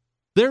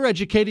 They're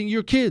educating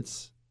your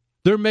kids.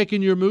 They're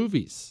making your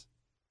movies.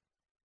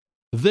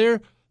 They're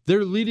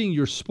leading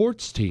your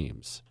sports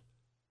teams.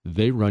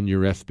 They run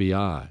your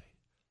FBI.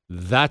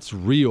 That's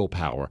real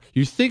power.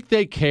 You think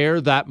they care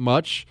that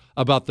much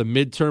about the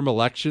midterm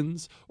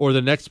elections or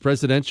the next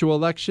presidential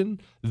election?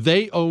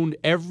 They own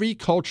every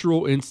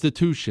cultural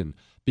institution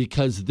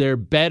because they're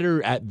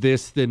better at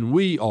this than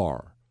we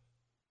are.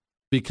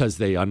 Because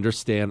they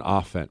understand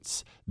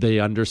offense. They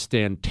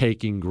understand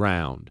taking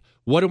ground.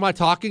 What am I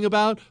talking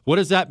about? What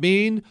does that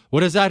mean? What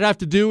does that have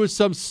to do with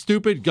some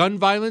stupid gun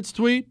violence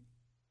tweet?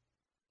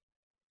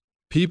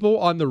 People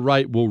on the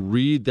right will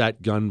read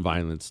that gun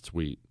violence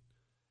tweet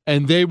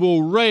and they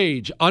will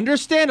rage,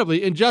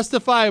 understandably and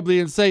justifiably,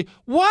 and say,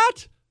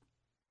 what?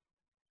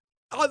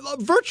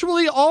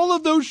 Virtually all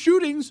of those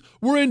shootings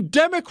were in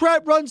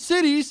Democrat-run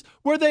cities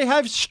where they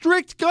have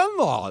strict gun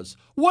laws.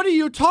 What are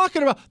you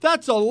talking about?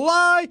 That's a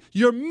lie.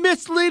 You're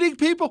misleading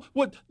people.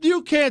 What?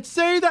 You can't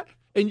say that.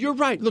 And you're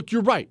right. Look,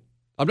 you're right.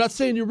 I'm not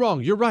saying you're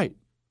wrong. You're right.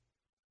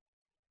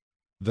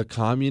 The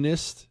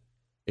communist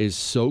is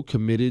so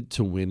committed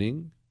to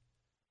winning,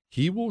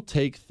 he will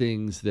take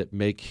things that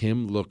make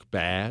him look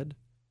bad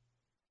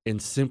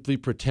and simply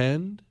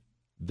pretend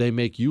they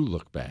make you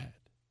look bad.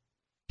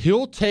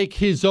 He'll take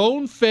his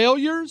own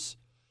failures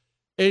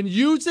and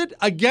use it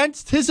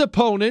against his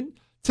opponent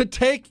to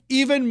take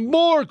even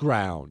more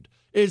ground.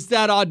 Is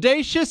that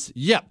audacious?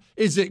 Yep.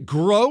 Is it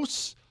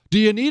gross? Do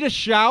you need a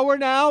shower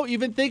now,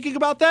 even thinking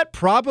about that?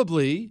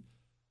 Probably.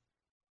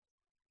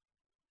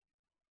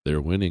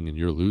 They're winning and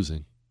you're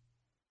losing.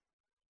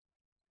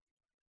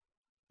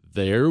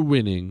 They're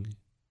winning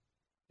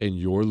and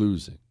you're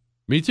losing.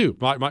 Me too.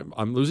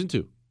 I'm losing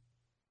too.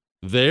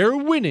 They're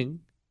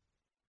winning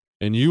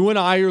and you and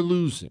I are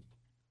losing.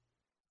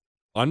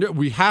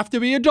 We have to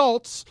be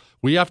adults.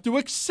 We have to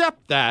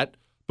accept that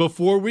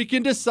before we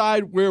can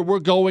decide where we're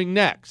going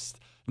next.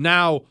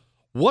 Now,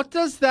 what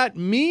does that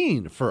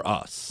mean for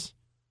us?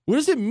 What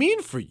does it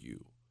mean for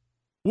you?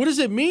 What does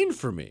it mean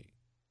for me?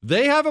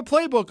 They have a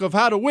playbook of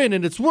how to win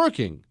and it's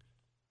working.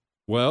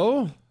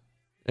 Well,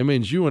 it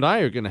means you and I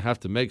are going to have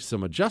to make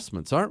some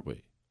adjustments, aren't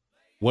we?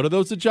 What are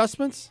those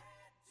adjustments?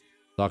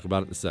 Talk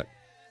about it in a sec.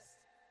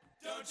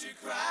 Don't you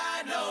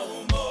cry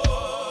no more.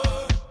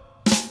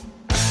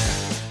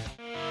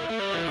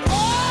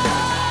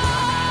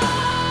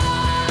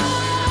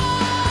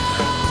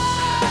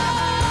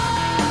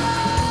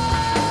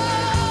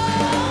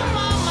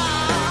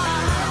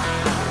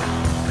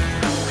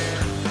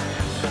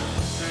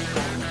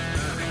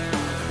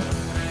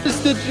 It's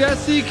the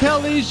Jesse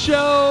Kelly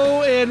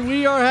Show, and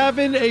we are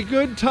having a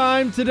good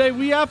time today.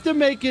 We have to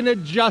make an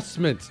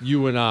adjustment,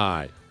 you and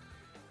I.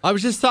 I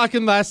was just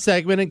talking last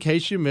segment, in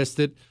case you missed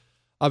it,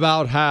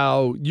 about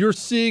how you're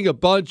seeing a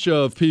bunch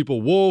of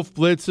people, Wolf,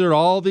 Blitzer,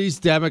 all these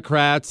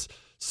Democrats,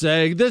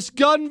 saying this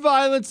gun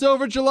violence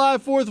over July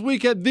 4th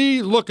weekend,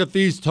 look at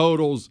these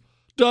totals,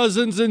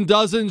 dozens and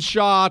dozens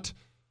shot.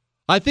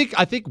 I think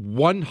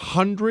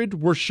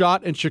 100 were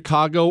shot in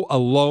Chicago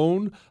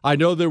alone. I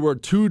know there were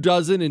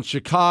 24 in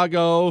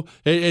Chicago.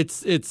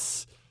 It's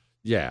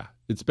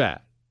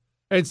bad.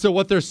 And so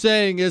what they're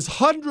saying is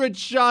hundreds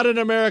shot in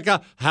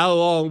America. How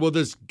long will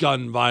this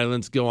gun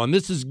violence go on?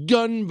 This is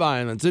gun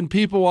violence. And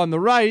people on the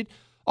right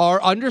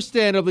are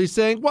understandably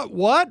saying,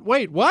 what?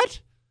 Wait, what?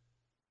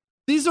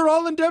 These are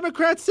all in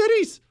Democrat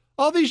cities.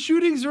 All these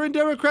shootings are in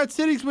Democrat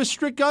cities with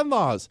strict gun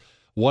laws.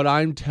 What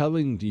I'm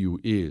telling you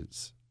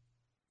is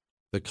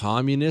the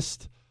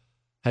communist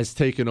has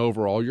taken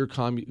over all your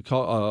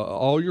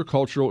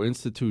cultural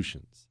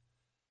institutions.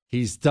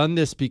 He's done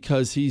this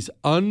because he's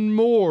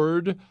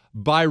unmoored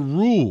by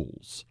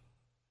rules.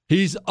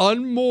 He's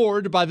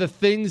unmoored by the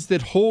things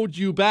that hold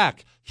you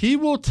back. He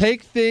will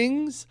take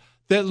things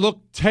that look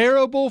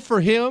terrible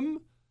for him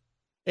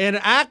and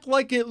act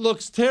like it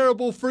looks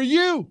terrible for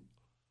you.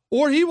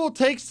 Or he will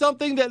take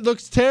something that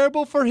looks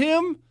terrible for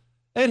him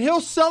and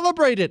he'll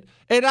celebrate it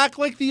and act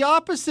like the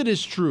opposite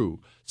is true.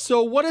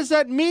 So what does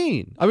that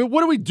mean? I mean,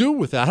 what do we do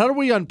with that? How do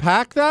we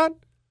unpack that?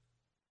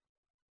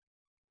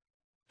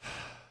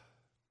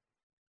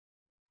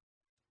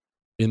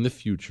 In the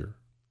future,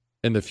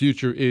 and the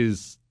future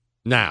is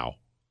now.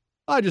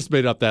 I just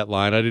made up that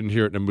line. I didn't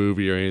hear it in a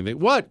movie or anything.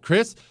 What,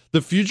 Chris?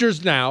 The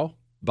future's now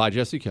by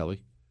Jesse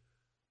Kelly.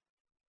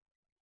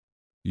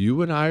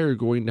 You and I are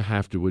going to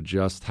have to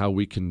adjust how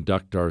we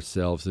conduct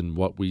ourselves and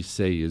what we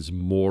say is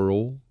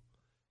moral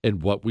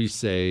and what we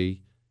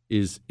say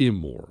is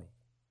immoral.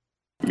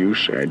 You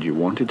said you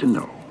wanted to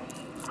know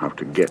how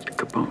to get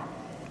Capone.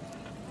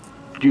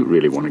 Do you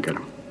really want to get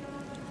him?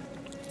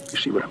 You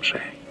see what I'm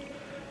saying?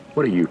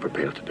 What are you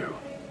prepared to do?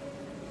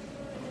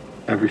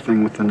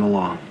 Everything within the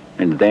law.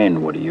 And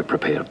then what are you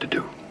prepared to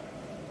do?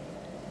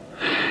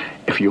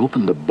 If you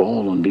open the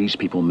ball on these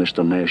people,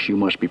 Mr. Nash, you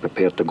must be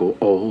prepared to go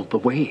all the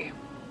way.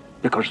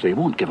 Because they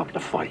won't give up the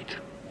fight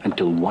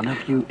until one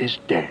of you is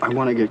dead. I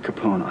want to get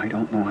Capone. I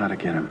don't know how to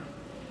get him.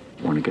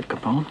 Want to get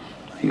Capone?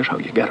 Here's how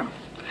you get him.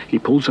 He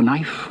pulls a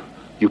knife,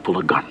 you pull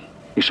a gun.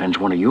 He sends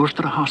one of yours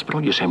to the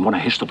hospital, you send one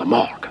of his to the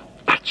morgue.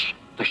 That's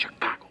the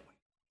Chicago.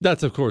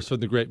 That's, of course, from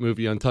the great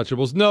movie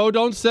Untouchables. No,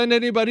 don't send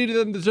anybody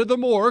to the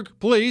morgue,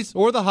 please,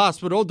 or the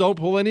hospital. Don't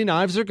pull any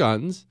knives or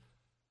guns.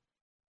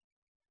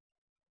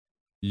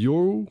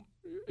 You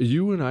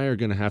and I are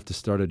going to have to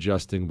start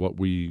adjusting what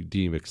we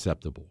deem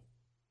acceptable.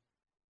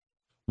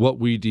 What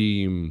we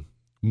deem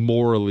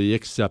morally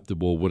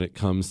acceptable when it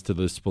comes to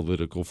this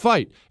political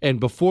fight. And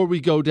before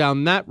we go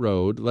down that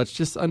road, let's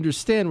just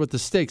understand what the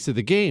stakes of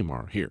the game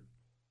are here.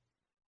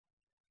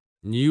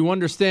 You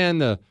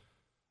understand a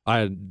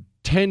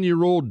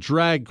 10-year-old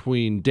drag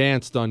queen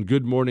danced on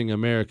Good Morning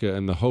America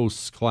and the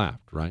hosts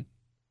clapped, right?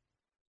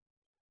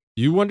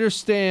 You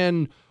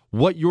understand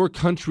what your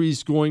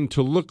country's going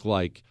to look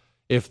like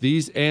if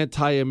these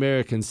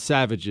anti-American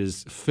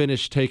savages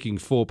finish taking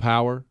full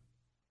power?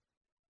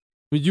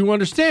 You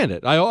understand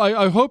it.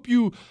 I hope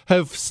you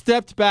have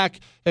stepped back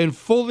and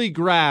fully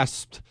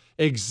grasped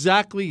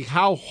exactly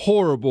how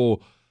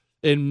horrible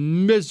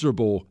and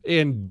miserable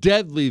and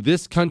deadly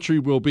this country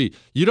will be.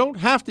 You don't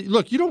have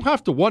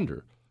to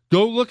wonder.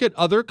 Go look at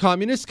other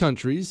communist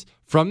countries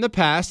from the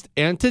past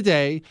and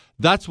today.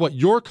 That's what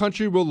your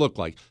country will look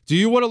like. Do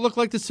you want to look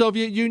like the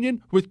Soviet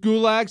Union with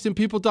gulags and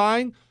people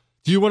dying?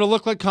 Do you want to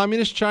look like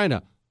communist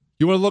China?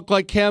 You want to look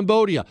like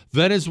Cambodia,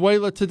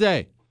 Venezuela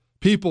today?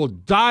 People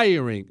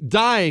dying,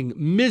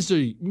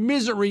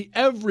 misery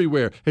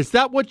everywhere. Is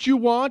that what you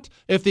want?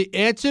 If the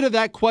answer to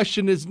that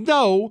question is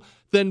no,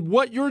 then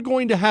what you're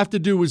going to have to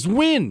do is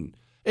win.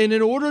 And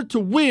in order to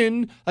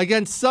win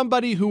against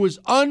somebody who is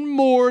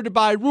unmoored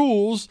by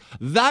rules,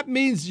 that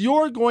means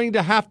you're going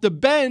to have to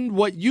bend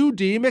what you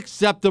deem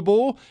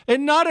acceptable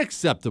and not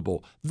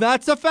acceptable.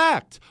 That's a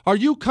fact. Are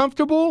you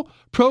comfortable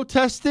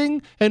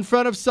protesting in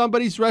front of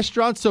somebody's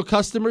restaurant so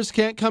customers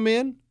can't come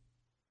in?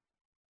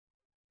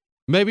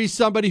 Maybe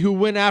somebody who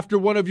went after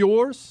one of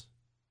yours?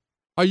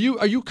 Are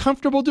you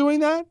comfortable doing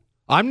that?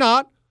 I'm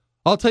not.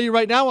 I'll tell you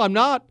right now, I'm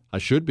not. I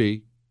should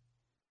be.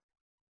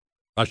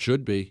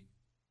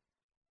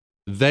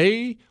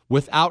 They,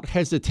 without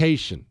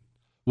hesitation,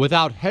 will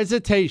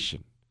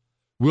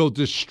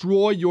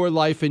destroy your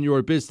life and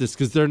your business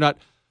because they're not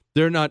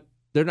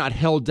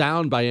held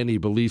down by any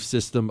belief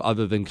system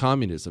other than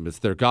communism. It's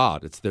their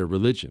God. It's their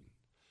religion.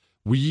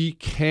 We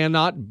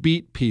cannot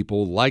beat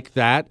people like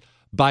that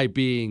by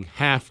being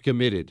half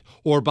committed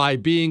or by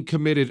being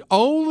committed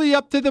only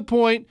up to the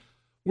point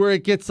where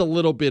it gets a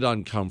little bit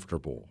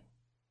uncomfortable.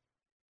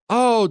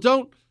 Oh,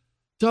 don't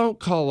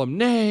call them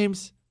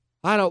names.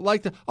 I don't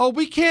like that. Oh,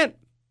 we can't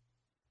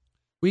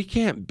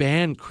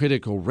ban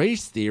critical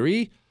race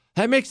theory.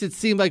 That makes it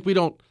seem like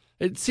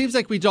it seems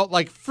like we don't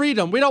like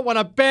freedom. We don't want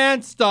to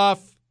ban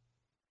stuff.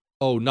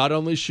 Oh, not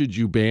only should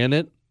you ban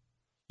it,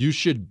 you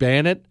should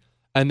ban it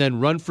and then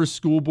run for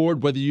school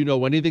board, whether you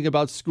know anything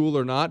about school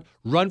or not.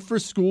 Run for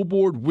school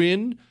board,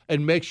 win,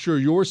 and make sure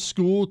your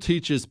school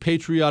teaches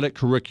patriotic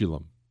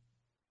curriculum.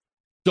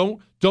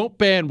 Don't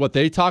ban what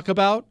they talk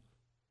about.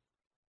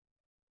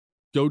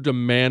 Go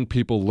demand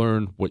people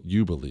learn what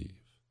you believe.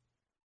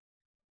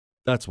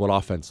 That's what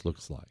offense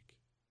looks like.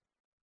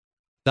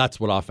 The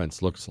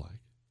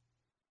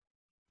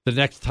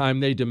next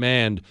time they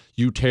demand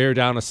you tear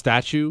down a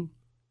statue,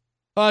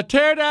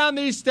 tear down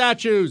these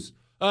statues.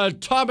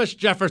 Thomas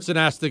Jefferson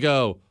has to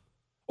go.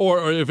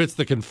 Or if it's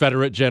the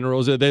Confederate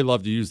generals, they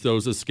love to use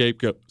those as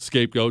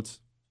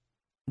scapegoats.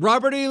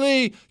 Robert E.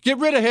 Lee, get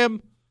rid of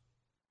him.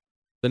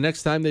 The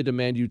next time they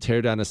demand you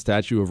tear down a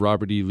statue of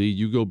Robert E. Lee,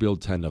 you go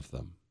build 10 of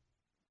them.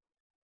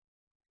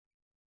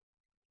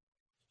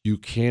 You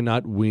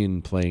cannot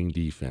win playing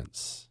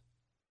defense.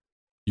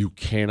 You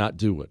cannot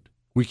do it.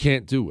 We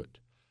can't do it.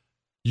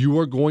 You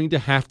are going to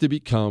have to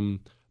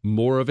become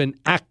more of an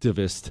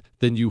activist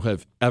than you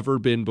have ever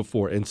been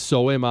before, and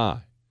so am I.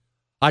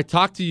 I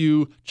talked to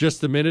you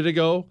just a minute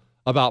ago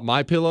about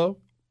MyPillow.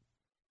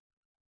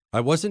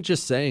 I wasn't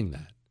just saying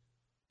that.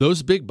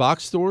 Those big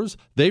box stores,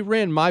 they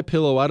ran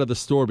MyPillow out of the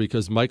store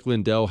because Mike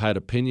Lindell had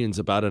opinions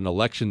about an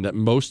election that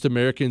most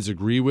Americans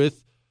agree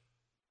with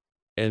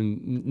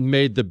and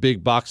made the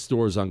big box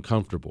stores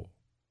uncomfortable.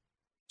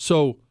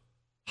 So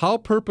how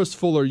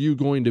purposeful are you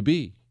going to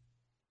be?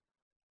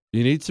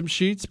 You need some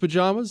sheets,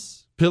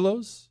 pajamas,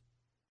 pillows?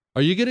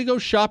 Are you going to go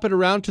shopping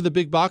around to the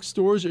big box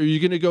stores, or are you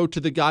going to go to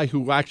the guy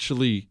who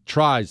actually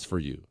tries for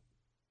you?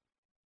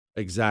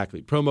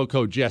 Exactly. Promo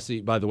code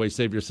Jesse, by the way,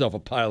 save yourself a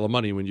pile of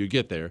money when you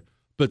get there.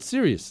 But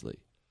seriously,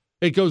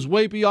 it goes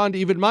way beyond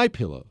even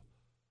MyPillow.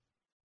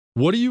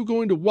 What are you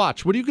going to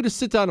watch? What are you going to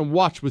sit down and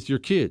watch with your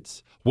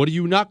kids? What are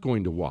you not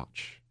going to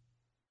watch?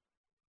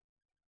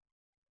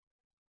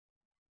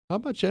 How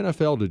much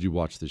NFL did you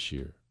watch this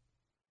year?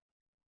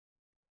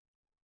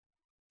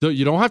 So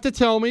you don't have to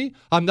tell me.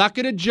 I'm not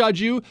going to judge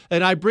you.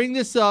 And I bring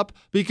this up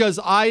because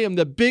I am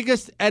the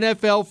biggest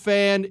NFL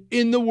fan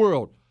in the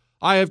world.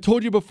 I have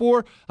told you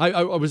before,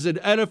 I was an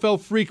NFL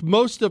freak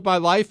most of my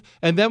life.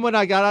 And then when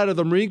I got out of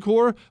the Marine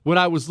Corps, when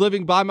I was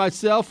living by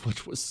myself,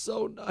 which was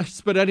so nice.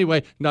 But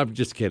anyway, no, I'm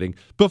just kidding.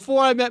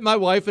 Before I met my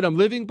wife and I'm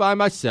living by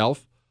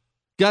myself,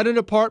 got an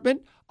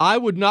apartment, I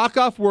would knock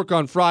off work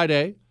on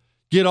Friday,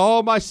 get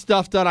all my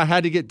stuff done I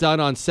had to get done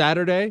on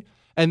Saturday,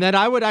 and then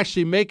I would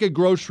actually make a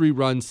grocery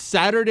run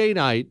Saturday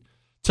night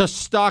to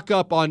stock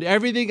up on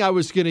everything I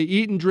was going to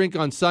eat and drink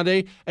on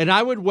Sunday. And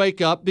I would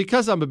wake up,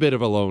 because I'm a bit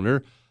of a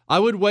loner, I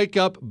would wake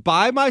up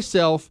by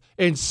myself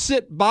and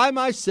sit by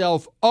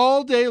myself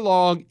all day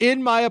long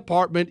in my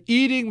apartment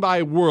eating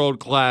my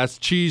world-class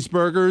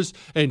cheeseburgers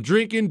and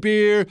drinking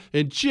beer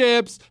and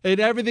chips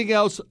and everything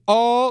else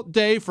all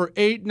day for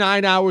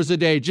 8-9 hours a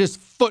day, just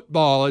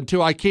football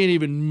until I can't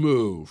even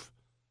move.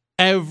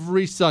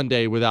 Every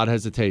Sunday without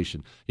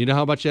hesitation. You know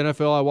how much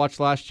NFL I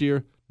watched last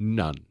year?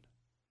 None.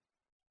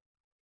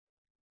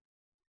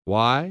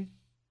 Why?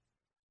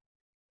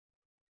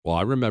 Well,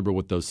 I remember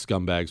what those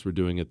scumbags were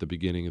doing at the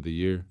beginning of the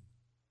year.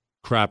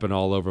 Crapping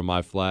all over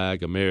my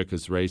flag.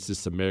 America's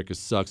racist. America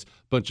sucks.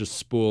 Bunch of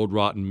spoiled,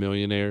 rotten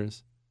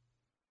millionaires.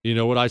 You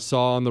know what I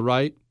saw on the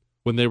right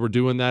when they were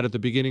doing that at the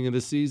beginning of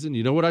the season?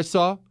 You know what I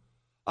saw?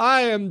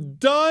 I am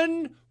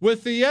done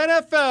with the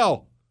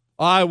NFL.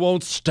 I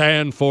won't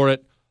stand for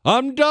it.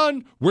 I'm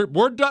done.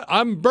 We're done.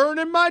 I'm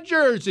burning my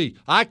jersey.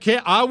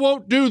 I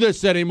won't do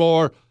this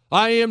anymore.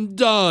 I am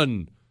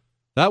done.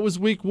 That was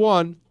week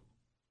 1.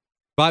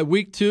 By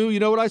week 2, you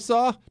know what I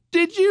saw?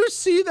 Did you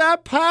see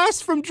that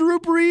pass from Drew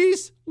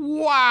Brees?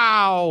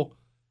 Wow.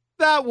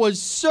 That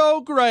was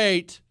so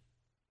great.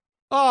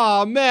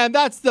 Oh, man,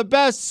 that's the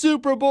best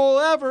Super Bowl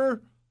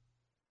ever.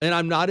 And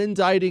I'm not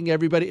indicting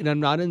everybody, and I'm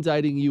not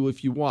indicting you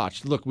if you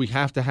watched. Look, we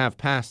have to have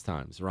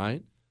pastimes,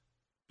 right?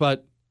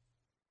 But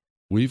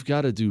we've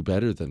got to do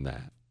better than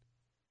that.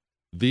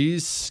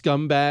 These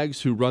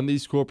scumbags who run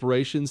these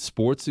corporations,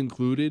 sports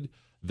included,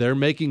 they're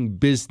making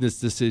business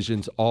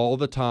decisions all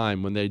the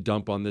time when they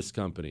dump on this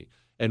company.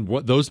 And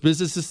what those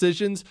business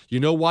decisions, you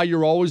know why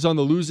you're always on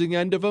the losing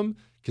end of them?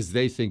 Because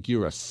they think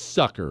you're a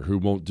sucker who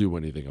won't do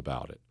anything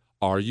about it.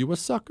 Are you a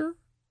sucker?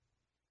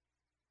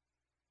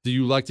 Do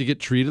you like to get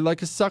treated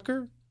like a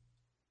sucker?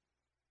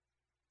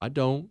 I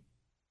don't.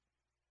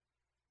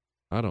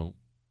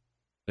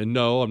 And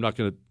no, I'm not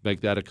going to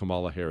make that a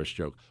Kamala Harris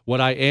joke.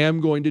 What I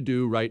am going to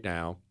do right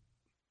now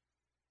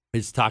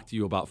is talk to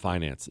you about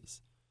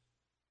finances.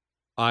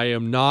 I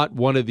am not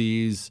one of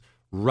these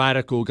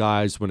radical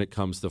guys when it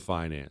comes to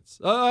finance.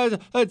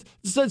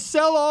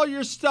 Sell all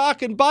your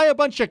stock and buy a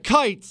bunch of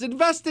kites.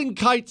 Invest in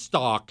kite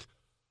stock.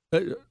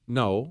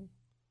 No.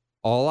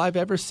 All I've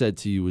ever said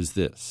to you is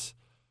this.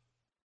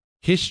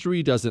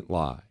 History doesn't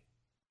lie.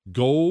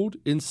 Gold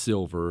and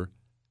silver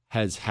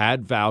has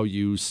had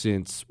value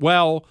since,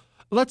 well,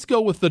 let's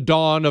go with the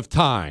dawn of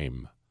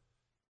time.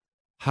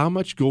 How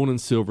much gold and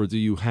silver do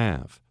you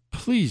have?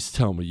 Please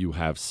tell me you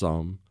have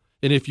some.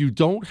 And if you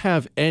don't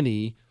have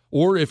any,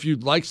 or if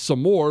you'd like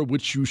some more,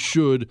 which you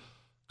should,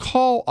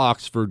 call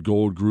Oxford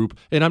Gold Group.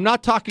 And I'm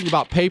not talking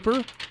about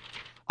paper.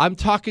 I'm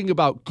talking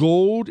about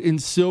gold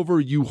and silver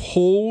you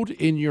hold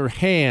in your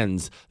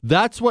hands.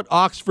 That's what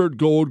Oxford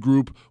Gold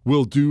Group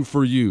will do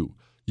for you.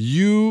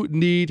 You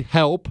need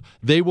help.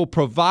 They will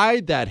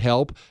provide that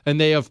help, and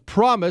they have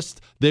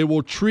promised they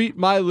will treat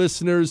my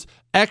listeners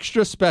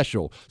extra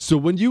special. So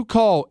when you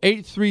call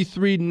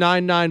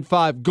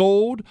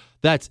 833-995-GOLD,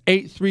 that's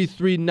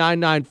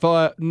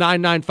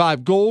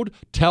 833-995-GOLD,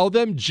 tell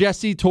them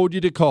Jesse told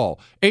you to call.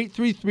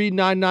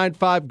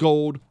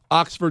 833-995-GOLD,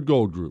 Oxford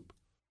Gold Group.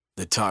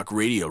 The Talk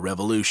Radio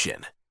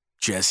Revolution.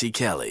 Jesse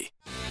Kelly.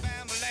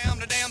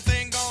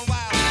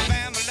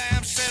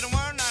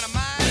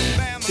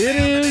 It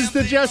is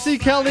the Jesse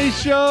Kelly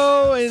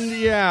Show, and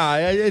yeah,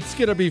 it's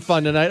going to be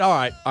fun tonight. All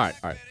right.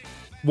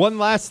 One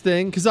last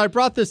thing, because I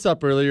brought this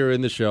up earlier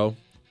in the show.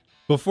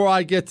 Before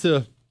I get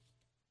to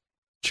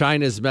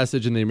China's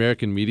message and the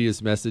American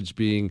media's message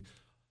being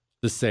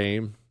the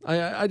same,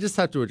 I just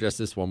have to address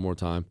this one more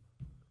time.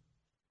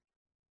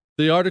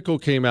 The article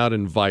came out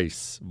in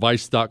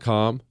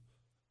Vice.com.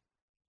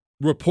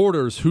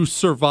 Reporters who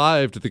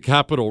survived the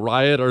Capitol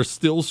riot are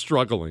still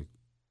struggling.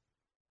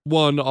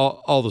 1,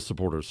 all the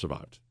supporters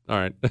survived. All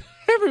right.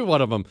 Every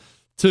one of them.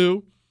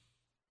 2,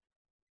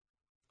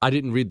 I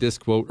didn't read this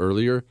quote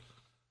earlier.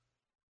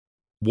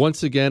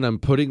 Once again, I'm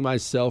putting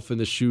myself in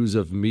the shoes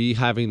of me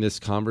having this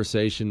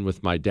conversation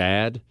with my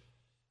dad,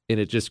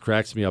 and it just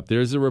cracks me up.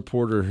 There's a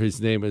reporter.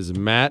 His name is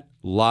Matt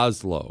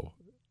Laszlo.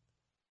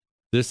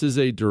 This is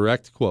a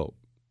direct quote.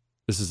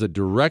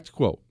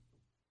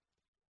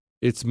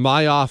 It's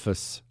my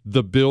office,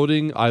 the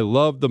building I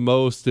love the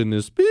most in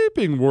this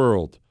beeping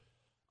world.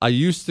 I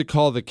used to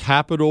call the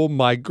Capitol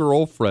my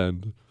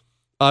girlfriend.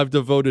 I've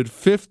devoted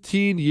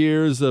 15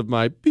 years of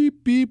my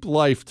beep beep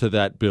life to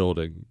that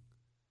building,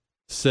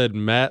 said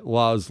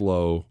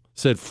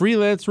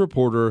freelance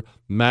reporter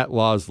Matt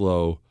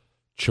Laszlo,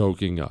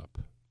 choking up.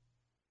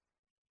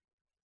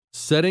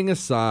 Setting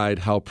aside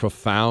how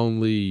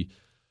profoundly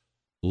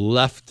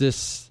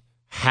leftist,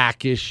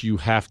 hackish you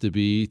have to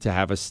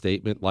have a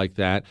statement like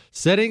that,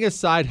 setting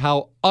aside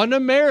how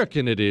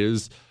un-American it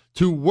is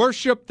to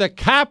worship the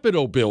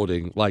Capitol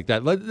building like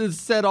that. Let's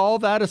set all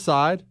that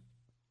aside.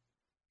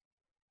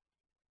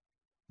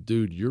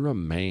 Dude, you're a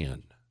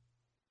man.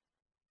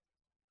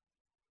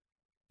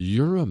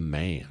 You're a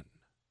man.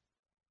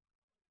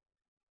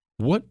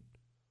 What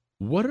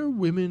are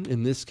women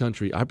in this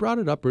country? I brought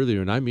it up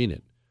earlier, and I mean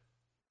it.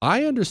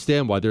 I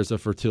understand why there's a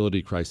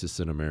fertility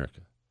crisis in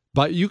America,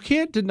 but you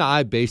can't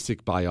deny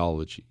basic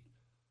biology.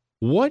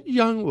 What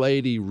young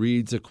lady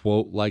reads a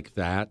quote like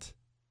that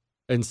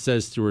and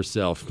says to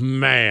herself,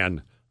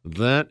 man,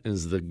 that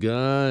is the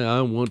guy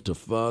I want to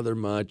father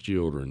my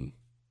children?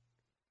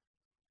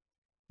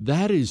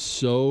 That is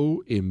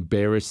so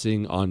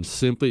embarrassing on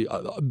simply,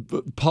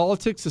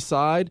 politics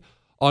aside,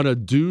 on a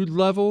dude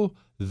level,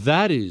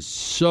 that is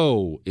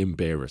so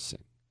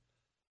embarrassing.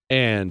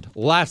 And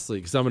lastly,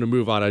 because I'm going to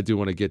move on, I do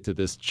want to get to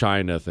this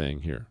China thing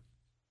here.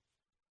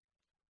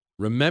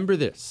 Remember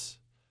this.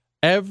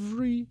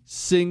 Every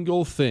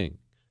single thing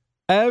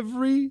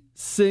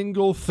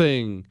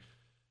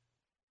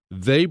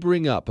they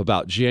bring up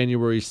about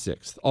January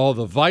 6th, all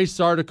the Vice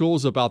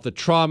articles about the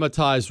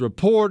traumatized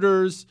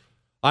reporters.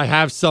 I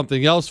have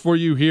something else for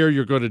you here.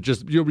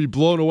 You'll be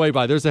blown away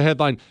by. There's a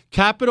headline: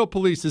 Capitol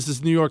Police, this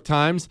is New York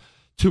Times,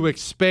 to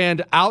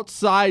expand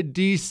outside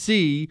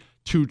D.C.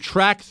 to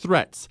track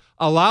threats.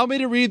 Allow me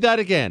to read that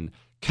again.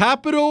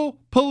 Capitol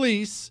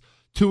Police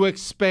to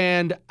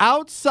expand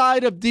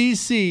outside of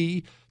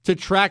D.C. to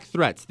track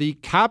threats. The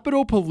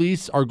Capitol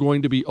Police are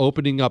going to be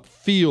opening up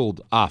field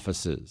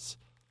offices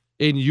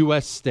in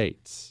U.S.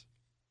 states.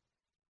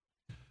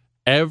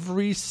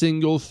 Every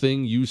single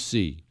thing you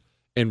see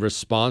in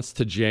response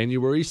to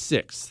January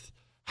 6th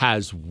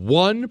has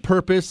one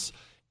purpose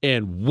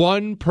and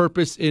one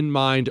purpose in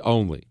mind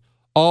only.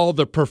 All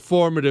the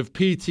performative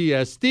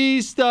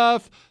PTSD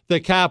stuff, the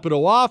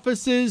Capitol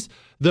offices,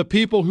 the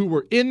people who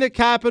were in the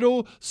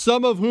Capitol,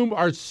 some of whom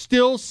are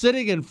still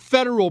sitting in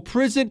federal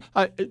prison.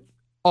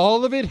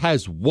 All of it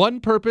has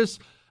one purpose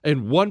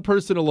and one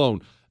person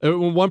alone.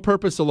 One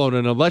purpose alone.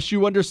 And unless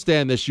you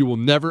understand this, you will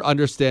never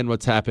understand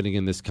what's happening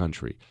in this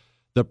country.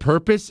 The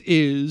purpose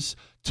is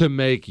to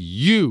make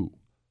you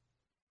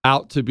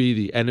out to be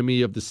the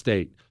enemy of the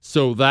state.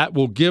 So that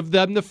will give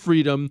them the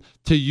freedom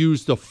to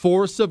use the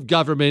force of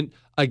government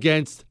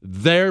against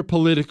their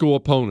political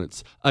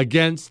opponents,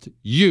 against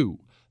you.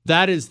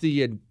 That is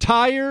the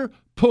entire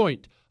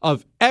point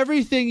of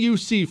everything you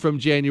see from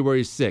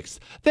January 6th.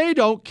 They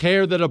don't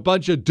care that a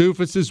bunch of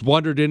doofuses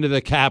wandered into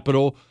the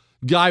Capitol,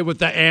 guy with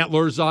the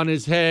antlers on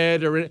his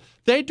head.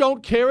 They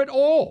don't care at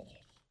all.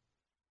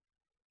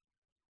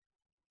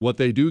 What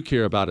they do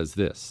care about is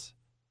this.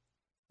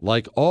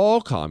 Like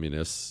all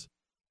communists,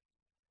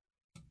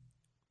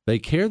 they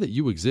care that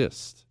you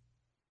exist.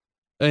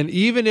 And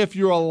even if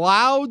you're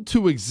allowed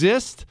to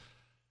exist,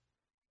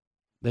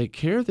 they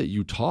care that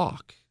you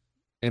talk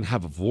and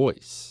have a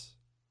voice.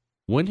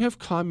 When have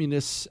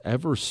communists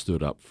ever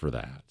stood up for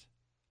that?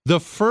 The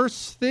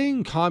first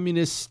thing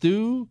communists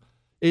do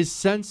is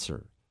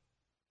censor.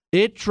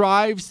 It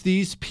drives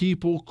these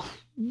people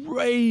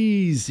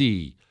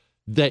crazy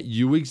that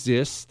you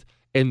exist,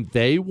 and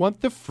they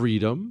want the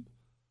freedom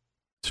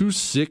to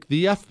sick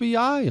the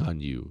FBI on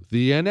you,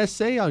 the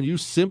NSA on you,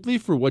 simply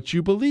for what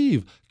you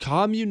believe.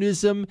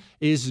 Communism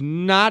is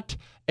not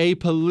a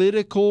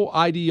political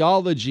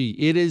ideology.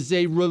 It is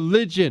a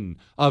religion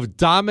of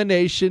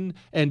domination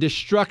and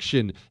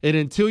destruction. And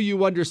until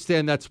you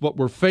understand that's what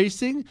we're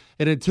facing,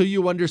 and until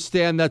you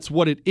understand that's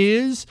what it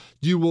is,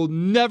 you will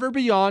never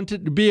be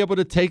able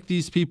to take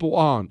these people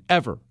on,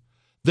 ever.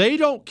 They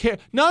don't care.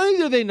 Not only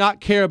do they not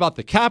care about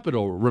the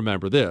Capitol,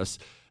 remember this,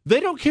 they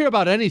don't care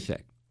about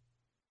anything.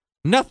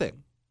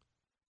 Nothing.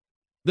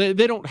 They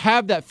don't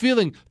have that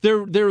feeling.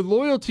 Their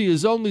loyalty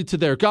is only to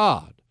their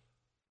God.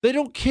 They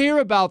don't care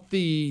about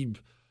the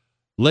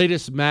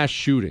latest mass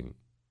shooting.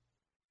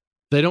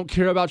 They don't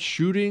care about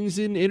shootings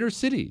in inner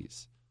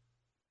cities.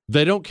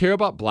 They don't care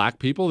about black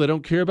people. They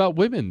don't care about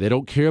women. They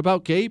don't care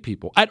about gay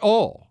people at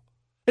all.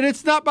 And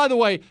it's not, by the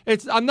way,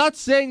 I'm not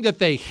saying that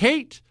they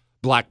hate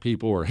black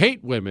people or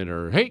hate women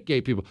or hate gay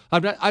people.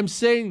 I'm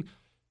saying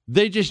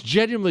they just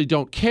genuinely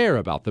don't care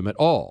about them at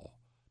all.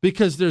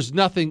 Because there's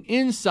nothing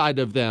inside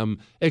of them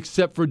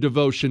except for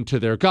devotion to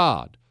their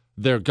God.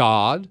 Their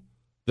God,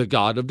 the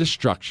God of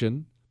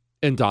destruction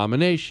and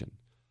domination.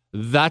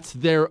 That's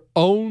their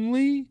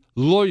only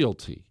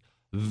loyalty.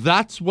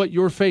 That's what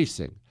you're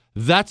facing.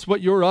 That's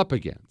what you're up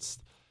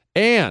against.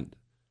 And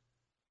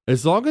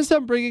as long as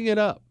I'm bringing it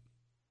up,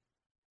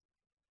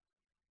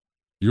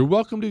 you're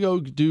welcome to go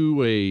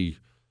do a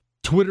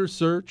Twitter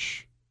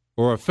search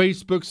or a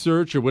Facebook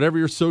search or whatever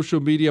your social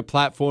media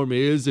platform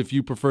is if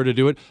you prefer to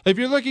do it. If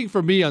you're looking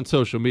for me on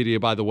social media,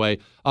 by the way,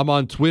 I'm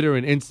on Twitter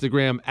and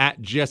Instagram at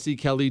Jesse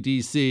Kelly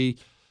DC.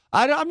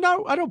 I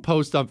don't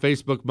post on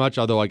Facebook much,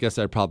 although I guess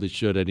I probably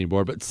should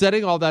anymore. But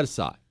setting all that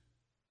aside,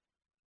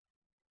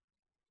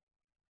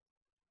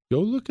 go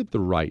look at the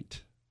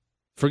right.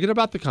 Forget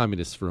about the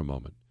communists for a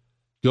moment.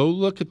 Go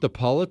look at the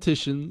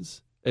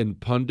politicians and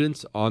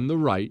pundits on the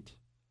right,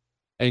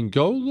 and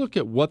go look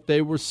at what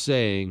they were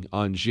saying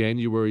on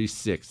January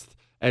 6th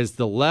as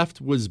the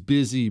left was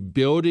busy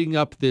building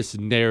up this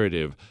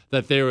narrative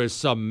that there is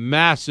some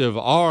massive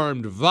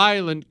armed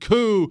violent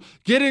coup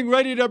getting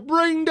ready to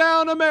bring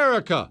down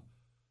America.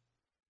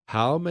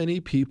 How many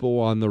people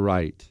on the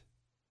right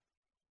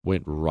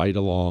went right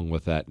along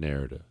with that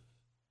narrative?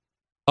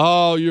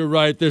 Oh, you're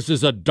right. This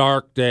is a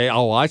dark day.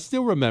 Oh, I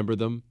still remember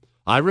them.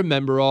 I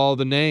remember all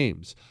the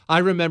names. I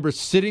remember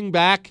sitting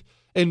back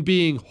and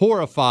being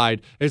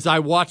horrified as I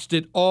watched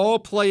it all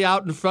play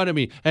out in front of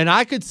me. And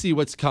I could see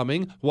what's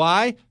coming.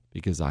 Why?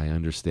 Because I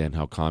understand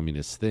how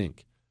communists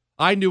think.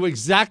 I knew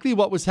exactly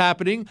what was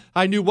happening.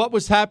 I knew what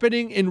was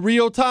happening in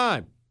real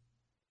time.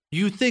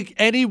 You think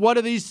any one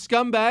of these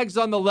scumbags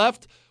on the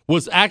left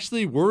was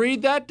actually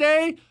worried that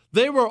day?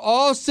 They were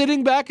all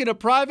sitting back in a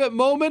private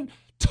moment,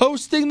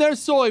 toasting their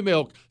soy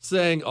milk,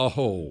 saying,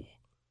 oh,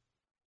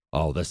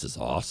 this is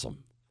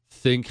awesome.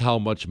 Think how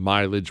much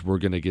mileage we're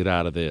going to get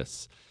out of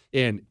this.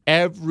 And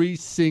every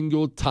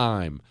single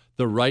time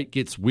the right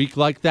gets weak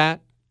like that,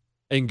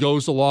 and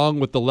goes along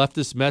with the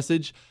leftist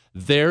message,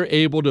 they're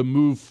able to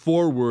move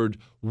forward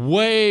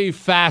way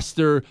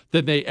faster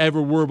than they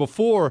ever were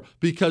before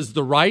because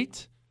the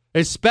right,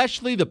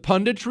 especially the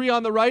punditry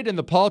on the right and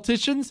the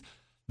politicians,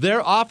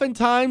 they're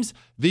oftentimes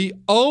the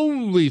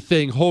only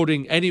thing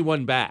holding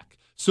anyone back.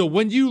 So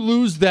when you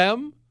lose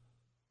them,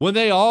 when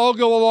they all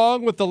go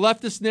along with the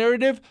leftist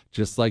narrative,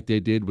 just like they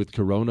did with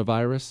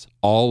coronavirus,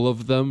 all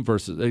of them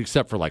versus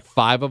except for like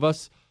 5 of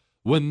us,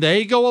 when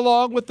they go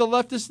along with the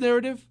leftist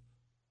narrative,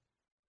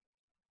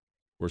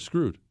 we're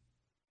screwed.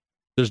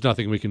 There's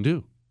nothing we can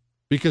do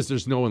because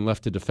there's no one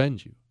left to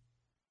defend you.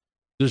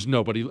 There's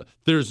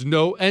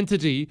no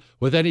entity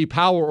with any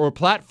power or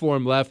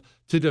platform left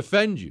to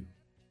defend you.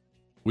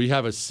 We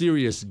have a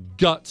serious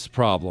guts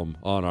problem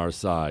on our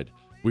side.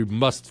 We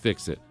must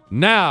fix it.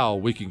 Now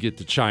we can get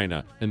to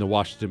China and the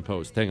Washington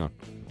Post. Hang on.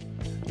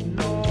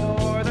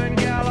 Northern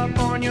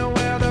California,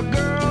 where the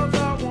girls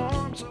are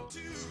warm, so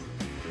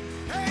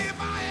hey,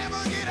 if I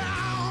ever get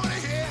out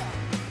of here,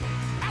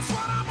 that's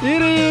what I'm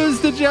It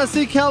is the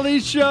Jesse Kelly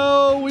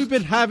Show. We've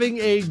been having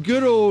a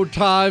good old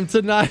time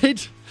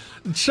tonight.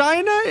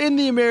 China in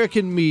the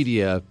American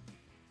media,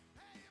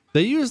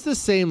 they use the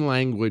same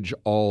language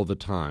all the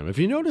time. Have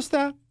you noticed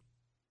that?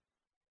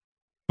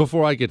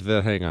 Before I get to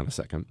that, hang on a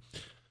second.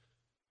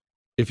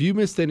 If you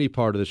missed any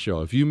part of the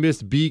show, if you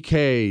missed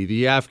BK,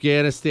 the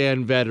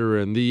Afghanistan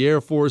veteran, the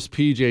Air Force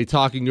PJ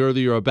talking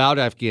earlier about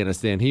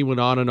Afghanistan, he went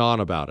on and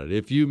on about it.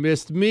 If you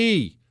missed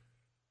me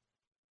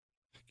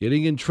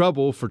getting in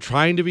trouble for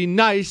trying to be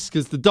nice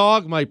because the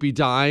dog might be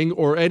dying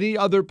or any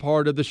other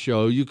part of the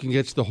show, you can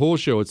catch the whole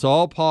show. It's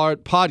all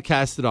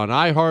podcasted on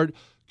iHeart,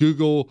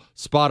 Google,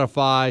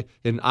 Spotify,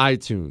 and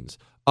iTunes.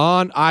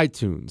 On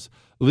iTunes,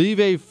 leave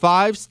a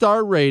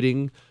 5-star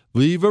rating,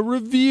 leave a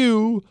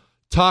review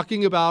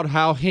talking about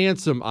how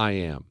handsome I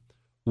am.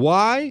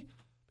 Why?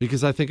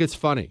 Because I think it's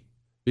funny.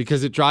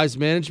 Because it drives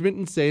management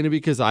insane and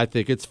because I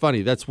think it's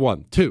funny. That's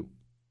 1. 2.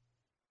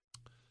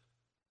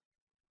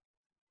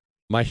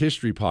 My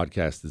history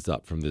podcast is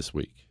up from this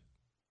week.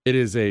 It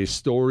is a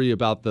story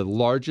about the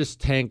largest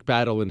tank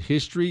battle in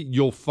history.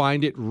 You'll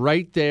find it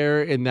right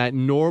there in that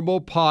normal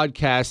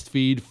podcast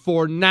feed.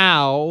 For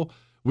now,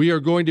 we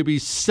are going to be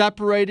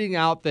separating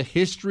out the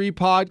history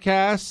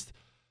podcast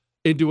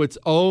into its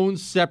own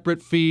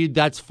separate feed.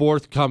 That's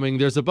forthcoming.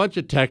 There's a bunch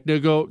of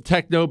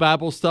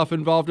techno-babble stuff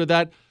involved with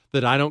that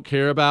I don't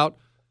care about.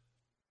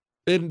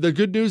 And the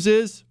good news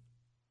is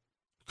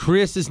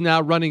Chris is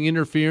now running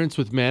interference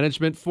with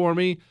management for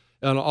me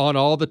on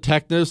all the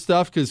techno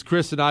stuff because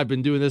Chris and I have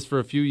been doing this for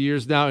a few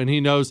years now, and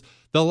he knows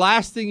the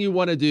last thing you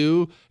want to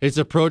do is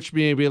approach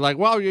me and be like,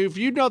 well, if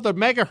you know the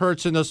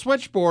megahertz and the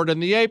switchboard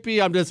and the AP,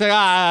 I'm just saying,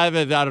 I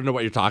don't know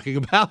what you're talking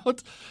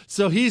about.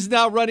 So he's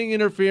now running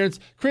interference.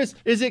 Chris,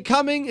 is it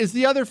coming? Is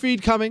the other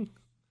feed coming?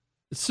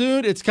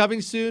 Soon? It's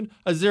coming soon?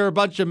 Is there a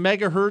bunch of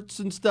megahertz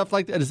and stuff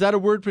like that? Is that a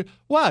word?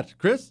 What,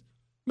 Chris?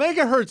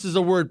 Megahertz is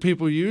a word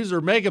people use,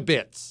 or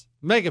megabits.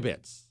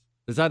 Megabits.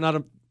 Is that not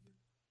a...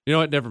 You know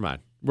what? Never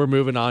mind. We're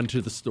moving on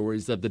to the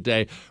stories of the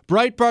day.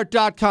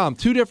 Breitbart.com,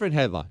 2 different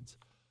headlines.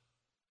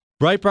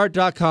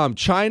 Breitbart.com,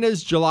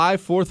 China's July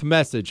 4th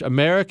message,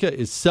 America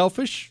is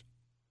selfish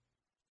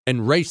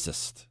and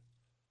racist.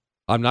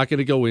 I'm not going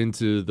to go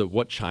into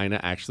what China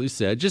actually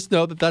said. Just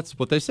know that that's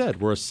what they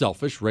said. We're a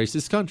selfish,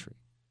 racist country.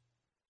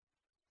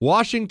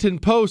 Washington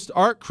Post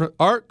art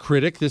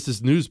critic, this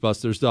is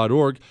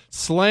newsbusters.org,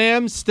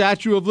 slams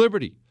Statue of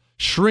Liberty,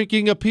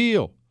 shrinking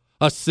appeal,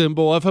 a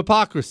symbol of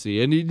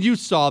hypocrisy. And you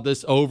saw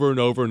this over and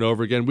over and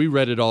over again. We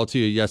read it all to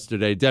you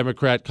yesterday.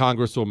 Democrat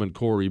Congresswoman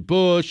Cori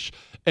Bush,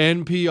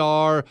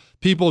 NPR,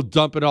 people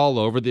dumping all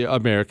over the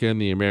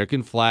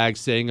American flag,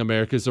 saying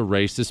America's a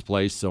racist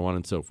place, so on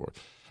and so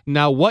forth.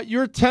 Now, what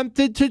you're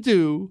tempted to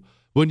do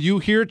when you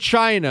hear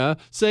China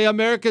say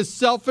America's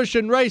selfish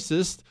and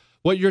racist,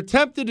 what you're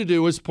tempted to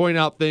do is point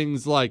out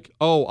things like,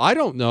 oh, I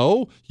don't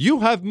know,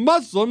 you have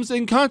Muslims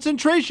in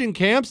concentration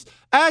camps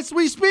as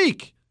we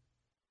speak.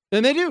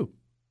 And they do.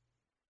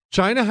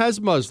 China has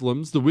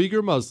Muslims, the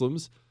Uyghur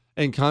Muslims,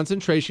 in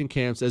concentration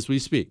camps as we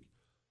speak.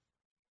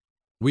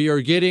 We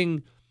are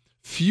getting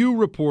few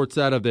reports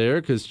out of there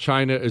because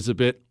China is a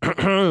bit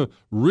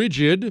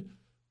rigid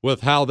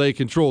with how they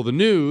control the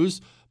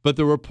news. But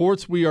the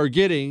reports we are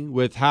getting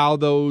with how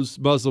those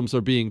Muslims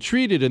are being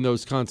treated in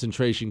those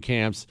concentration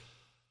camps,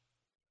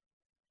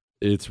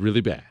 it's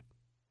really bad.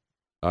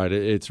 All right,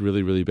 it's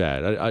really, really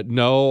bad.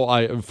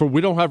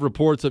 We don't have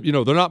reports of,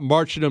 they're not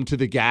marching them to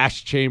the gas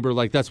chamber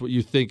like that's what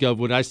you think of.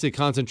 When I say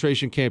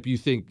concentration camp, you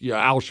think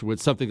Auschwitz,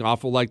 something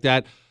awful like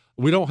that.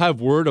 We don't have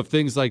word of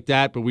things like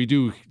that, but we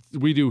do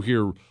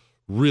hear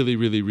really,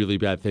 really, really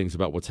bad things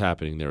about what's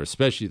happening there,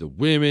 especially the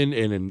women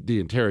and in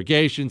the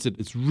interrogations.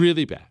 It's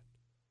really bad.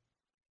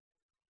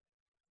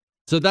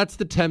 So that's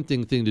the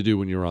tempting thing to do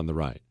when you're on the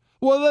right.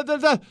 Well,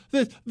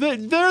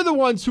 they're the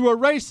ones who are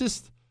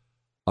racist.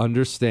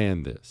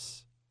 Understand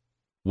this.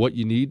 What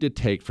you need to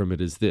take from it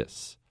is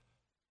this.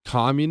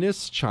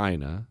 Communist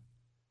China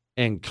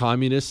and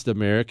communist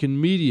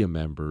American media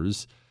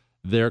members,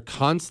 They're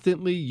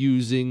constantly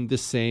using the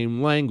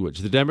same language.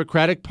 The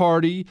Democratic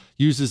Party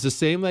uses the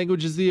same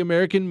language as the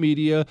American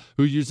media,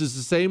 who uses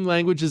the same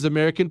language as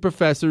American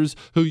professors,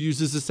 who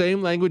uses the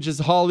same language as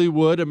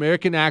Hollywood,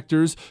 American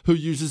actors, who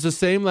uses the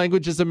same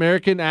language as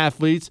American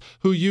athletes,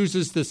 who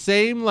uses the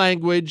same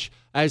language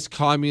as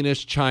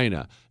communist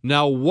China.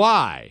 Now,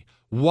 why?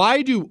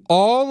 Why do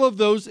all of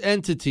those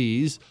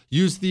entities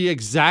use the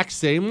exact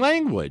same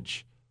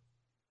language?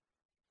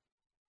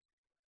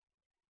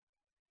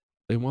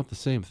 They want the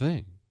same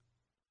thing.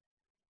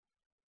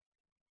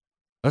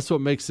 That's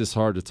what makes this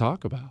hard to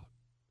talk about.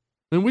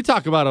 And we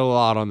talk about it a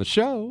lot on the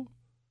show.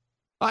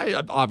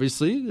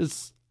 Obviously,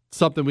 it's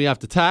something we have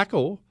to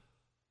tackle.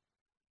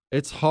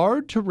 It's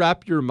hard to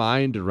wrap your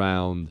mind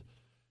around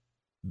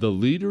the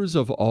leaders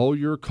of all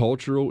your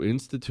cultural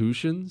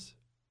institutions.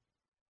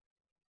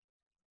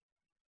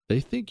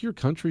 They think your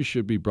country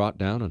should be brought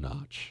down a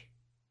notch.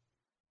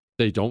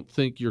 They don't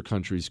think your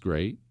country's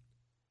great.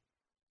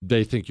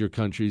 They think your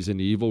country's an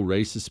evil,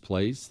 racist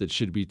place that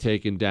should be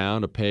taken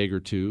down a peg or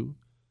two.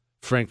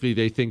 Frankly,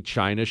 they think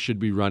China should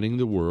be running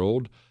the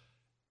world.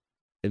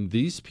 And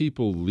these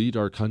people lead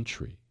our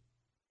country.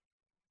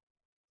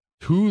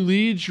 Who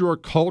leads your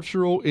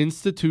cultural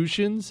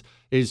institutions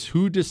is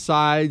who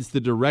decides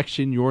the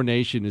direction your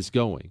nation is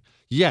going.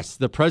 Yes,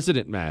 the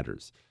president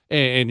matters,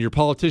 and your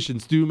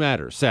politicians do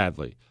matter,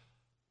 sadly.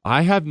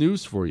 I have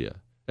news for you,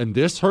 and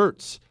this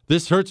hurts.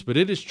 This hurts, but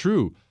it is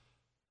true.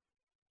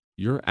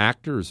 Your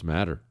actors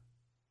matter.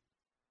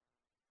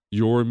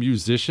 Your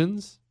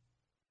musicians,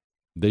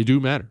 they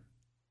do matter.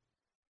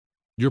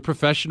 Your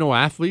professional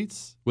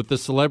athletes with the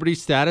celebrity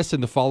status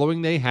and the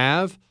following they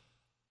have,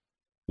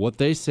 what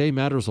they say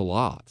matters a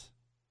lot.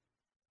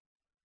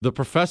 The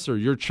professor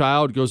your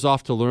child goes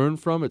off to learn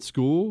from at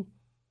school,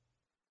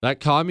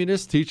 that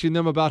communist teaching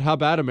them about how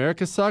bad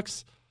America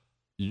sucks,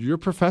 your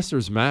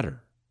professors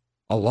matter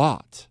a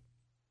lot.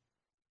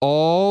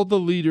 All the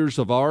leaders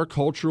of our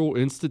cultural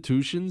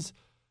institutions,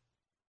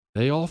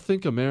 they all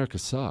think America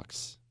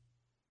sucks.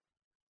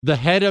 The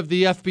head of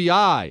the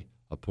FBI,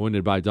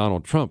 appointed by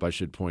Donald Trump, I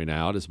should point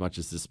out, as much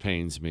as this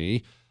pains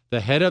me,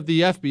 the head of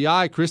the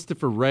FBI,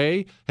 Christopher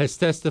Wray, has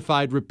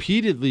testified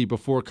repeatedly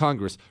before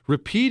Congress,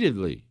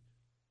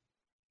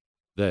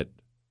 that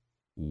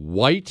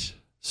white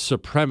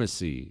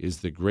supremacy is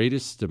the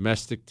greatest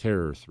domestic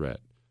terror threat.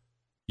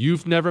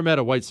 You've never met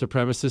a white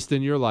supremacist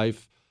in your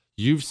life.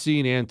 You've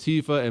seen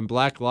Antifa and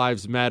Black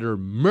Lives Matter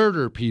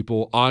murder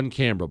people on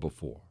camera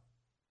before.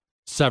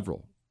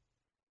 Several.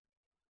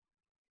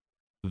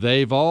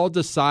 They've all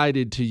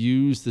decided to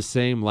use the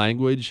same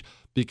language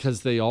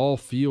because they all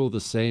feel the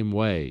same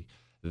way.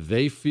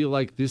 They feel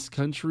like this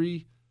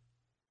country,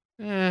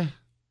 kind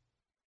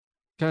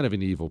of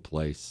an evil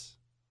place.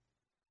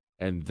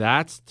 And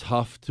that's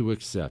tough to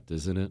accept,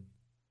 isn't it?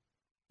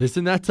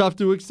 Isn't that tough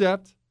to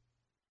accept?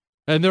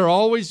 And they're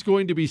always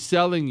going to be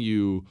selling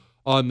you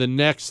on the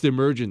next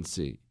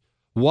emergency.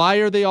 Why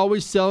are they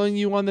always selling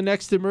you on the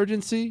next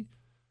emergency?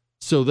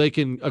 So they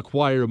can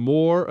acquire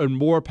more and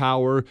more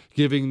power,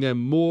 giving them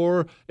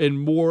more and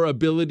more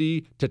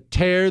ability to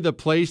tear the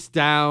place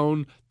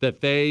down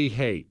that they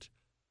hate.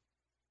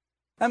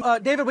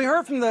 David, we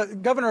heard from the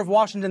governor of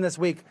Washington this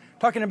week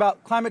talking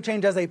about climate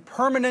change as a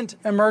permanent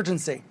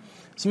emergency.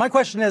 So my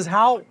question is,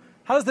 how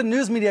does the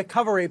news media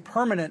cover a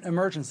permanent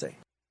emergency?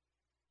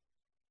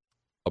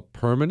 A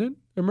permanent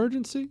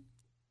emergency?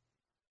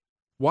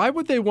 Why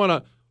would they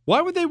want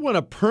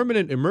a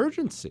permanent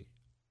emergency?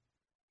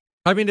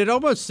 I mean, it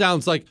almost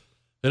sounds like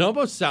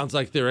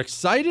they're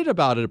excited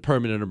about a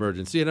permanent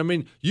emergency. And I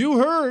mean, you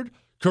heard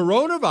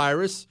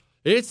coronavirus.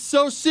 It's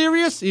so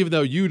serious, even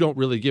though you don't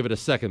really give it a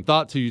second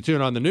thought till you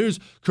turn on the news.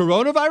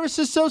 Coronavirus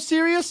is so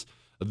serious,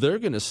 they're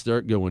going to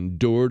start going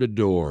door to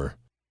door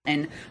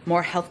in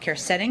more healthcare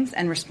settings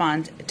and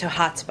respond to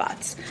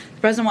hotspots. The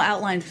president will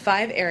outline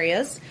 5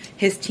 areas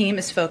his team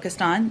is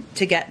focused on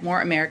to get more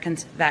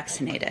Americans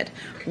vaccinated.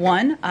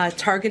 1,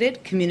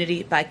 targeted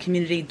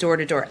community-by-community,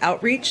 door-to-door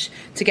outreach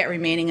to get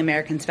remaining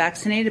Americans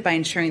vaccinated by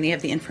ensuring they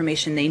have the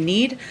information they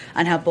need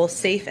on how both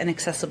safe and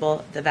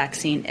accessible the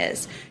vaccine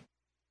is.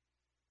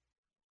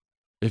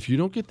 If you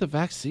don't get the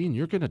vaccine,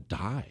 you're going to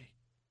die.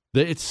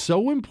 It's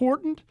so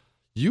important.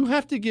 You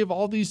have to give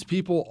all these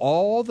people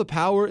all the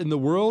power in the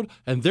world,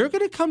 and they're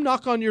going to come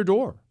knock on your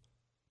door.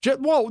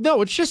 Well,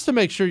 no, it's just to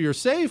make sure you're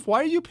safe.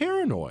 Why are you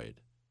paranoid?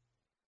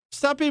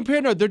 Stop being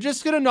paranoid. They're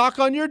just going to knock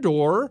on your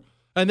door,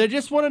 and they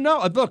just want to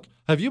know. Look,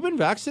 have you been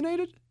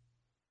vaccinated?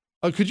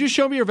 Could you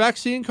show me your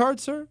vaccine card,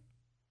 sir?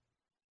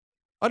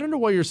 I don't know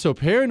why you're so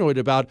paranoid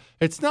about it.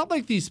 It's not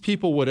like these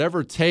people would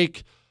ever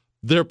take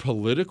their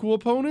political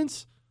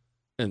opponents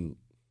and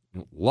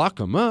lock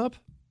them up.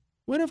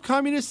 When have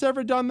communists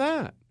ever done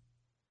that?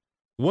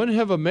 When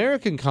have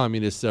American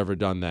communists ever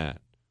done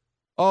that?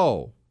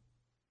 Oh,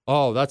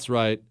 that's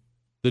right.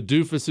 The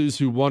doofuses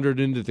who wandered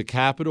into the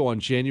Capitol on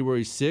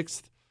January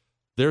 6th,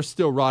 they're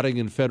still rotting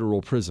in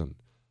federal prison.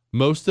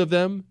 Most of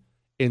them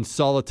in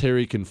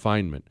solitary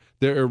confinement.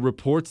 There are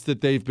reports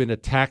that they've been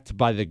attacked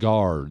by the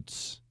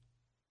guards.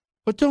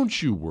 But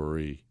don't you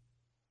worry.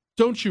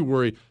 Don't you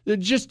worry.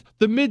 Just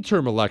the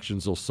midterm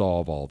elections will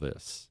solve all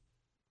this.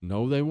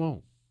 No, they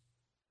won't.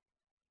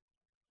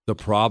 The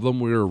problem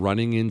we're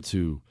running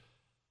into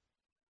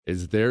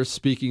is they're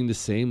speaking the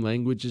same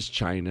language as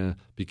China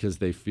because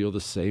they feel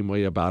the same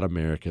way about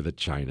America that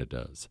China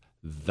does.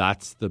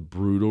 That's the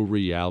brutal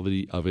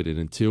reality of it. And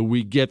until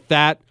we get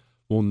that,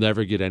 we'll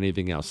never get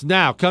anything else.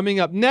 Now, coming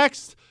up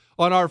next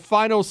on our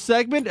final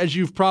segment, as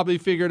you've probably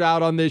figured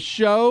out on this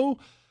show,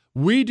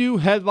 we do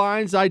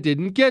headlines I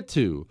didn't get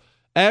to.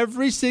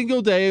 Every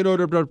single day in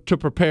order to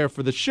prepare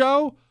for the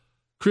show,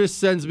 Chris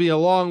sends me a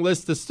long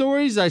list of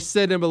stories. I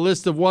send him a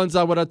list of ones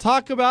I want to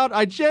talk about.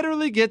 I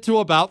generally get to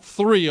about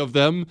 3 of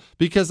them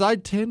because I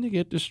tend to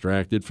get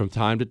distracted from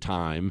time to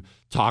time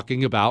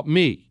talking about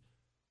me.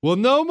 Well,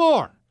 no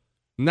more.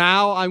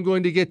 Now I'm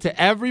going to get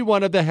to every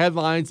one of the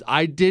headlines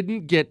I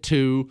didn't get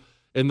to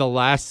in the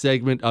last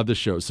segment of the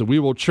show. So we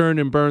will churn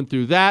and burn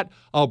through that.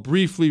 I'll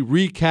briefly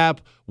recap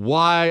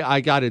why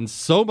I got in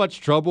so much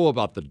trouble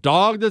about the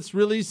dog that's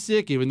really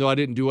sick, even though I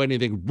didn't do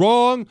anything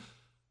wrong.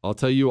 I'll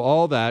tell you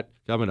all that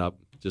coming up.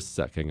 Just a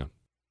sec. Hang on.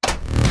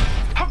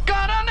 I've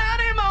got an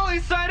animal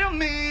inside of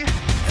me.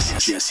 This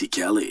is Jesse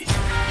Kelly.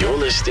 You're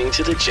listening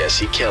to The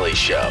Jesse Kelly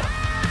Show.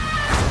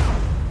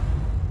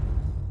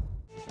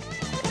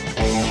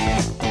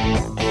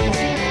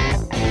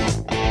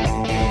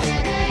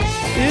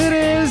 It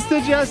is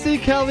the Jesse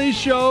Kelly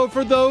Show.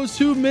 For those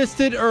who missed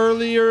it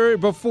earlier,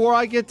 before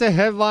I get to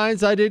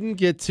headlines I didn't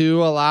get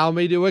to, allow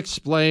me to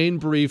explain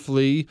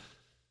briefly.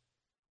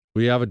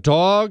 We have a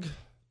dog.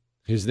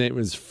 His name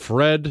is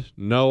Fred.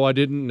 No, I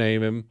didn't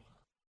name him.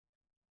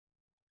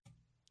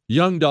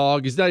 Young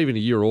dog. He's not even a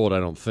year old, I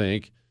don't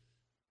think.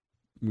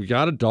 We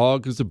got a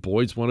dog because the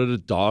boys wanted a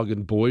dog,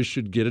 and boys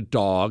should get a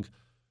dog.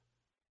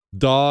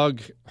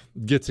 Dog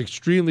gets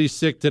extremely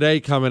sick today,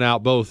 coming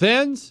out both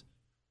ends.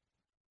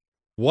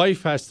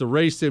 Wife has to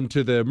race him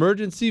to the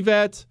emergency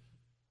vet.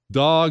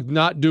 Dog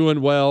not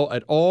doing well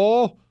at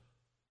all.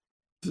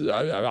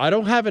 I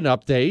don't have an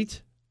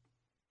update.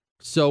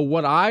 So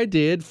what I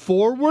did,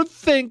 forward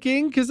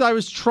thinking, because I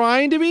was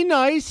trying to be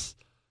nice,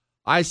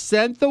 I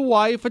sent the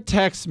wife a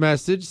text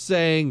message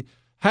saying,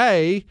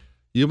 hey,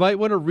 you might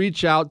want to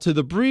reach out to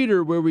the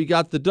breeder where we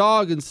got the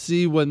dog and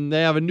see when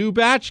they have a new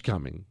batch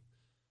coming.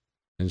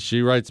 And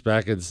she writes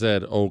back and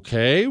said,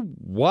 okay,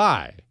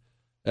 why?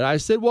 And I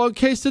said, well, in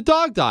case the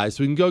dog dies,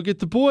 we can go get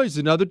the boys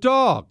another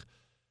dog.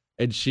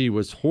 And she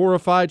was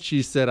horrified.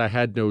 She said I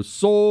had no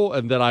soul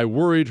and that I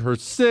worried her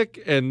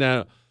sick, and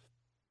now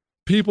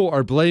people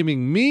are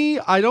blaming me.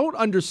 I don't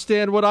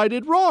understand what I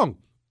did wrong.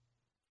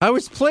 I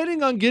was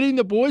planning on getting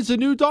the boys a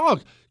new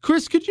dog.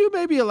 Chris, could you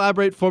maybe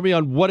elaborate for me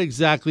on what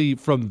exactly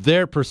from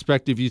their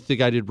perspective you think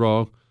I did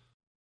wrong?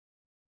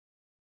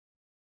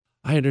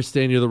 I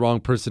understand you're the wrong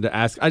person to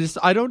ask.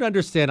 I don't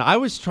understand. I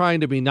was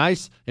trying to be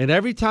nice, and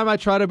every time I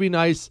try to be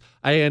nice,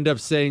 I end up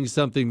saying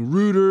something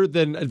ruder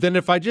than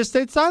if I just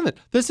stayed silent.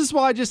 This is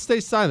why I just stay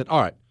silent.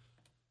 All right.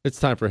 It's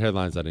time for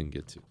headlines I didn't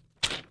get to.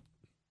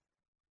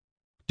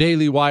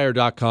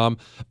 DailyWire.com.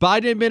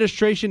 Biden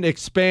administration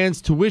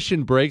expands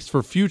tuition breaks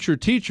for future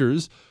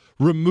teachers,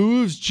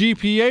 removes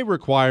GPA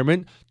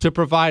requirement to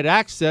provide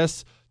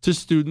access to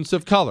students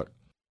of color.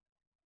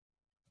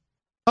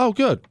 Oh,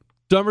 good.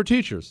 Dumber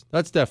teachers.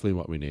 That's definitely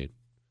what we need.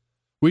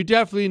 We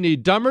definitely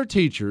need dumber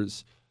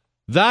teachers.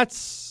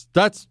 That's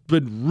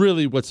been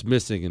really what's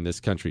missing in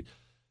this country.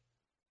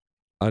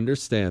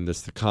 Understand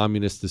this. The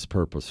communist is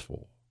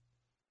purposeful.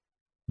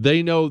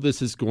 They know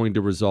this is going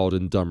to result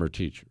in dumber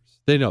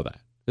teachers. They know that.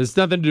 It's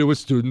nothing to do with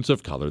students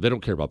of color. They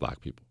don't care about black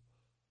people.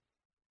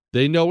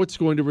 They know it's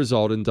going to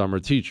result in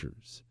dumber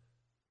teachers.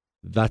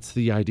 That's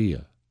the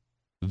idea.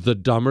 The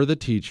dumber the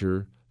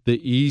teacher, the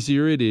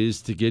easier it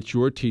is to get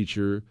your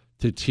teacher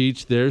to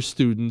teach their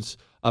students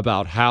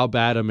about how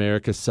bad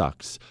America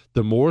sucks.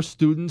 The more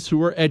students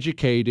who are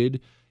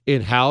educated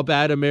in how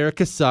bad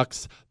America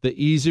sucks, the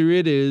easier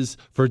it is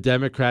for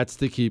Democrats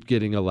to keep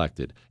getting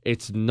elected.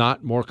 It's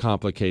not more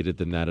complicated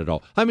than that at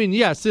all. I mean,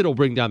 yes, it'll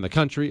bring down the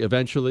country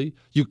eventually.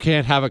 You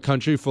can't have a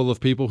country full of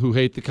people who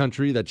hate the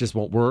country. That just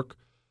won't work.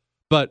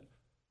 But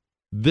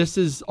this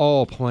is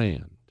all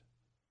planned.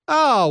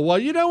 Oh, well,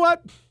 you know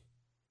what?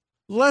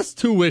 Less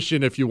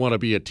tuition if you want to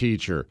be a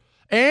teacher.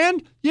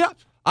 And, yeah,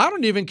 I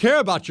don't even care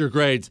about your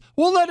grades.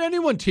 We'll let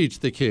anyone teach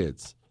the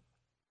kids.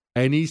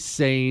 Any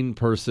sane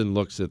person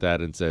looks at that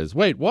and says,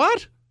 wait,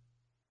 what?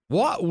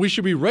 What? We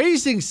should be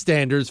raising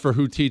standards for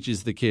who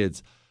teaches the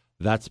kids.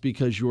 That's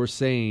because you're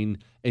sane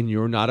and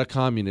you're not a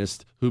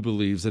communist who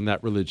believes in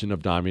that religion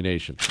of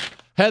domination.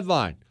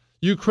 Headline,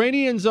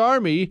 Ukrainian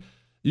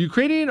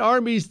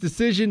army's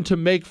decision to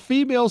make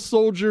female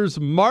soldiers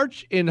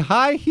march in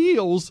high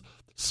heels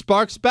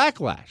sparks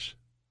backlash.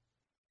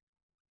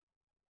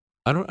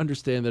 I don't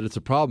understand that it's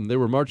a problem. They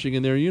were marching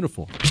in their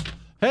uniform.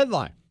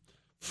 Headline,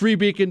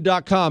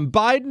 freebeacon.com.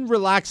 Biden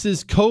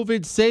relaxes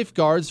COVID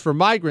safeguards for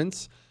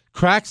migrants,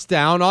 cracks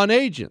down on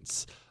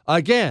agents.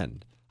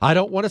 Again, I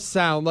don't want to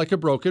sound like a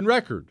broken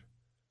record.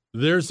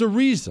 There's a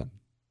reason.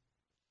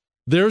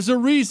 There's a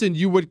reason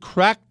you would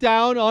crack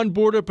down on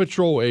Border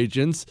Patrol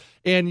agents,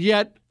 and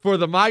yet for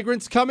the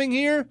migrants coming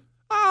here?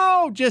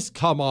 Oh, just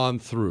come on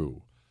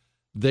through.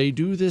 They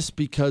do this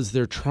because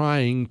they're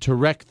trying to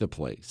wreck the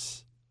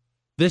place.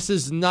 This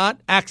is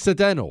not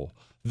accidental.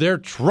 They're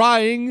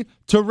trying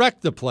to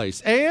wreck the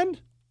place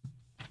and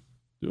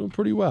doing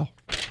pretty well.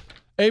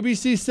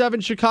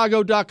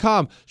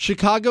 ABC7Chicago.com.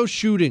 Chicago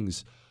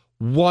shootings.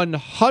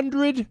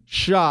 100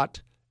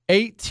 shot,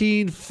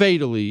 18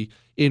 fatally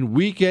in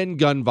weekend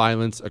gun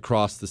violence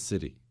across the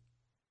city.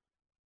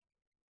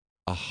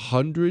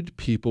 100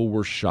 people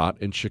were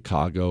shot in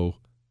Chicago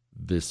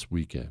this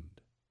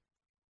weekend.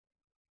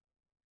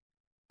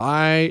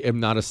 I am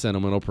not a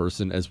sentimental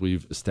person, as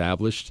we've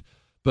established,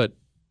 but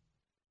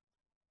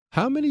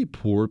how many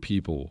poor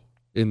people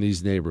in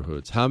these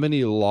neighborhoods, how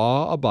many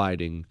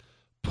law-abiding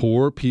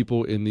poor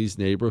people in these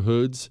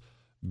neighborhoods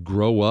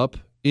grow up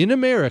in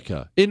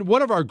America, in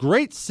one of our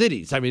great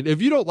cities? I mean,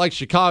 if you don't like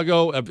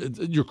Chicago,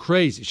 you're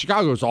crazy.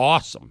 Chicago's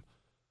awesome.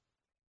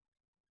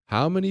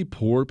 How many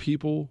poor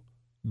people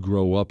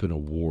grow up in a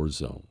war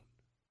zone?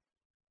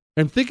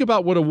 And think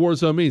about what a war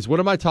zone means. What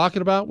am I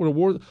talking about?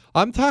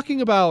 I'm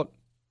talking about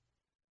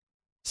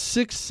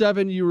 6,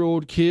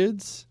 7-year-old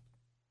kids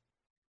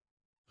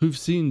who've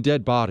seen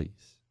dead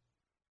bodies.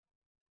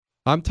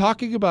 I'm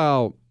talking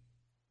about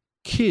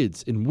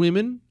kids and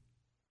women.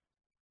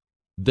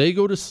 They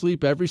go to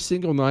sleep every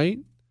single night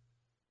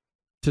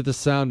to the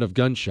sound of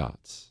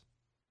gunshots.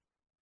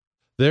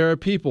 There are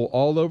people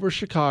all over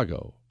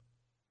Chicago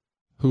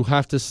who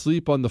have to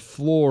sleep on the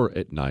floor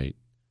at night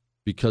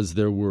because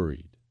they're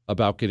worried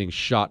about getting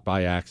shot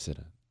by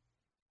accident.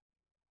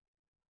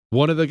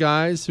 One of the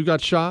guys who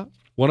got shot,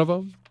 one of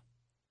them,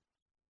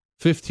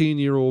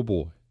 15-year-old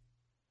boy.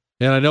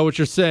 And I know what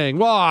you're saying.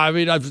 Well, I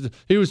mean,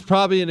 he was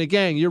probably in a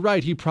gang. You're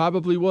right, he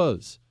probably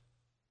was.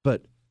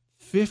 But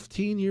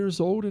 15 years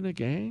old in a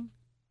gang?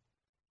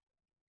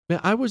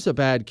 Man, I was a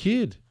bad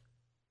kid.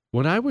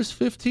 When I was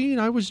 15,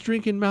 I was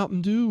drinking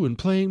Mountain Dew and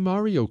playing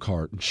Mario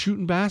Kart and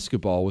shooting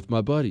basketball with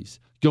my buddies,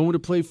 going to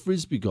play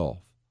Frisbee golf.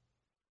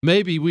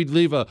 Maybe we'd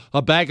leave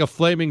a bag of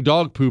flaming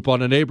dog poop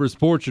on a neighbor's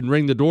porch and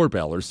ring the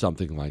doorbell or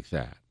something like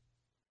that.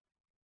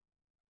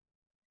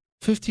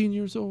 15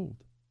 years old.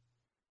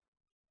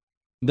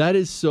 That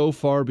is so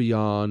far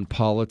beyond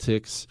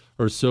politics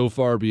or so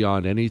far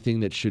beyond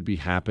anything that should be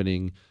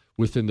happening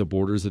within the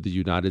borders of the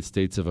United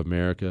States of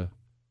America.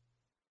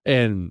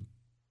 And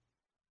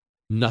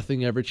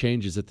nothing ever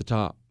changes at the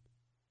top.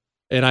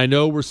 And I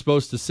know we're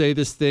supposed to say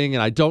this thing,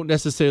 and I don't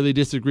necessarily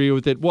disagree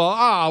with it.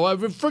 Well,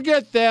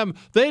 forget them.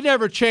 They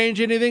never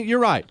change anything. You're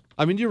right.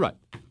 I mean, you're right.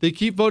 They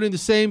keep voting the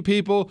same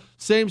people,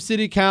 same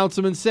city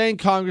councilman, same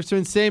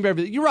congressman, same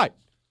everything. You're right.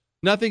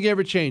 Nothing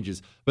ever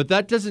changes. But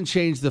that doesn't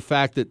change the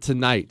fact that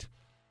tonight,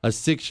 a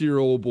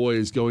 6-year-old boy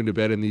is going to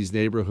bed in these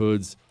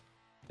neighborhoods,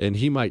 and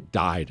he might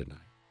die tonight.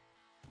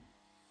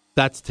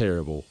 That's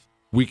terrible.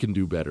 We can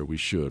do better. We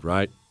should,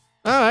 right?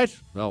 All right.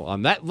 Well,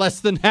 on that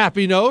less than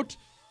happy note,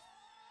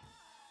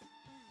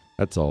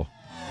 that's all.